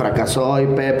y fracasó y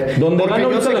Pep. Donde Porque gane yo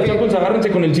ahorita sé la que- Champions,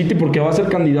 agárrense con el City porque va a ser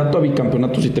candidato a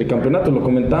bicampeonatos y tricampeonatos, lo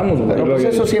comentamos, güey. Pero pues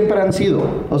eso siempre han sido.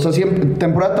 O sea, siempre,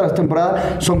 temporada tras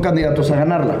temporada son candidatos a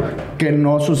ganarla. Que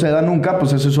no suceda nunca,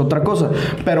 pues eso es otra cosa.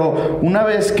 Pero una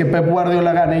vez que Pep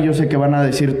Guardiola gane, yo sé que van a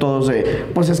decir todos de,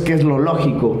 pues es que es lo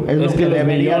lógico, es lo Es que que los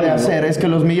debería de millones, hacer, ¿no? es que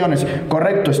los millones.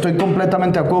 Correcto, estoy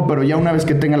completamente de acuerdo, pero ya una vez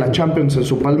que tenga la Champions en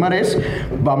su palmarés,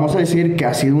 vamos a decir que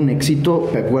ha sido un éxito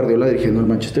Pep Guardiola dirigiendo el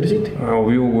Manchester City. Ah,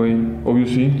 obvio, güey. Obvio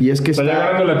sí. Y es que O sea, ya está-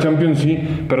 ganando la Champions, sí.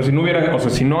 Pero si no hubiera. O sea,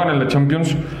 si no ganan la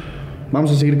Champions, Vamos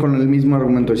a seguir con el mismo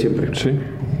argumento de siempre. sí.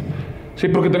 Sí,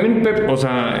 porque también Pep, o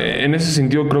sea, en ese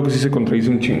sentido creo que sí se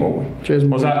contradice un chingo, güey. Sí, es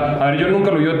muy... O sea, a ver, yo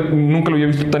nunca lo había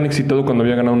visto tan excitado cuando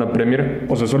había ganado una Premier.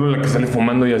 O sea, solo la que sale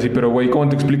fumando y así. Pero, güey, ¿cómo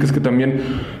te explicas que también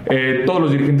todos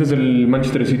los dirigentes del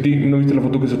Manchester City, ¿no viste la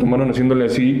foto que se tomaron haciéndole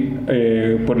así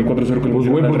por el 4-0 que le Pues,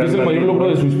 güey, porque es el mayor logro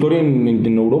de su historia en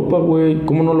Europa, güey.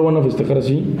 ¿Cómo no lo van a festejar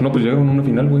así? No, pues llegaron a una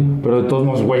final, güey. Pero de todos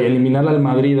modos, güey, eliminar al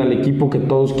Madrid, al equipo que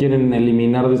todos quieren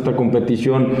eliminar de esta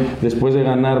competición, después de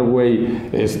ganar, güey,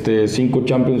 5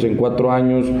 Champions en 4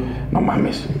 años, no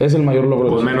mames, es el mayor logro.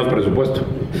 Con menos presupuesto.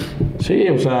 Sí,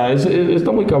 o sea,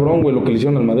 está muy cabrón, güey, lo que le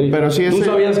hicieron al Madrid. Pero sí ¿Tú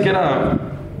sabías que era...?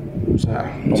 O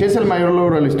sea, no. Sí es el mayor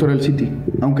logro de la historia del City,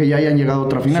 aunque ya hayan llegado a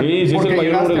otra final. Sí, es porque el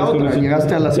mayor llegaste logro a de la otra, historia.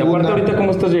 llegaste a la segunda. Y aparte ahorita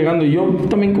cómo estás llegando. Y yo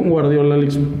también con Guardiola,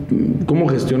 Alex, cómo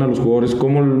gestiona a los jugadores,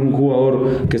 cómo un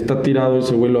jugador que está tirado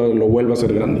ese güey lo vuelve a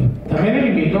hacer grande. También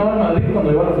eliminó al Madrid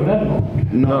cuando llegó a la final, ¿no?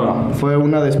 No, fue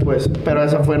una después, pero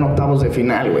esa fue en octavos de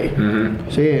final, güey.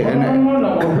 Sí, No,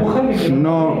 la burbuja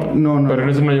no. Pero en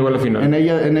ese no llegó a la final.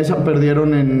 En esa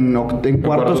perdieron en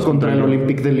cuartos contra el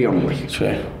Olympique de Lyon, güey. Sí,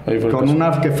 ahí fue el Con caso.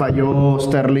 una que falló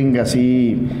Sterling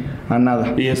así a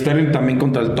nada. Y Sterling también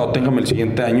contra el Tottenham el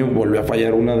siguiente año volvió a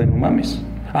fallar una de no mames.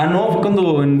 Ah, no, fue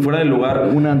cuando en fuera de lugar.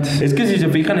 Una antes. Es que si se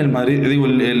fijan, el Madrid, digo,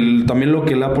 también lo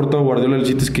que le ha aportado Guardiola al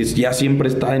City es que ya siempre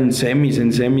está en semis.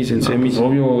 Pues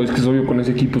obvio, es que es obvio con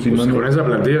ese equipo. Si Pues no, con esa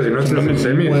plantilla, si no estás en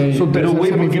semis. Pero,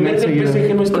 güey, ¿por qué ves el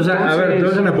PSG no está? O sea, a ver, te voy a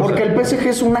decir una cosa. Porque el PSG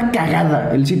es una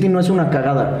cagada. El City no es una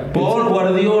cagada. Por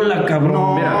Guardiola,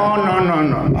 cabrón.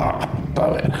 No. A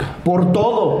ver. Por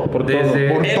todo. Por todo.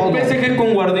 Desde- El todo. PSG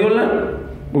con Guardiola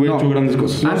hubiera No. hecho grandes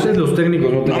cosas. Antes los técnicos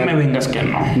no No tenían... me vengas que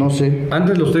no. No sé.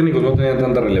 Antes los técnicos no tenían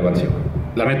tanta relevancia,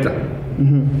 la neta.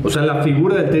 O sea, la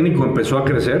figura del técnico empezó a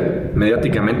crecer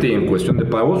mediáticamente y en cuestión de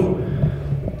pagos.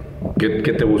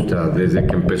 ¿Qué te gusta? Desde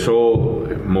que empezó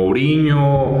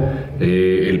Mourinho,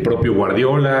 el propio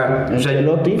Guardiola. O sea,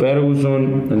 Ancelotti.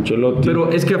 Ferguson, Ancelotti.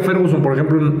 pero es que a Ferguson, por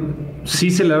ejemplo, sí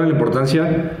se le daba la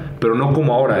importancia, pero no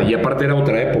como ahora. Y aparte era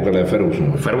otra época la de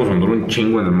Ferguson. Ferguson duró un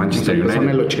chingo en el Manchester Empezó en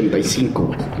el United.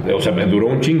 85, güey. O sea, me duró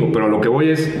un chingo, pero lo que voy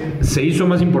es, se hizo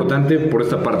más importante por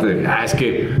esta parte de, es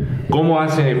que, ¿cómo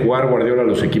hace jugar Guardiola a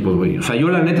los equipos, güey? O sea, yo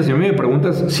la neta, si a mí me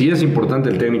preguntas, sí es importante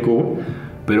el técnico, güey,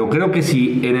 pero creo que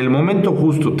si en el momento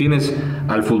justo tienes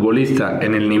al futbolista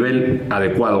en el nivel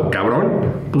adecuado, cabrón,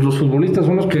 pues los futbolistas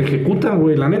son los que ejecutan,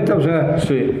 güey, la neta, o sea,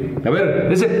 Sí. a ver,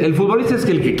 el futbolista es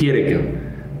el que quiere,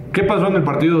 cabrón. ¿Qué pasó en el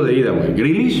partido de ida, güey?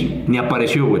 Grealish ni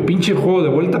apareció, güey. Pinche juego de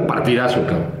vuelta, partidazo,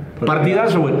 cabrón.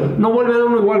 Partidazo, güey. No vuelve a dar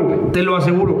uno igual, güey. Te lo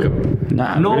aseguro, cabrón.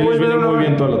 Nah, no Grealish vuelve a dar viene uno muy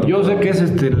bien toda la igual. Yo sé que es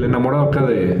el enamorado acá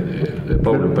de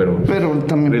Pablo, pero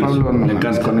también Grealish, Pablo no le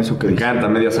encanta con eso que le dice. encanta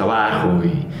medias abajo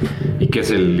y que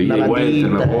es el ida y vuelta,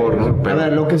 el mejor, ¿no? A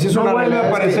ver, lo que sí es no una vuelve a realidad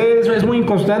es aparecer, eso es muy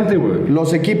inconstante, güey.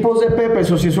 Los equipos de Pep,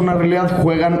 eso sí es una realidad,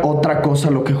 juegan otra cosa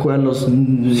a lo que juegan los...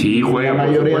 Sí, juega, la por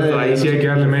mayoría supuesto. de Ahí sí hay que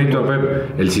darle mérito a los-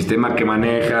 Pep. El sistema que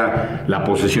maneja, la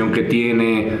posesión que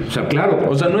tiene. O sea, claro.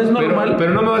 O sea, no es normal.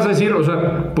 Pero no me vas a decir, o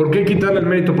sea, ¿por qué quitarle el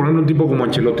mérito, por ejemplo, a un tipo como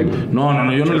Ancelotti, güey? No,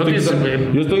 yo no Ancelotti estoy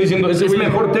es- Yo estoy diciendo... ese Es güey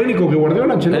mejor técnico que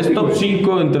Guardiola, Ancelotti. Es top güey.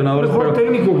 5 de entrenadores. Mejor pero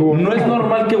técnico que Guardiola. no es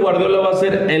normal que Guardiola va a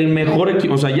ser el mejor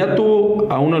equipo. O sea, ya tuvo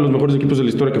a uno de los mejores equipos de la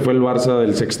historia, que fue el Barça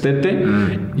del Sextete.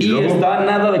 ¿Y Y luego? está a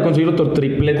nada de conseguir otro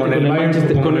triplete Con con el el Bayern,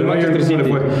 Manchester, con con el el Bayern, Manchester ¿cómo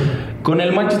City. le fue? Con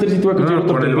el Manchester City va a conseguir No,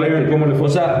 otro con el triplete. Bayern, ¿cómo le fue? O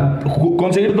sea,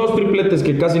 conseguir 2 tripletes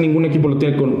que casi ningún equipo lo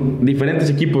tiene con diferentes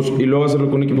equipos y luego hacerlo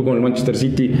con un equipo como el Manchester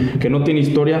City que no tiene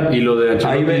historia. Y lo de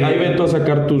Ancelotti. Ahí ve tú a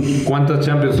sacar tus... ¿Cuántas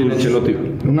Champions tiene Ancelotti?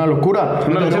 Una locura.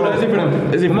 Una locura. Es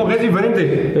diferente. ¿Cómo que es diferente?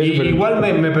 Es diferente. Igual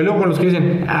me peleo con los que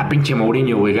dicen, pinche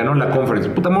Mourinho, güey, ganó la conference.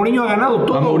 Puta, Mourinho ha ganado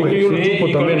todo, A Mourinho güey. yo lo Sí, chupo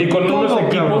y con- también. y con Todo, unos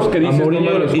equipos cabrón. que A dices,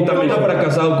 Mourinho, no mames, y también ha ¿cómo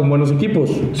fracasado con buenos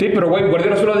equipos. Sí, pero güey,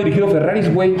 Guardiola solo ha dirigido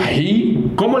Ferraris, güey.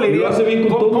 Ahí ¿Cómo le iría? lo hace bien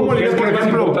con todo. ¿Cómo le iría, Es que por es más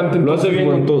ejemplo? importante Lo hace bien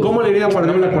con todo. ¿Cómo le iría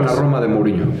Guardiola con la Roma de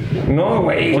Mourinho? No,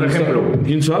 güey. Por ejemplo.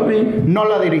 ¿Quién sabe? No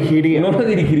la dirigiría. No la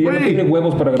dirigiría, no Güey. tiene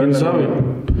huevos para ganar. ¿Quién sabe?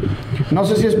 No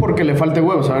sé si es porque le falte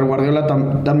huevos. A ver, Guardiola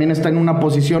también está en una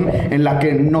posición en la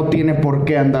que no tiene por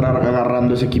qué andar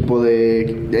agarrando ese equipo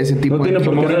de ese tipo No de tiene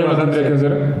por equipos. qué ¿Qué no tendría que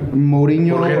hacer?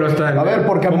 Mourinho. ¿Por qué no está en- A ver,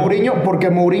 porque a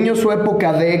Mourinho su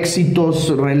época de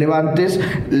éxitos relevantes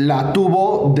la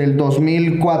tuvo del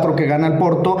 2004 que gana el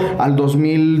Porto al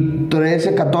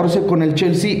 2013-14 con el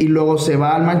Chelsea y luego se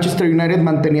va al Manchester United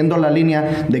manteniendo la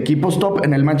línea de equipos top.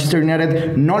 En el Manchester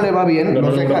United no le va bien,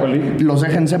 Ganó la Europa League. los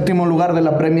deja en séptimo lugar de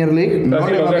la Premier League. No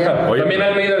Así le los va deja. bien. Oye. También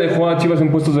Almeida dejó a Chivas en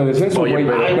puestos de descenso, güey.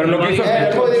 Pero lo que hizo...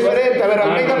 Es muy diferente. A ver,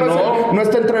 Almeida no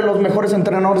está entre los mejores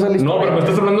entrenadores de la historia. No, pero me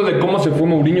estás hablando de cómo se fue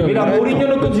Mourinho. Mira, Mourinho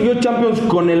no consiguió Champions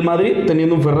con el Madrid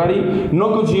teniendo un Ferrari,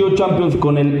 no consiguió Champions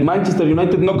con el Manchester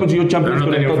United, no consiguió Champions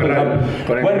con el Tottenham.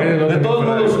 Bueno, de todos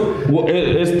modos,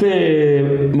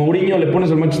 Mourinho le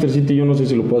pones al Manchester City, yo no sé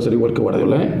si lo puede hacer igual que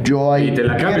Guardiola, ¿eh? Yo ahí Y te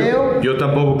la cambio. Yo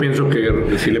tampoco pienso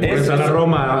que si le pones a la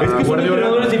Roma es que son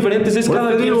entrenadores diferentes, es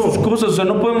cada quien sus cosas. O sea,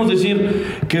 no podemos decir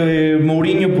que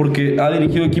Mourinho, porque ha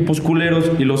dirigido equipos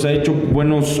culeros y los ha hecho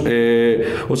buenos,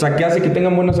 o sea, que hace que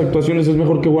tengan buenas actuaciones, es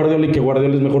mejor que Guardiola, y que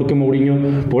Guardiola es mejor que Mourinho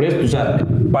por esto. O sea,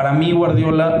 para mí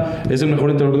Guardiola es el mejor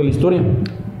entrenador de la historia.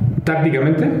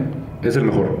 Tácticamente es el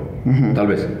mejor, tal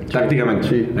vez. Tácticamente.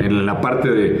 Sí. En la parte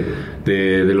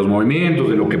de los movimientos,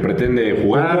 de lo que pretende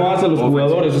jugar. ¿Cómo hace a los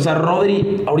jugadores? O sea,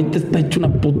 Rodri ahorita está hecho una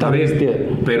puta bestia.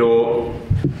 Pero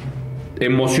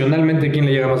emocionalmente, ¿quién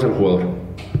le llega más al jugador?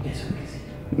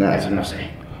 Eso no sé.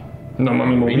 No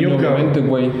mami, Mourinho, obviamente,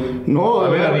 güey. No, a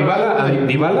ver, a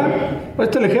Dybala,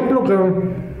 este es el ejemplo,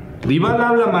 cabrón. Dybala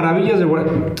habla maravillas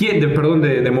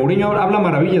de Mourinho habla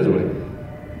maravillas, güey.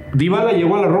 Dybala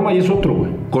llegó a la Roma y es otro,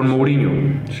 güey, con Mourinho.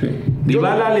 Sí.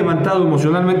 Dybala ha levantado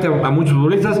emocionalmente a muchos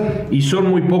futbolistas y son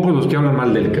muy pocos los que hablan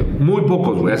mal de él, cabrón. Muy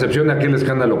pocos, güey, a excepción de aquel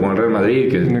escándalo con el Real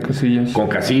Madrid, con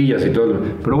Casillas y todo.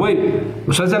 Pero, güey,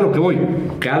 o sea, es a lo que voy.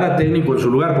 Cada técnico en su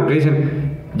lugar, porque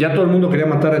dicen... Ya todo el mundo quería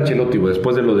matar a Ancelotti, güey,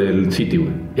 después de lo del City, güey.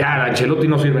 Ya, Ancelotti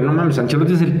no sirve. No mames,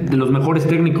 Ancelotti es de los mejores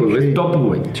técnicos, güey. Sí. Es top,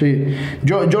 güey. Sí.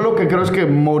 Yo lo que creo es que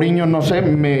Mourinho, no sé,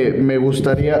 me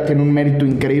gustaría... Tiene un mérito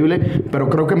increíble, pero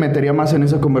creo que metería más en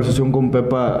esa conversación con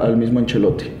Pepa al mismo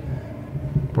Ancelotti.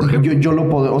 Porque yo lo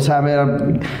puedo... O sea, a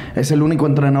ver, es el único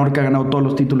entrenador que ha ganado todos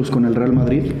los títulos con el Real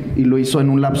Madrid y lo hizo en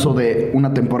un lapso de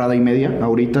una temporada y media.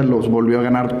 Ahorita los volvió a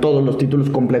ganar todos los títulos,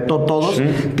 completó todos. Sí.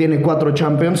 Tiene 4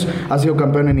 Champions, ha sido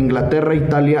campeón en Inglaterra,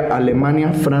 Italia,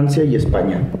 Alemania, Francia y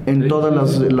España. En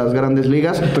todas las grandes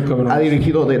ligas. Ha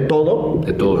dirigido de todo.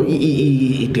 De todo.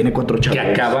 Y tiene 4 Champions.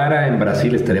 Que acabara en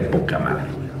Brasil estaría poca madre.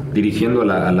 Dirigiendo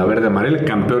a la verde amarela,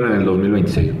 campeón en el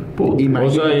 2026. O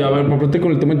sea, y a ver, aparte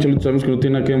con el tema de Ancelotti, sabemos que no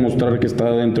tiene nada que demostrar que está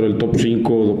dentro del top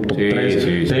 5 o top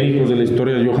 3 técnicos de la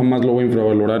historia. Yo jamás lo voy a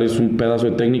infravalorar, es un pedazo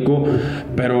de técnico.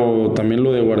 Pero también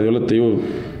lo de Guardiola, te digo,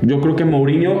 yo creo que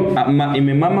Mourinho, y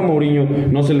me mama Mourinho,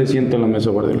 no se le sienta en la mesa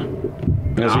a Guardiola.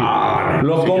 Así.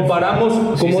 Lo comparamos,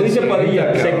 como dice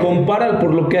Padilla, se compara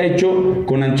por lo que ha hecho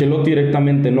con Ancelotti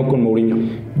directamente, no con Mourinho.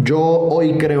 Yo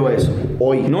hoy creo eso.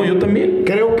 Hoy. No, yo también.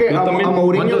 Creo que a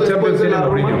Mourinho después de la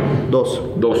Roma, 2.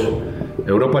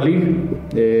 Europa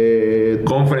League,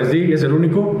 Conference League es el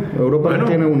único. Europa League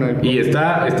tiene una. Y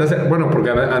está bueno, porque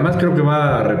además creo que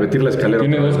va a repetir la escalera.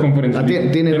 Tiene 2 Conference League.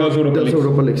 Tiene 2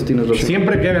 Europa League. Tienes 2.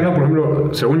 Siempre que ha ganado, por ejemplo,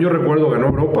 según yo recuerdo, ganó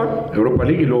Europa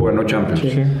League y luego ganó Champions.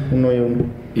 Sí, 1 y 1.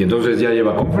 Y entonces ya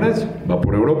lleva Conference, va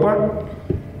por Europa.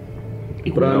 Y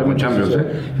cuidado con Champions,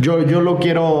 Yo lo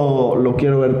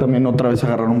quiero ver también otra vez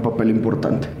agarrar un papel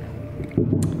importante.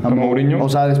 ¿A Mourinho? O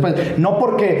sea, después, no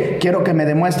porque quiero que me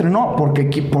demuestre, no, porque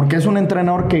es un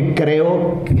entrenador que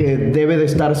creo que debe de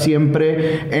estar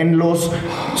siempre en los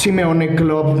Simeone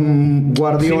Club,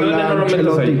 Guardiola,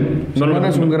 Ancelotti. Simeone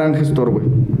es un gran gestor, güey.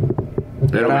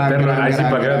 Pero meterlo en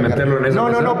esa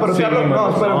mesa. No, pero te hablo...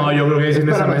 No, yo creo que en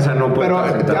esa mesa no puede. Pero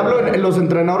te hablo en los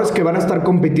entrenadores que van a estar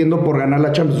compitiendo por ganar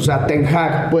la Champions. O sea, Ten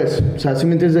Hag, pues. O sea, sí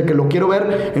me entiendes de que lo quiero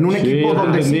ver en un equipo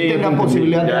donde sí tenga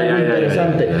posibilidad de algo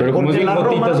interesante. Pero como es la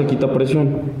Roma se quita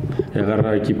presión.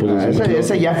 Agarra equipos de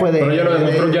ese ya fue de...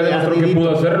 Pero ya demostró que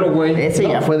pudo hacerlo, güey. Ese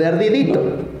ya fue de ardidito.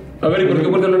 A ver, ¿y por qué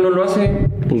Guardiola no lo hace?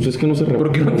 Pues es que no se rebaja.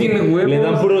 Porque no tiene huevos. Le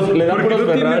dan puros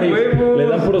Ferrari. Le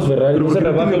dan puros Ferrari. No se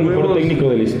rebaja el mejor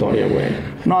técnico de la historia, güey.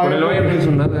 No, pero el Bayern no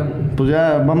hizo nada. Pues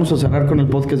ya vamos a cerrar con el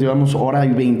podcast. Llevamos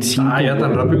 1:25. Ya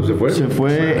tan rápido se fue. Se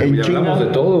fue en China. Hablamos de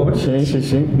todo, güey.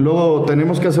 Sí. Luego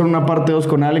tenemos que hacer una parte 2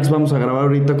 con Alex. Vamos a grabar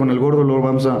ahorita con el gordo. Luego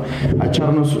vamos a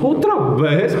echarnos... ¿Otra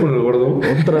vez con el gordo?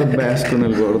 Otra vez con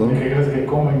el gordo. ¿Qué crees que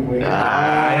comen, güey?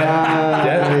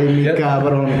 Ya,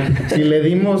 cabrón. Si le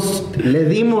dimos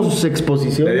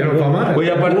exposición. ¿Le dieron fama?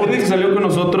 Oye, a partir de que salió con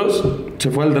nosotros, se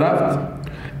fue al draft.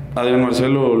 Adrián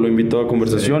Marcelo lo invitó a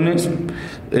conversaciones.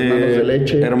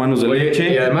 Hermanos de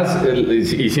leche. Y además,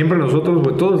 y siempre nosotros,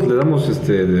 güey, todos le damos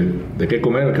de qué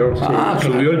comer, claro.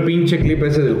 Subió el pinche clip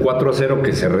ese del 4-0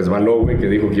 que se resbaló, güey, que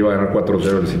dijo que iba a ganar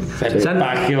 4-0.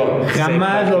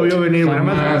 Jamás lo vio venir, güey.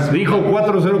 Jamás dijo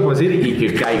 4-0 por decir y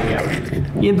que caiga, güey.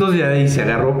 Y entonces ya ahí se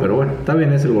agarró, pero bueno, está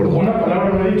bien, es el gordo. Una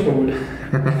palabra no he dicho, güey.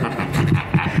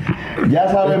 Ya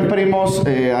saben, primos,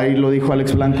 ahí lo dijo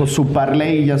Alex Blanco, su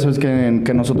parlay. Ya sabes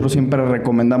que nosotros siempre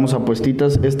recomendamos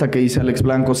apuestitas. Esta que dice Alex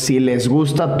Blanco, si les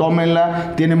gusta,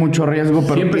 tómenla. Tiene mucho riesgo,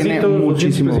 pero tiene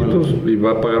muchísimo valor. Y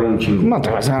va a pagar un chingo. No, te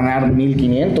vas a ganar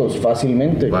 1,500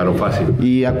 fácilmente. Claro, fácil.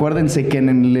 Y acuérdense que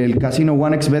en el casino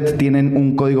OneXBet tienen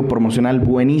un código promocional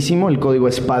buenísimo. El código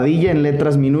es Padilla en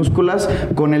letras minúsculas.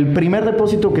 Con el primer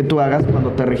depósito que tú hagas,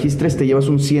 cuando te registres, te llevas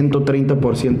un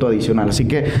 130% adicional. Así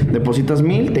que depositas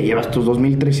 1,000, te llevas tus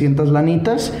 2,300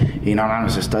 lanitas. Y no,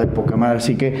 está de poca madre.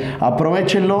 Así que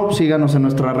aprovechenlo. Síganos en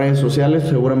nuestras redes sociales.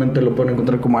 Seguramente lo pueden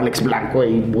encontrar como Alex Blanco.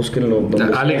 Y búsquenlo.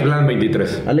 Alex Blanc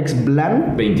 23. Alex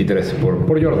Blanc 23.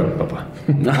 Por Jordan, papá.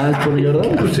 ¿Es por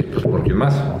Jordan? Pues sí, pues por quién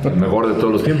más. El mejor de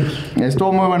todos los tiempos.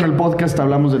 Estuvo muy bueno el podcast.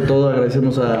 Hablamos de todo.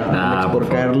 Agradecemos a Alex por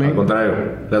caerle. Al contrario.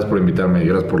 Gracias por invitarme.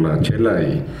 Gracias por la chela.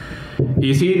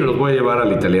 Y sí, nos los voy a llevar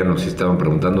al italiano. Si estaban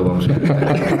preguntando, vamos a ir.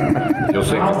 Yo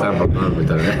sé que estaban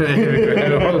preguntando al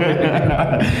italiano.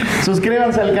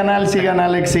 Suscríbanse al canal, sigan a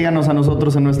Alex, síganos a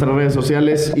nosotros en nuestras redes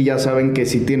sociales. Y ya saben que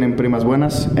si tienen primas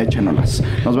buenas, échenolas.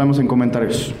 Nos vemos en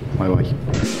comentarios. Bye.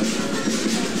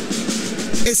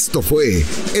 Esto fue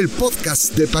el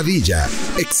podcast de Padilla,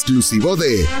 exclusivo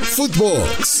de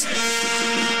Footbox.